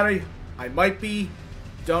next Saturday. I might be.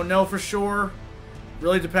 Don't know for sure.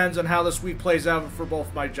 Really depends on how this week plays out for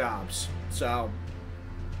both my jobs. So,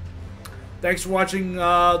 thanks for watching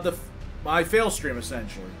my fail stream,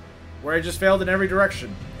 essentially. Where I just failed in every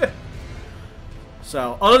direction.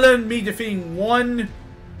 So, other than me defeating one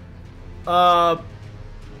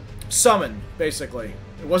summon, basically.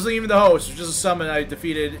 It wasn't even the host. It was just a summon I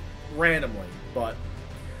defeated randomly. But,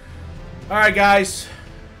 alright, guys.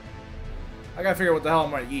 I gotta figure out what the hell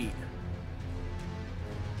I'm gonna eat.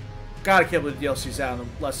 God, I can't believe the DLC's out in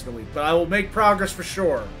less than a week. But I will make progress for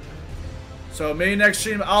sure. So maybe next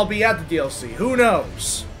stream I'll be at the DLC. Who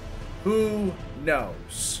knows? Who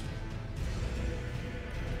knows?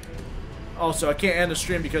 Also, I can't end the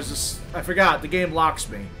stream because I forgot. The game locks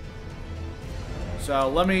me. So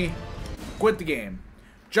let me quit the game.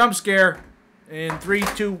 Jump scare. In 3,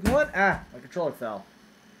 2, 1. Ah, my controller fell.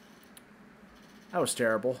 That was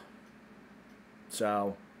terrible.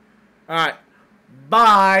 So, alright.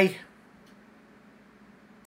 Bye.